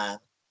bloodline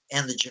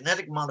and the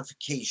genetic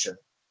modification,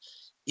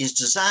 is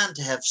designed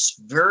to have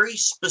very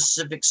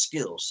specific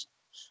skills.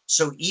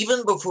 So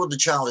even before the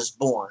child is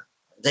born,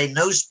 they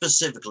know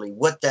specifically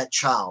what that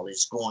child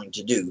is going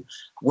to do,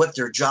 what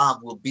their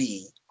job will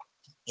be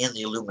in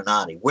the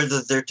Illuminati,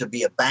 whether they're to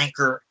be a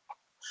banker,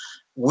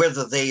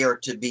 whether they are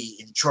to be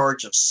in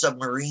charge of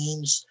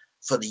submarines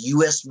for the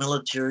U.S.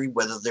 military,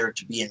 whether they're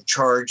to be in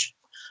charge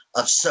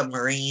of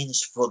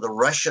submarines for the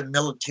Russian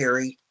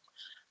military.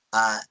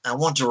 I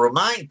want to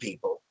remind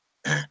people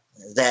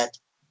that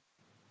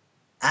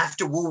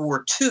after World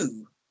War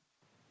II,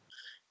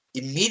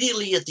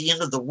 immediately at the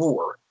end of the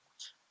war,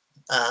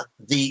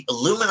 the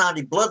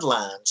Illuminati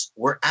bloodlines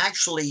were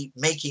actually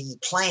making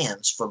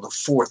plans for the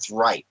Fourth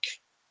Reich.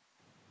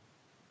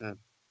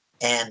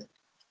 And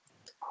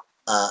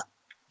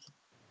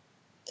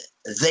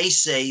they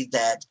say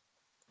that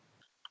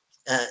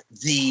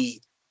the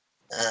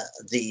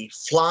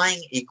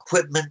flying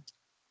equipment,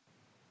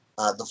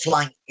 the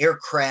flying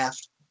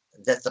aircraft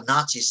that the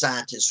Nazi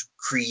scientists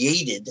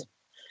created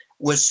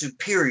was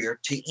superior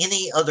to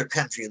any other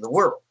country in the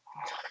world.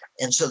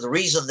 And so the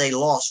reason they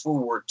lost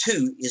World War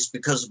II is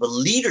because of a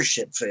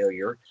leadership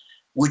failure,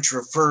 which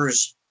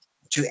refers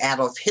to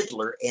Adolf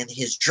Hitler and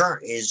his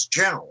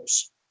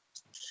generals.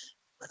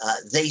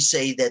 They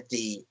say that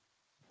the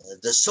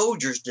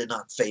soldiers did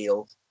not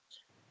fail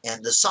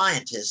and the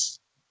scientists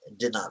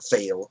did not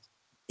fail.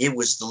 It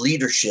was the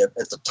leadership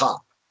at the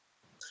top.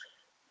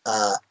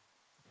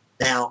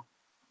 Now,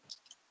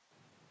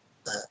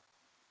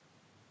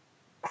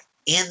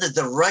 in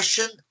the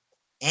Russian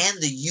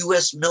and the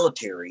U.S.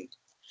 military,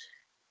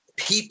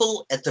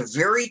 people at the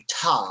very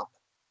top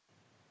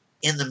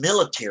in the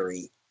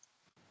military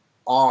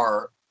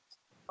are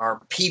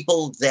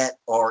people that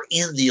are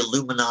in the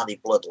Illuminati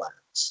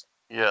bloodlines.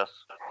 Yes.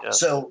 Yes.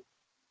 So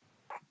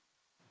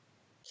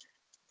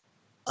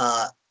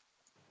a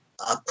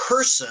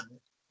person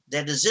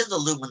that is in the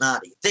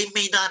Illuminati, they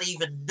may not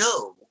even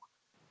know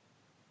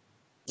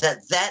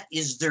that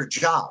is their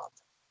job,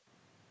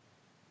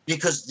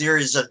 because there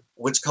is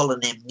what's called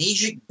an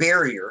amnesic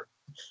barrier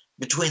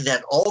between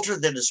that alter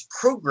that is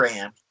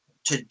programmed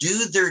to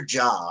do their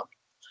job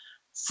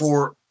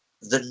for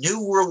the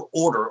New World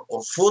Order,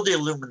 or for the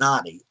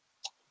Illuminati,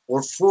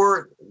 or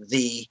for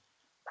the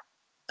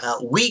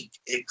we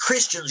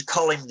Christians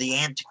call him the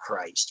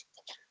Antichrist.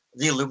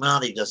 The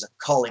Illuminati doesn't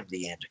call him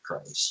the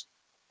Antichrist.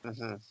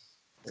 Mm-hmm.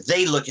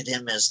 They look at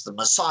him as the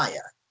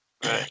Messiah.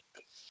 Right.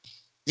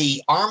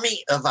 The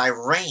army of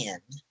Iran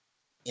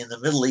in the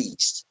Middle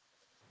East,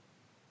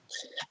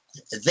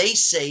 they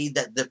say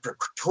that the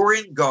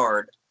Praetorian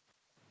Guard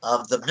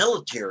of the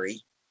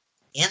military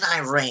in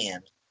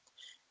Iran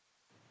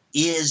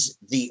is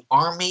the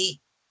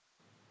army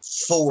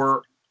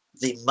for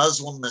the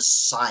Muslim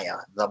Messiah,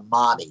 the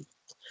Mahdi.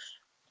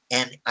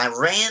 And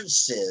Iran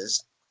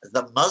says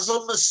the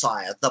Muslim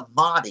Messiah, the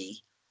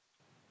Mahdi,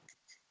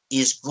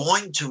 is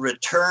going to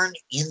return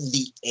in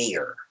the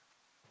air.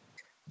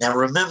 Now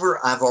remember,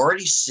 I've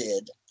already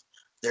said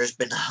there's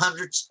been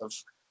hundreds of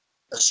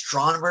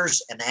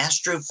astronomers and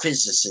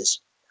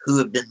astrophysicists who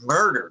have been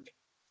murdered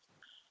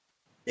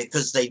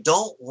because they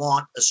don't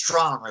want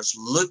astronomers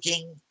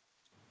looking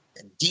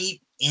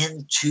deep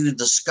into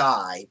the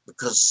sky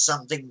because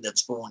something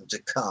that's going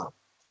to come.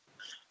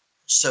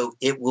 So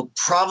it will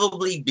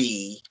probably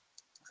be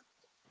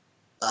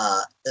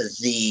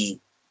the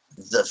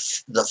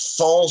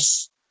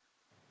false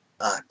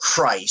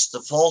Christ,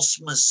 the false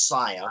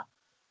Messiah,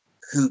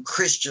 who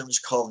Christians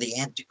call the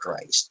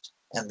Antichrist.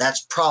 And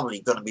that's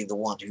probably going to be the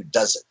one who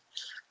does it.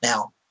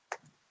 Now,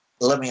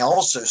 let me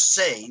also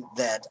say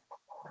that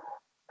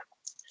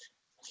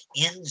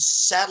in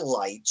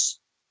satellites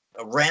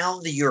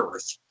around the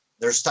earth,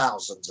 there's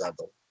thousands of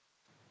them,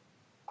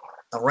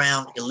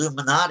 around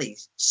Illuminati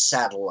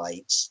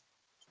satellites,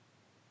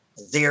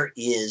 there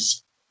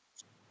is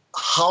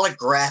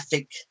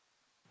holographic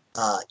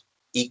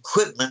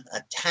equipment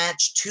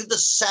attached to the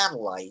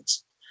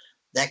satellites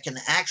that can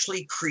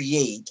actually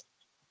create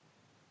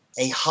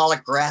a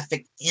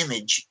holographic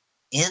image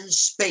in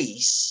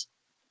space,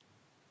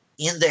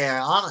 in the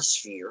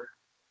ionosphere,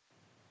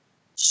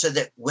 so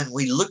that when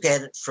we look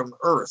at it from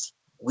Earth,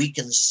 we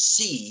can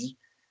see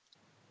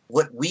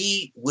what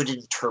we would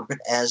interpret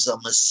as a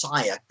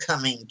Messiah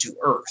coming to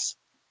Earth.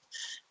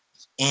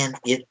 And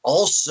it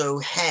also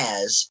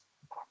has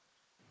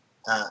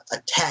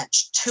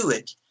attached to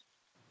it,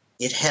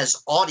 it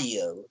has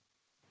audio,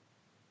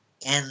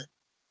 and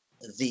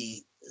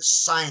the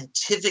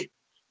scientific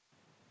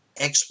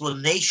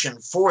explanation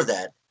for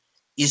that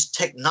is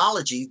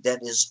technology that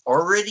is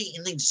already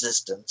in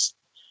existence.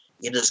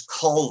 It is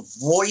called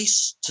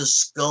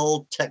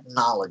voice-to-skull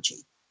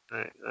technology.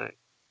 Right, right.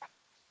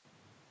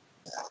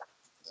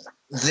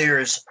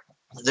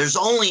 There's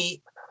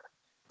only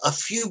a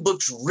few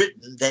books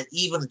written that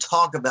even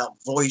talk about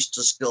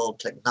voice-to-skull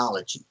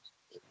technology.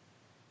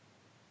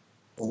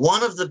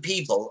 One of the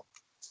people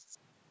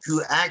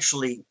who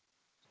actually,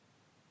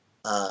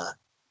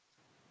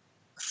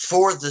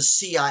 for the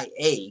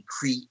CIA,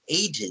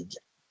 created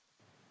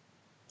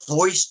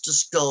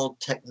voice-to-skull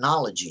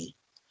technology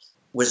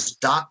was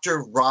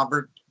Dr.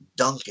 Robert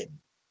Duncan.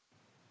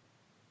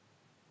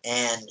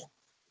 And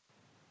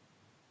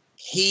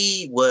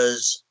he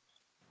was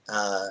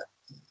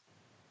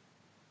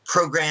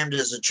programmed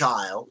as a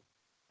child.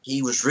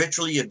 He was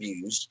ritually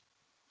abused.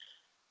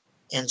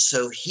 And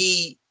so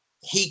he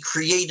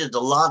created a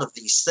lot of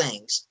these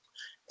things.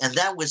 And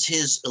that was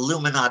his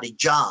Illuminati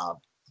job,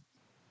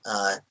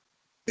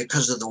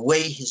 because of the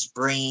way his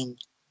brain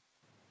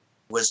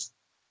was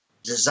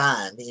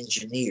designed,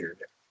 engineered,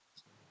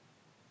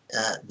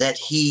 that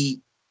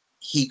he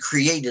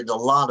created a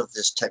lot of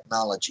this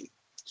technology.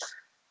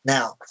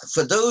 Now,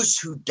 for those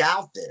who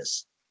doubt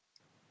this,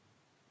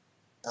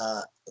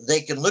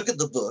 they can look at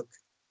the book.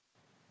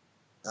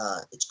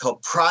 It's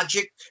called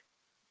Project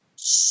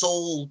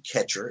Soul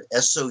Catcher,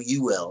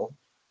 S-O-U-L,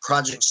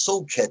 Project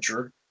Soul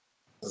Catcher,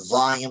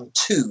 Volume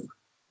 2.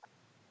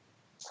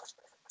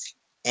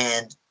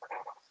 And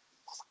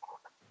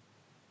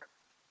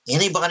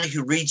anybody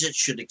who reads it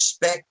should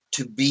expect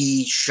to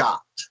be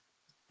shocked,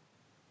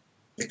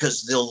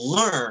 because they'll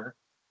learn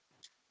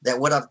that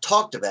what I've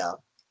talked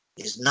about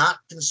is not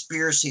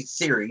conspiracy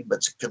theory, but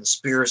it's a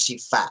conspiracy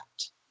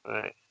fact.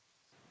 Right.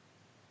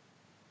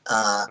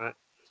 Right.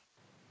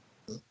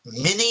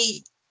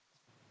 Many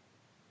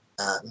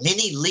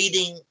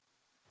leading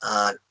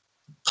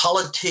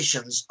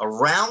politicians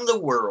around the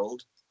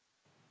world,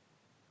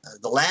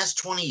 the last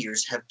 20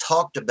 years, have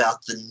talked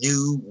about the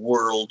New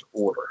World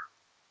Order.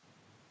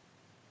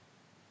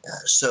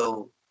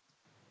 So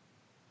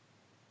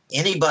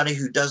anybody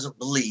who doesn't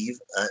believe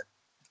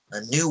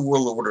a New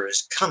World Order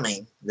is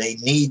coming, they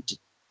need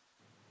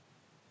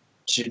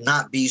to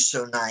not be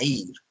so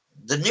naive.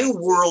 the New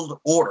World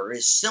Order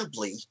is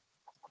simply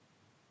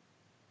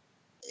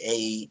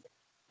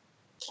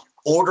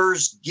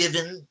orders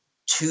given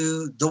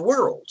to the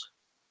world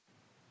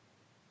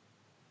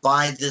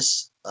by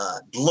this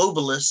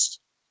globalist,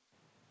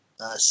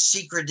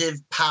 secretive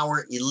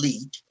power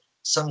elite.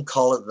 Some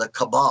call it the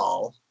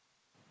cabal.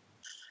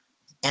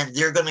 And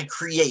they're going to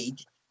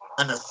create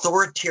an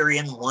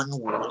authoritarian one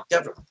world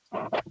government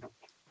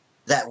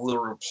that will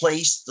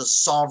replace the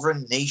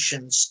sovereign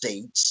nation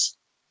states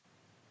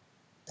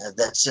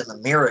that's in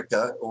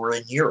America or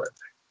in Europe.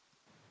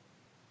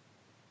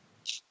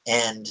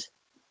 And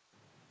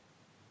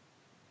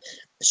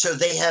so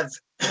they have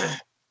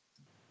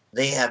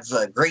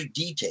great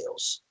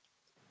details.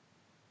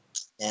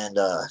 And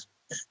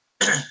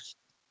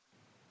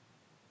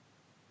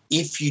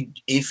if you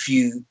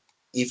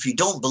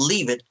don't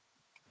believe it,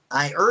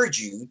 I urge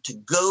you to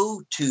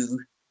go to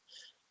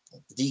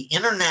the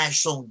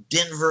International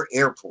Denver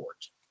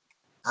Airport.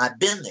 I've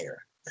been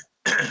there.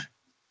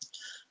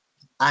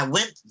 I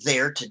went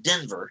there to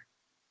Denver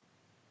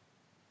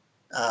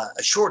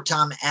a short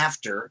time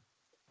after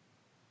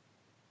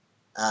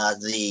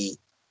that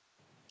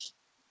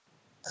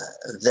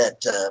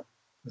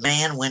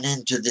man went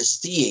into this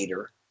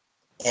theater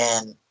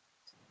and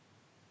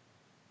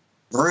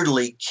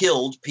brutally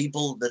killed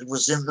people that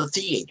was in the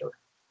theater.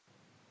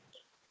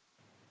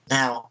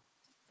 Now,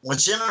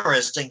 what's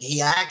interesting,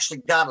 he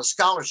actually got a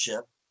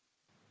scholarship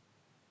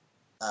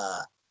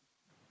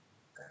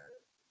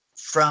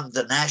from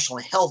the National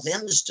Health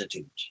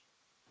Institute.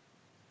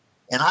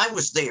 And I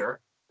was there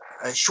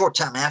a short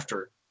time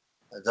after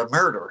the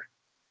murder.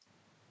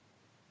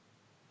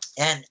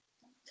 And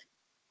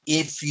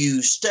if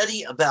you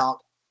study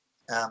about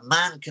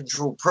mind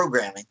control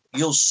programming,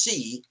 you'll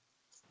see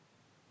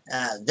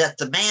that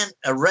the man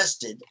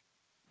arrested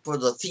for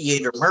the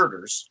theater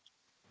murders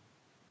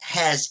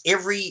has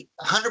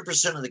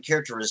 100% of the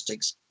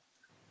characteristics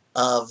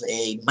of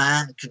a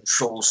mind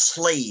control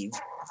slave,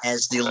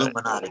 as the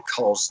Illuminati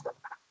calls them.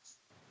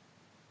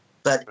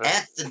 But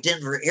at the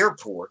Denver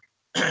airport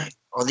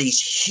are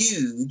these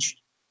huge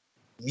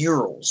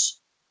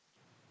murals.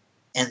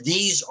 And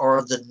these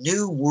are the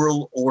New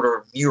World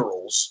Order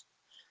murals.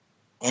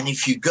 And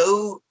if you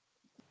go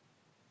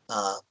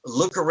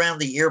look around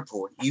the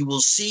airport, you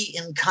will see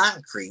in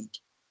concrete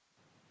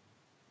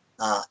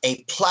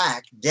a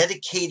plaque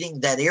dedicating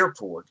that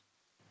airport,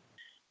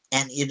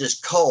 and it is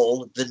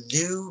called the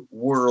New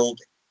World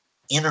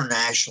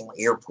International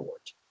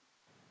Airport.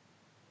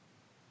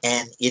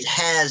 And it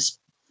has,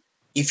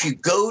 if you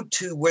go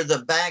to where the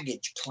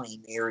baggage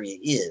claim area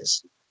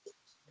is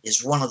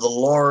one of the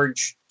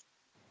large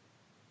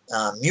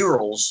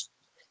murals,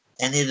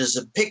 and it is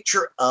a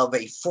picture of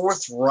a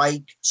Fourth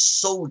Reich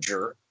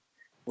soldier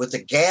with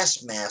a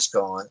gas mask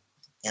on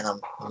and a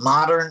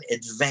modern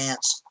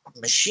advanced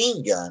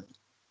machine gun.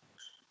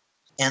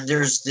 And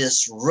there's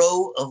this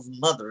row of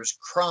mothers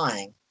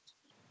crying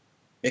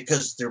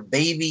because their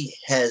baby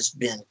has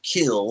been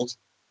killed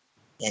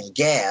and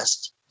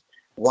gassed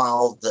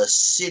while the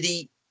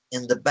city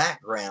in the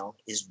background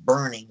is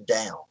burning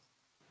down.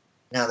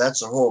 Now,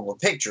 that's a horrible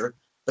picture,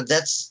 but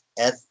that's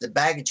at the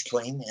baggage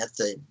claim at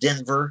the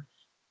Denver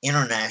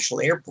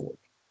International Airport.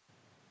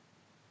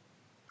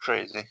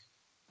 Crazy.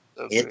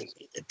 So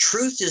crazy.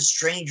 Truth is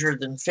stranger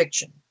than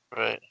fiction.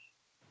 Right.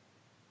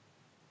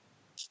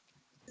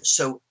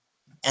 So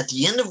at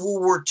the end of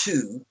World War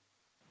II,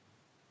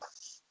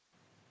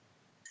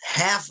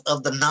 half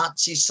of the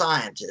Nazi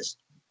scientists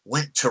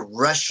went to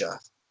Russia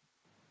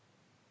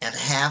and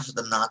half of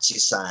the Nazi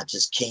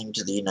scientists came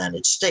to the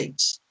United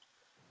States.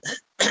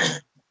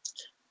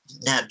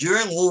 Now,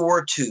 during World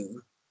War II,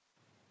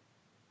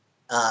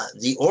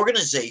 the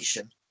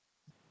organization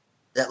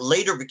that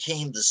later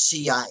became the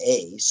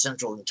CIA,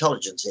 Central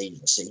Intelligence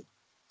Agency,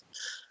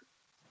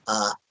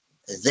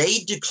 they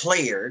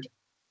declared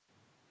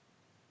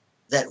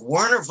that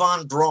Wernher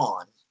von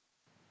Braun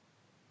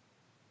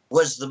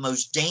was the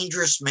most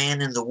dangerous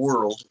man in the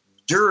world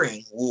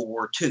during World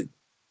War II.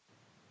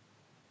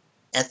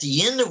 At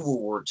the end of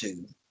World War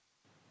II,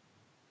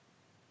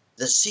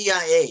 the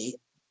CIA,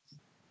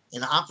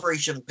 in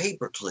Operation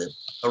Paperclip,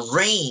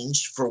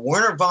 arranged for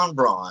Wernher von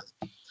Braun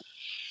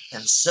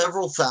and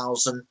several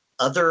thousand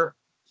other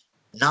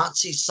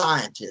Nazi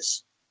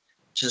scientists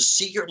to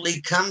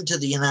secretly come to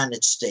the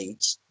United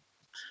States.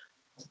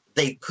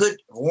 They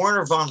put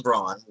Wernher von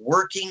Braun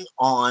working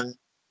on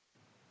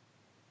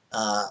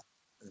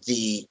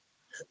the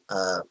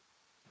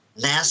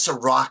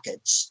NASA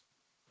rockets,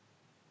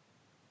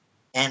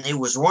 and it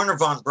was Wernher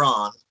von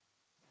Braun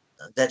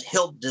that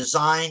helped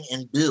design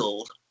and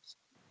build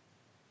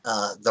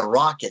the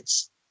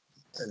rockets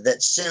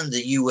that send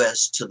the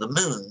U.S. to the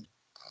moon.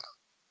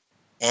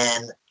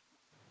 And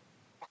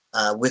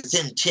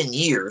within 10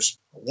 years,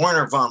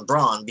 Wernher von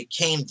Braun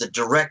became the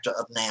director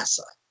of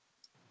NASA.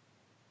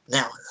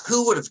 Now,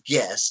 who would have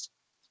guessed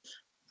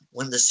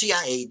when the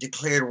CIA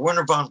declared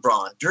Wernher von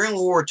Braun during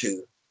World War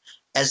II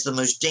as the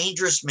most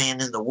dangerous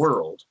man in the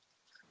world,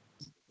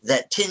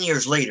 that 10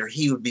 years later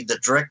he would be the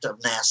director of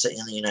NASA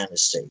in the United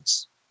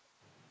States?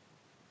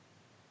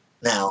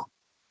 Now,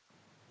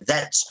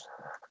 that's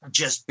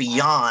just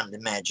beyond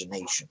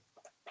imagination.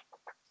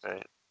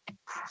 Right.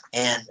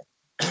 And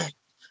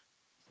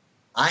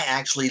I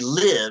actually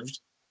lived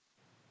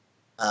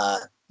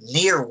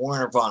near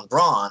Werner von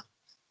Braun,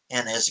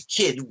 and as a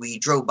kid, we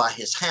drove by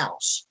his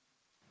house.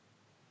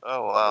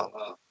 Oh,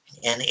 wow.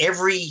 And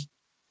every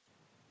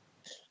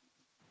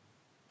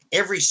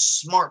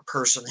smart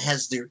person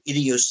has their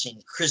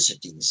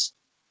idiosyncrasies.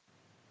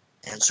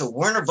 And so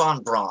Werner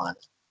von Braun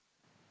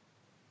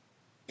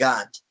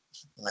got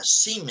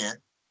cement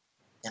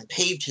and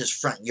paved his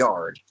front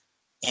yard,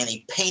 and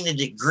he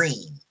painted it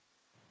green.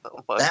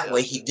 Oh, that God.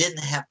 way he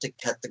didn't have to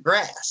cut the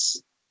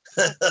grass.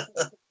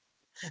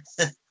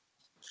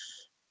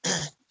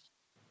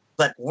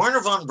 But Werner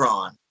von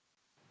Braun,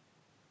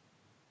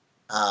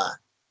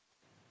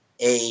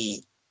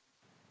 a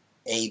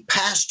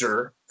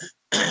pastor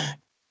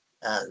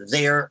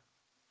there,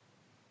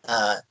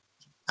 I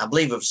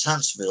believe of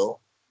Huntsville,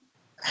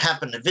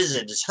 happened to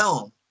visit his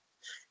home.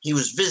 He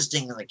was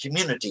visiting in the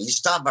community. He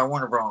stopped by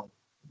Werner von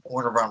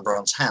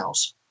Braun's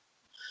house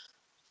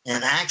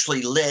and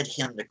actually led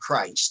him to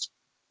Christ.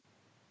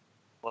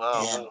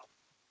 Wow.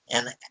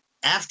 And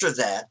after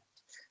that,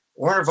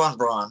 Werner von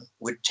Braun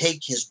would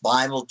take his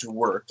Bible to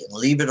work and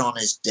leave it on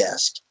his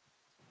desk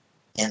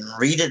and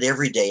read it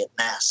every day at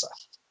NASA.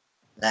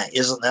 Now,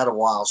 isn't that a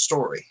wild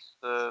story?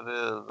 That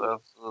is,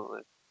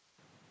 absolutely.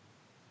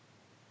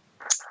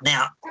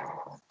 Now,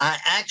 I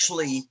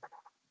actually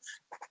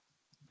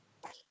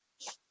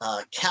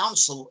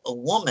counsel a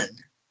woman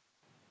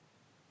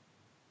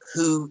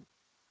who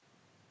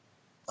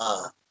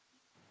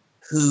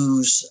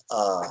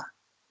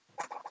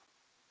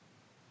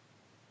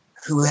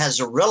has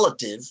a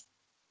relative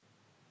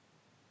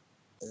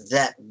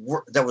that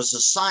was a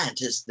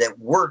scientist that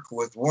worked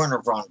with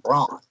Werner von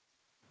Braun,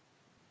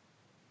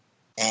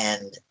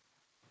 and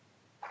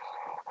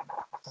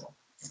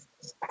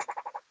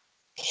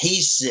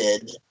he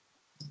said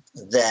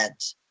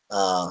that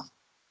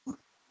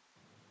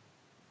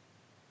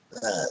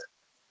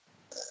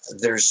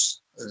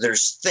there's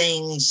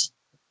things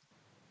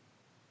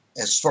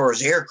as far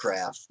as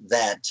aircraft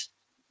that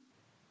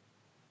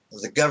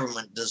the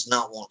government does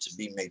not want to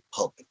be made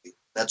public.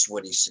 That's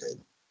what he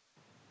said.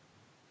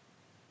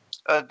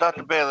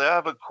 Dr. Bailey, I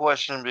have a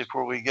question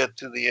before we get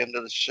to the end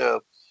of the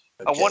show.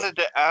 Okay. I wanted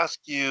to ask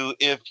you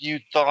if you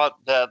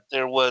thought that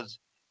there was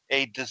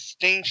a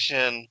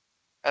distinction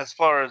as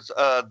far as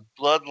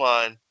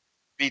bloodline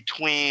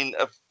between,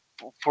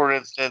 for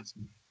instance,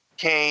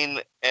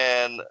 Cain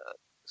and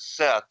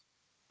Seth,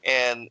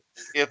 and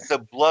if the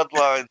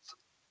bloodlines,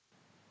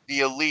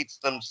 the elites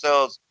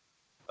themselves,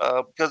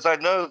 because I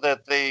know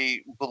that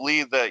they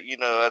believe that,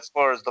 as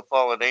far as the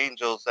fallen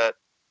angels, that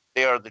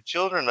they are the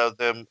children of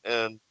them,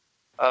 and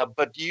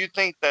but do you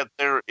think that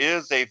there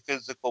is a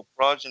physical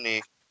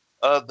progeny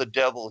of the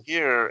devil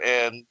here,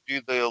 and do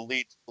the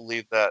elites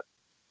believe that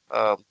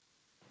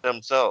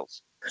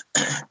themselves?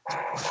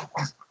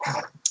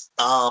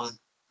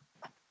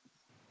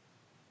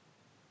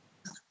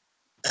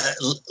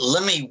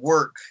 Let me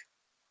work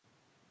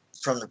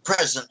from the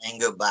present and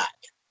go back.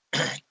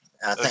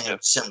 I think Okay.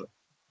 it's similar.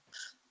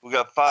 We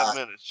got 5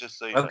 minutes, just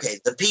so you know. Okay,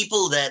 the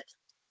people that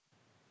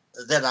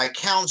I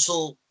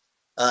counsel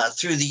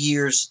through the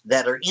years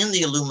that are in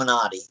the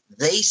Illuminati,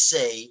 they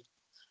say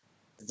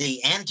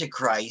the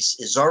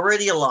Antichrist is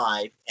already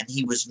alive, and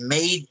he was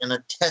made in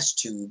a test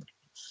tube,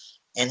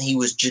 and he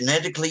was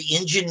genetically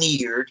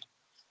engineered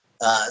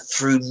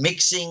through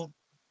mixing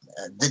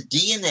the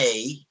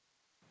DNA,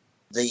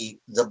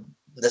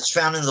 that's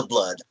found in the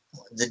blood,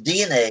 the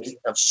DNA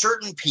of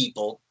certain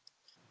people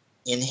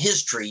in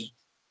history,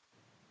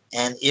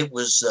 and it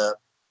was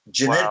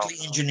genetically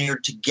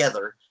engineered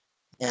together,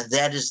 and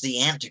that is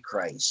the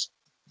Antichrist.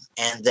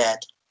 And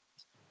that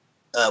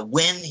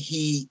when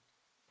he's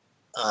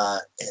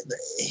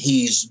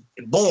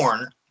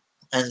born,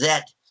 and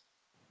that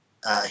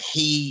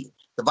the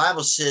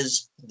Bible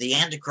says the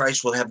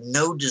Antichrist will have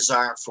no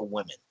desire for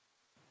women,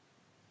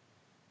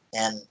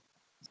 and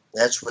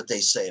that's what they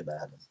say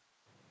about him.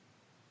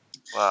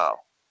 Wow.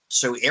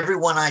 So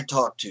everyone I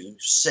talk to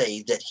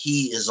say that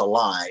he is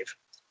alive,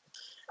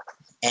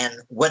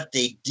 and what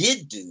they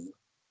did do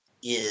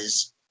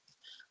is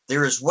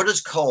there is what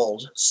is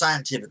called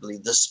scientifically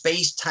the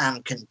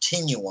space-time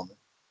continuum,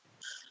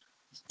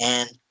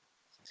 and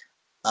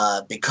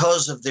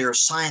because of their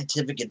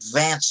scientific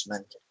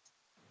advancement,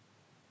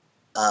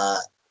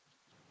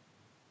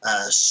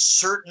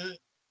 certain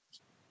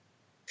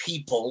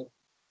people,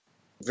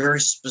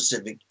 very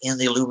specific in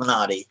the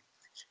Illuminati,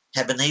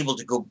 have been able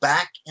to go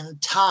back in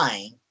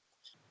time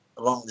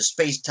along the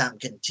space-time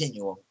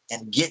continuum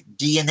and get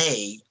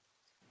DNA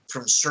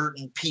from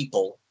certain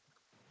people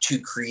to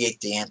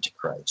create the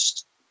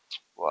Antichrist.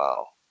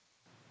 Wow.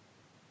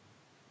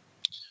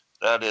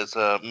 That is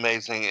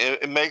amazing.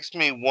 It makes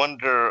me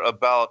wonder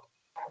about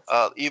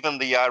even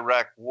the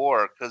Iraq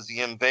War, because the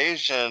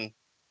invasion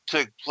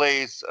took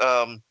place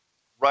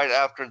right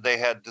after they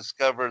had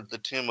discovered the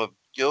tomb of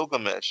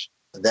Gilgamesh.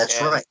 That's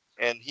right.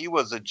 And he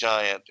was a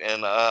giant.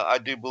 And I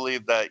do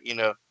believe that,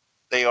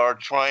 they are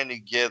trying to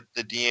get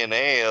the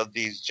DNA of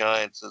these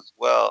giants as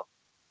well,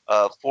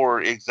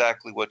 for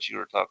exactly what you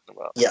were talking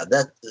about. Yeah,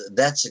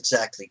 that's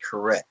exactly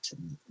correct.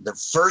 The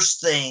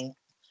first thing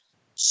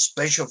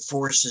Special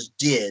Forces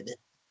did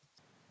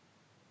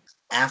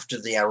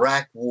after the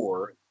Iraq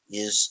War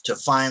is to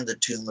find the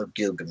tomb of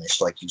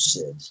Gilgamesh, like you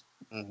said.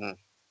 Mm-hmm.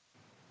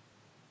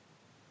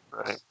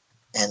 Right.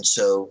 And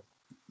so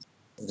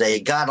they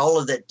got all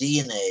of that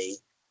DNA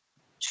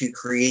to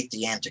create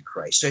the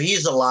Antichrist. So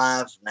he's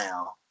alive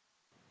now.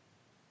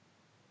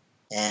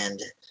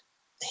 And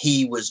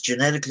he was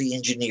genetically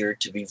engineered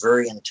to be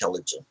very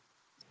intelligent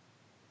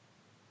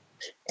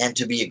and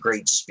to be a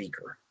great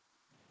speaker.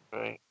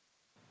 Right.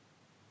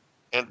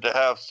 And to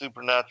have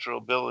supernatural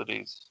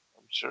abilities,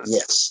 I'm sure.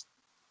 Yes.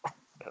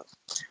 Yes.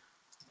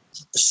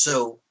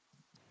 So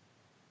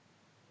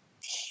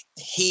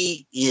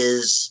he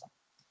is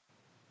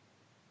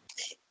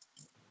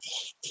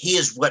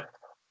what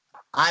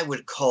I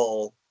would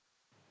call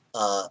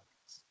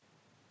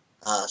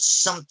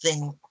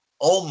something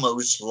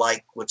almost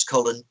like what's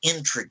called an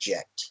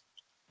introject.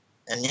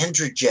 An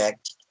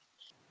introject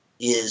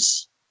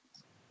is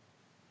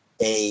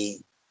an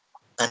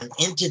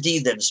entity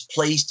that is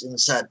placed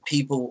inside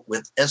people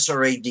with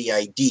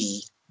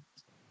SRADID,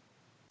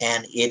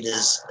 and it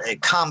is a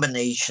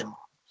combination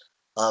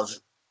of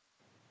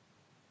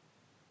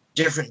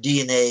different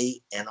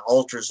DNA and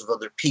alters of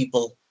other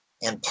people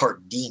and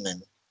part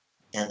demon,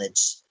 and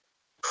it's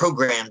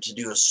programmed to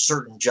do a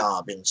certain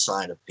job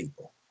inside of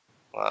people.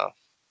 Wow.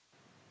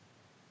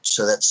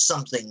 So that's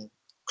something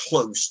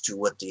close to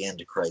what the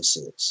Antichrist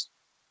is.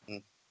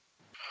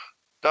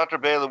 Dr.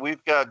 Bailey,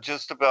 we've got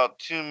just about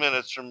 2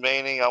 minutes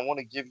remaining. I want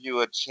to give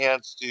you a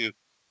chance to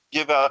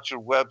give out your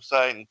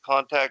website and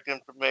contact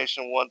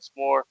information once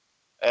more,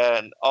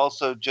 and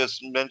also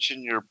just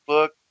mention your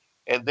book.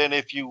 And then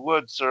if you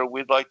would, sir,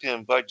 we'd like to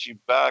invite you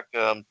back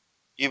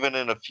even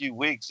in a few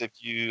weeks if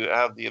you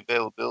have the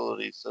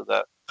availability, so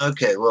that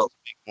Okay, well,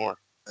 speak more.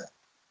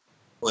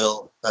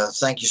 Well,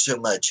 thank you so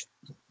much.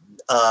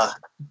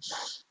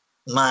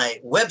 My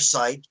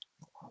website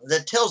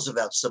that tells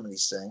about some of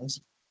these things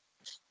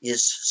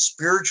is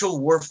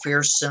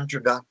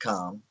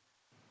spiritualwarfarecenter.com.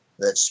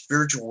 That's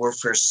Spiritual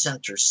Warfare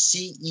Center,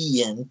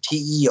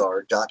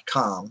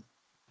 CENTER.com.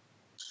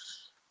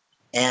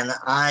 And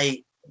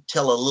I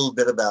tell a little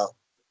bit about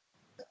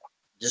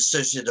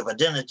dissociative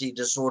identity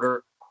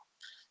disorder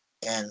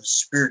and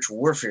spiritual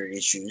warfare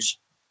issues.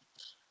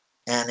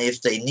 And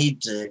if they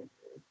need to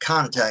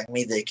contact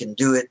me, they can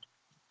do it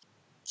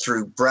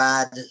through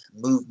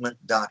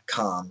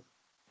bradmovement.com.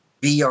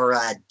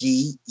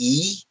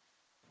 BRIDEMOVEMENT,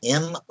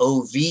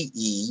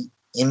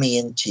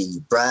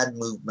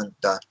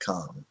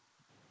 bradmovement.com.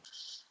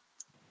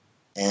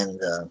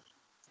 And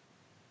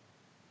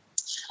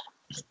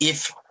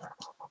if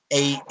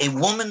a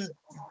woman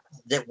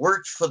that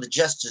worked for the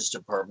Justice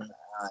Department,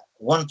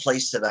 one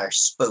place that I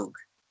spoke,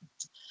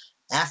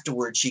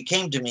 afterwards she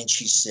came to me and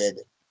she said,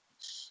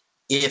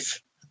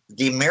 if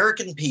the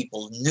American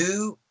people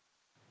knew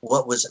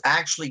what was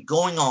actually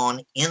going on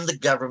in the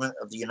government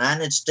of the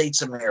United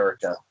States of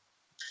America,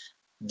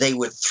 they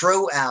would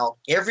throw out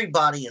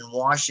everybody in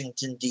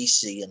Washington,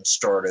 D.C. and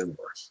start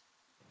over.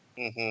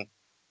 Mm-hmm.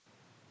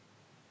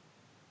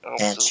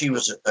 And she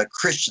was a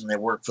Christian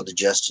that worked for the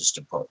Justice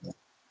Department.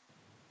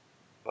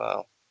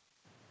 Wow.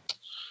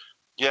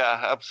 Yeah,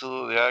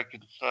 absolutely. I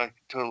could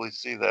totally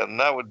see that. And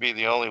that would be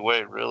the only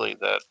way, really,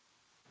 that,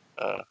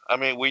 I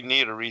mean, we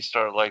need a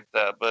restart like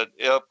that. But,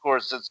 of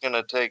course, it's going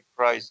to take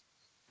Christ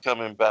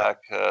coming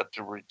back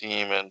to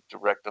redeem and to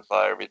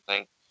rectify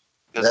everything.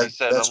 Because he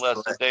said,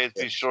 unless the days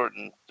be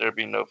shortened, there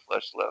be no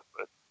flesh left.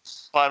 But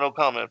final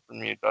comment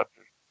from you,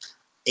 Doctor.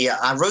 Yeah,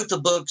 I wrote the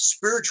book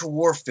Spiritual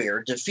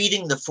Warfare,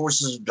 Defeating the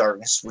Forces of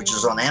Darkness, which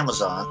is on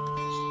Amazon.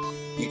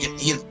 You can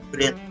either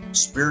put in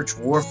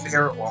Spiritual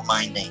Warfare or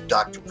my name,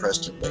 Dr.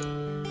 Preston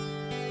Bailey.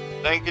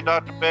 Thank you,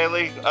 Dr.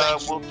 Bailey.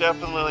 We'll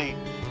definitely,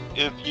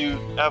 if you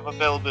have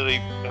availability,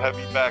 have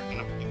you back in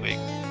a few weeks.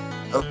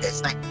 Okay,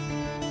 thank you.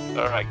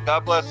 All right.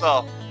 God bless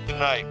all. Good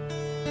night.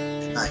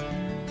 Good night.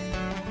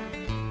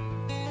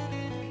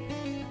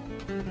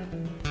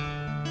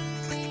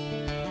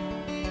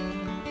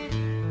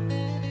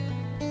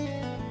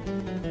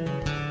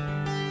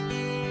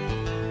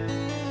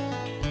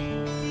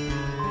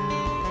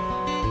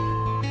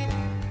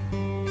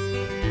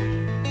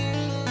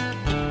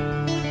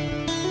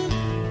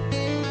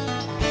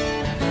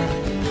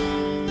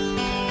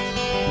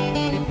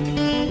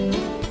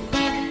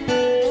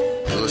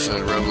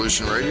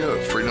 Revolution Radio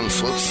at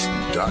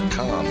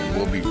freedomslips.com, and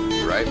we'll be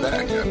right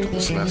back after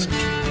this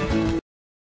message.